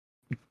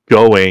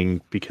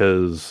going,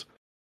 because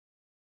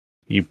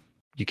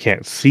you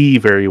can't see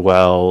very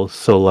well,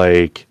 so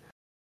like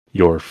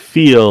your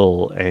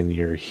feel and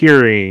your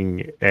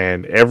hearing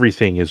and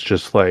everything is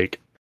just like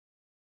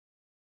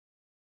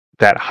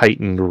that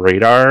heightened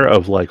radar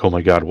of like, oh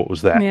my god, what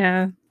was that?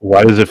 Yeah.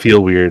 Why does it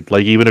feel weird?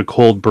 Like even a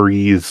cold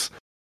breeze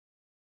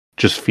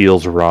just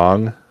feels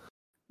wrong.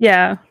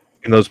 Yeah.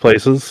 In those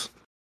places.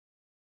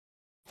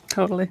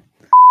 Totally.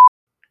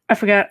 I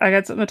forgot, I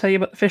got something to tell you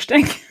about the fish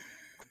tank.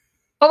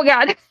 Oh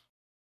god. It's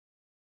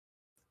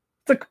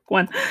a quick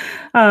one.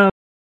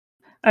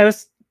 I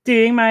was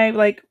doing my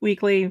like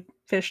weekly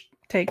fish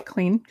tank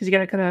clean, because you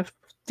gotta kind of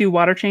do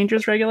water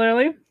changes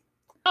regularly.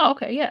 Oh,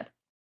 okay, yeah.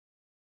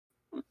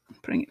 I'm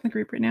putting it in the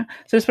group right now.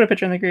 So I just put a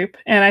picture in the group,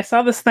 and I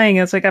saw this thing.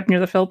 It's like up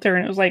near the filter,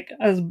 and it was like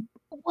a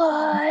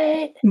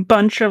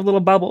bunch of little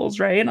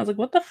bubbles, right? And I was like,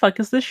 "What the fuck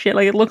is this shit?"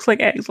 Like, it looks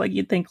like eggs. Like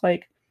you'd think,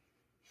 like,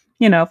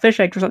 fish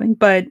eggs or something.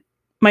 But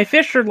my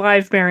fish are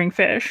live-bearing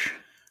fish.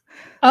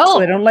 Oh, so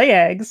they don't lay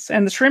eggs,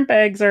 and the shrimp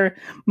eggs are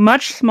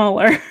much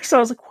smaller. So I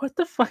was like, "What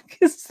the fuck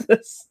is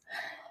this?"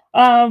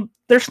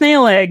 They're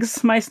snail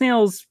eggs. My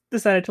snails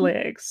decided to lay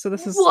eggs, so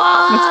this is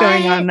what's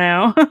going on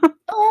now.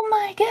 Oh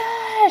my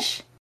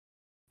gosh!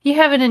 You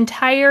have an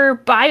entire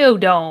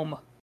biodome.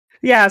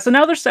 Yeah, so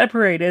now they're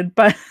separated,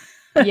 but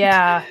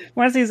yeah,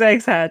 once these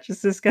eggs hatch, I'm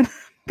just gonna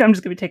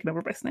be taken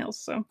over by snails.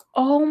 So.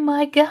 Oh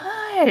my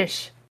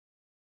gosh!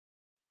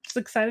 It's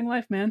exciting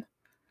life, man.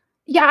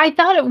 Yeah, I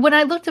thought when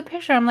I looked at the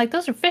picture, I'm like,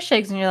 those are fish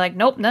eggs, and you're like,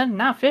 nope,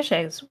 not fish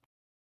eggs.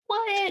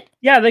 What?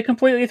 Yeah, they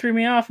completely threw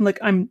me off. I'm like,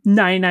 I'm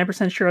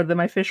 99% sure that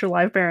my fish are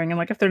live bearing. I'm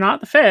like, if they're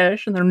not the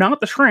fish and they're not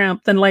the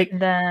shrimp, then like,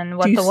 Then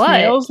what do the what?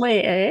 snails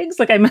lay eggs?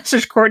 Like, I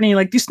messaged Courtney,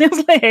 like, do snails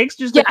lay eggs?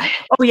 She's like,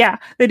 oh yeah,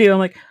 they do. I'm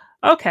like,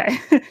 okay.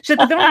 She's like,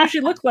 but they don't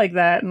usually look like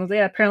that. And I was like,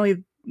 yeah,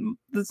 apparently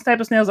this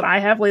type of snails that I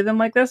have lay them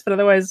like this, but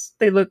otherwise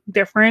they look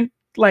different.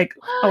 Like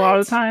a lot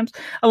of the times,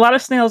 a lot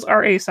of snails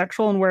are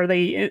asexual and where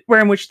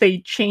in which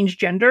they change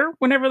gender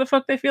whenever the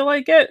fuck they feel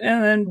like it,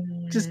 and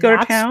then just go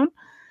to town.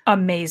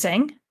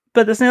 Amazing.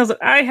 But the snails that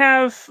I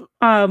have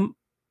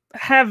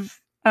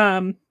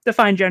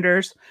defined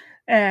genders,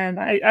 and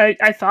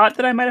I thought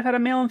that I might have had a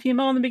male and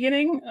female in the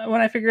beginning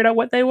when I figured out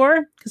what they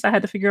were, because I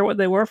had to figure out what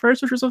they were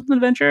first, which was an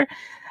adventure.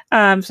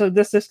 So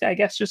this I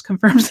guess just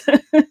confirms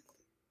it.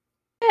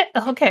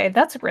 Okay,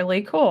 that's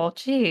really cool.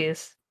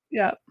 Jeez.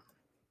 Yeah.